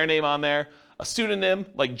put their name on there. A pseudonym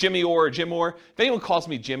like Jimmy Orr or Jim Orr. If anyone calls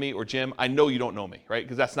me Jimmy or Jim, I know you don't know me, right?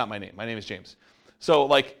 Because that's not my name. My name is James.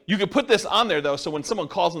 So you could put this on there, though, so when someone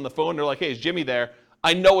calls on the phone, they're like, hey, is Jimmy there?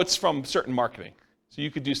 I know it's from certain marketing. So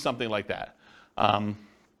you could do something like that.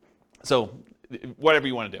 So whatever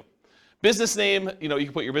you want to do. Business name, you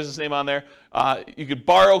can put your business name on there. You could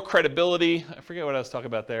borrow credibility. I forget what I was talking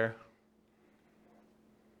about there.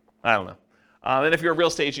 I don't know. And if you're a real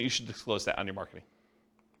estate agent, you should disclose that on your marketing.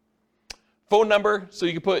 Phone number, so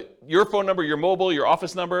you can put your phone number, your mobile, your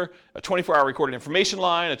office number, a 24-hour recorded information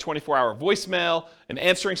line, a 24-hour voicemail, an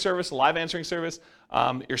answering service, a live answering service,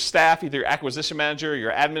 your staff, either your acquisition manager or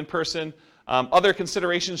your admin person. Other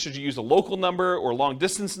considerations, should you use a local number or long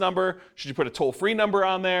distance number? Should you put a toll-free number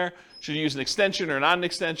on there? Should you use an extension or not an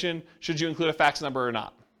extension? Should you include a fax number or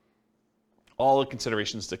not? All the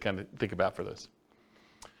considerations to kind of think about for this.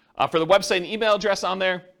 For the website and email address on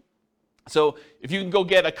there, so if you can go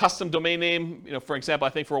get a custom domain name, for example,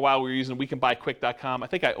 I think for a while we were using wecanbuyquick.com. I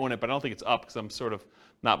think I own it, but I don't think it's up because I'm sort of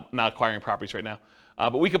not acquiring properties right now.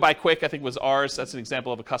 But We Can Buy Quick, I think, was ours. That's an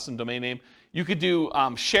example of a custom domain name. You could do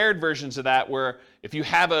shared versions of that where if you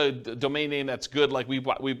have a domain name that's good, like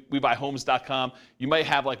WeBuyHomes.com, you might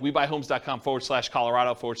have like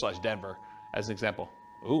WeBuyHomes.com/Colorado/Denver as an example.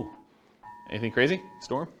 Ooh, anything crazy?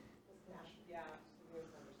 Storm?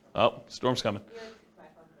 Oh, storm's coming.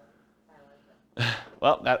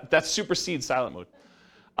 Well, that supersedes silent mode.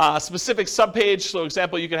 Specific subpage, so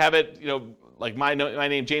example, you could have it, like my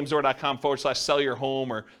name, jamesorr.com/sellyourhome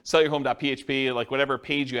or sellyourhome.php, like whatever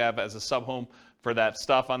page you have as a subhome for that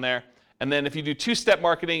stuff on there. And then if you do 2-step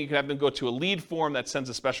marketing, you can have them go to a lead form that sends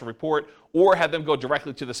a special report, or have them go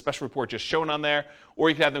directly to the special report just shown on there, or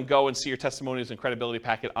you can have them go and see your testimonials and credibility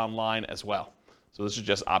packet online as well. So those are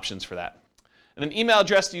just options for that. And then email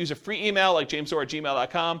address, to use a free email like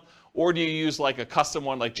jamesorr@gmail.com, or do you use like a custom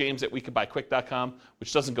one like james@wecanbuyquick.com,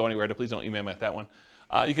 which doesn't go anywhere, so please don't email me at that one.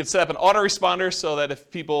 You can set up an autoresponder so that if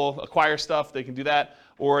people acquire stuff, they can do that.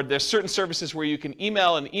 Or there's certain services where you can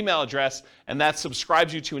email an email address, and that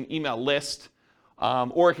subscribes you to an email list,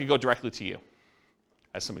 or it can go directly to you,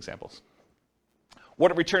 as some examples.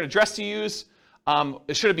 What return address to use?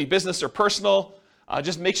 Should it be business or personal?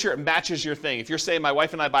 Just make sure it matches your thing. If you're saying my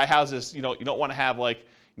wife and I buy houses, you don't want to have like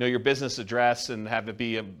your business address and have it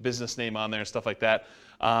be a business name on there and stuff like that.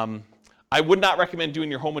 I would not recommend doing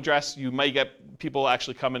your home address. You might get people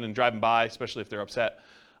actually coming and driving by, especially if they're upset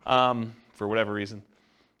for whatever reason.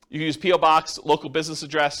 You can use P.O. Box, local business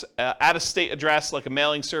address, out-of-state address, like a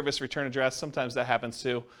mailing service return address. Sometimes that happens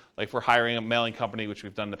too, like if we're hiring a mailing company, which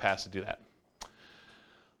we've done in the past to do that.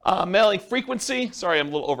 Mailing frequency. Sorry, I'm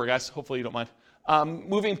a little over, guys. Hopefully you don't mind.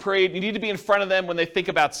 Moving parade. You need to be in front of them when they think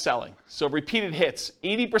about selling. So repeated hits.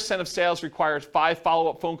 80% of sales requires 5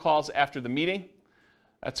 follow-up phone calls after the meeting.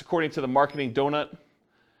 That's according to the Marketing Donut.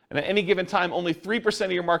 And at any given time, only 3%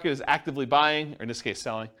 of your market is actively buying, or in this case,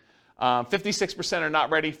 selling. 56% are not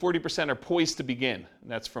ready. 40% are poised to begin.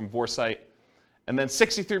 And that's from Vorsight. And then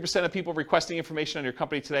 63% of people requesting information on your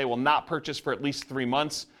company today will not purchase for at least 3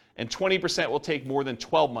 months. And 20% will take more than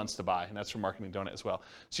 12 months to buy. And that's from Marketing Donut as well.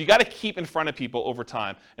 So you got to keep in front of people over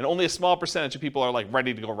time. And only a small percentage of people are like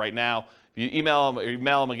ready to go right now. If you email them or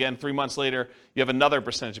email them again 3 months later, you have another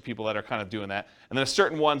percentage of people that are kind of doing that. And then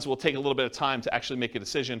certain ones will take a little bit of time to actually make a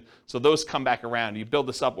decision. So those come back around. You build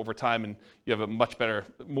this up over time and you have a much better,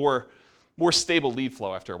 more stable lead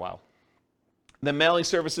flow after a while. Then mailing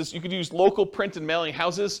services, you could use local print and mailing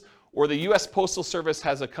houses, or the U.S. Postal Service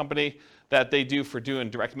has a company that they do for doing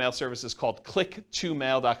direct mail services called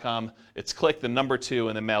click2mail.com. It's click the number 2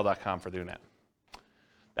 and then mail.com for doing that.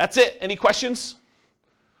 That's it. Any questions?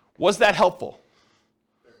 Was that helpful?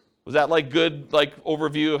 Was that like good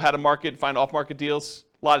overview of how to market, find off-market deals?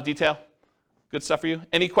 A lot of detail? Good stuff for you?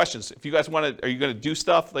 Any questions? If you guys want to, are you going to do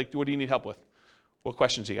stuff? Like, what do you need help with? What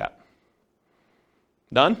questions you got?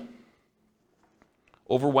 None?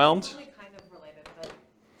 Overwhelmed? It's only kind of related, but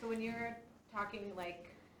so when you're talking like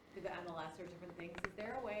to the MLS or different things, is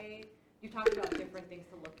there a way, you talked about different things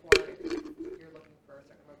to look for if you're looking for a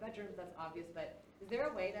certain number of bedrooms, that's obvious, but is there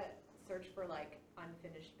a way to search for like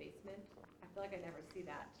unfinished basement? I feel like I never see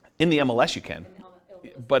that. In the MLS you can,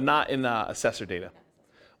 but not in assessor data.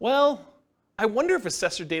 Well, I wonder if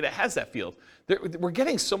assessor data has that field. We're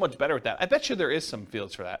getting so much better at that. I bet you there is some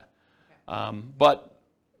fields for that. Okay. But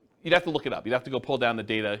you'd have to look it up. You'd have to go pull down the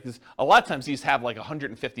data, because a lot of times these have like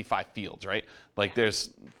 155 fields, right? Like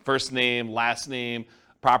there's first name, last name,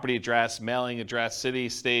 property address, mailing address, city,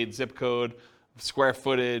 state, zip code, square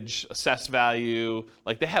footage, assessed value.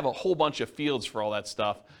 Like they have a whole bunch of fields for all that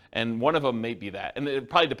stuff, and one of them may be that. And it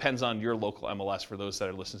probably depends on your local MLS for those that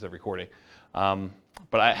are listening to the recording.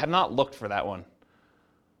 But I have not looked for that one.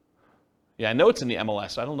 Yeah, I know it's in the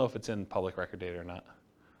MLS, so I don't know if it's in public record data or not.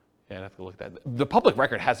 Yeah, I'd have to look at that. The public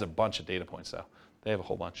record has a bunch of data points, though. They have a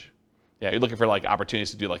whole bunch. Yeah, you're looking for like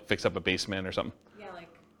opportunities to do like fix up a basement or something. Yeah, I think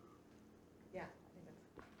that's.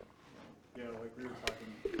 Yeah, like we were talking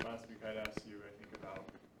last week, I'd asked you, I think, about,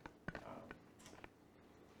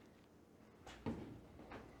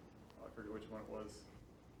 I forget which one it was,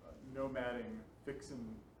 nomading, fix and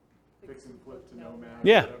flip to nomad,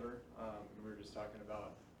 yeah. Or whatever. We were just talking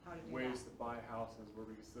about ways to buy houses where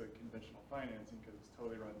we use the conventional financing because it's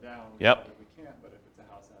totally run down. We probably can't, but if it's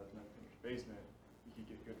a house that has an unfinished basement, you can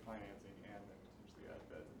get good financing and then potentially add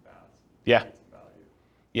beds and baths. Yeah. Some value.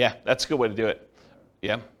 Yeah, that's a good way to do it.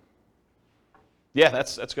 Yeah. Yeah,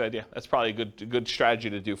 that's a good idea. That's probably a good strategy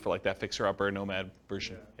to do for like that fixer-upper nomad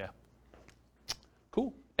version. Yeah.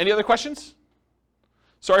 Cool. Any other questions?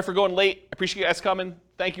 Sorry for going late. I appreciate you guys coming.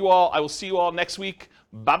 Thank you all. I will see you all next week.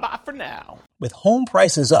 Bye-bye for now. With home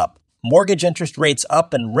prices up, mortgage interest rates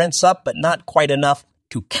up, and rents up, but not quite enough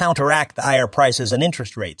to counteract the higher prices and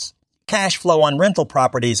interest rates, cash flow on rental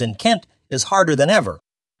properties in Kent is harder than ever.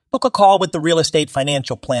 Book a call with the Real Estate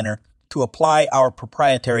Financial Planner to apply our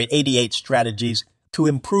proprietary 88 strategies to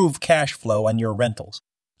improve cash flow on your rentals.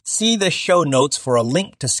 See the show notes for a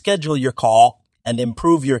link to schedule your call and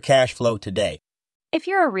improve your cash flow today. If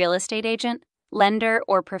you're a real estate agent, lender,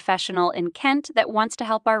 or professional in Kent that wants to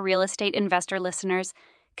help our real estate investor listeners,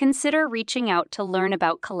 consider reaching out to learn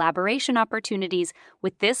about collaboration opportunities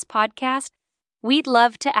with this podcast. We'd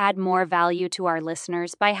love to add more value to our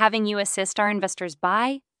listeners by having you assist our investors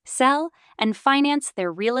buy, sell, and finance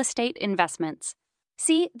their real estate investments.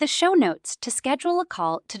 See the show notes to schedule a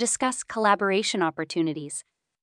call to discuss collaboration opportunities.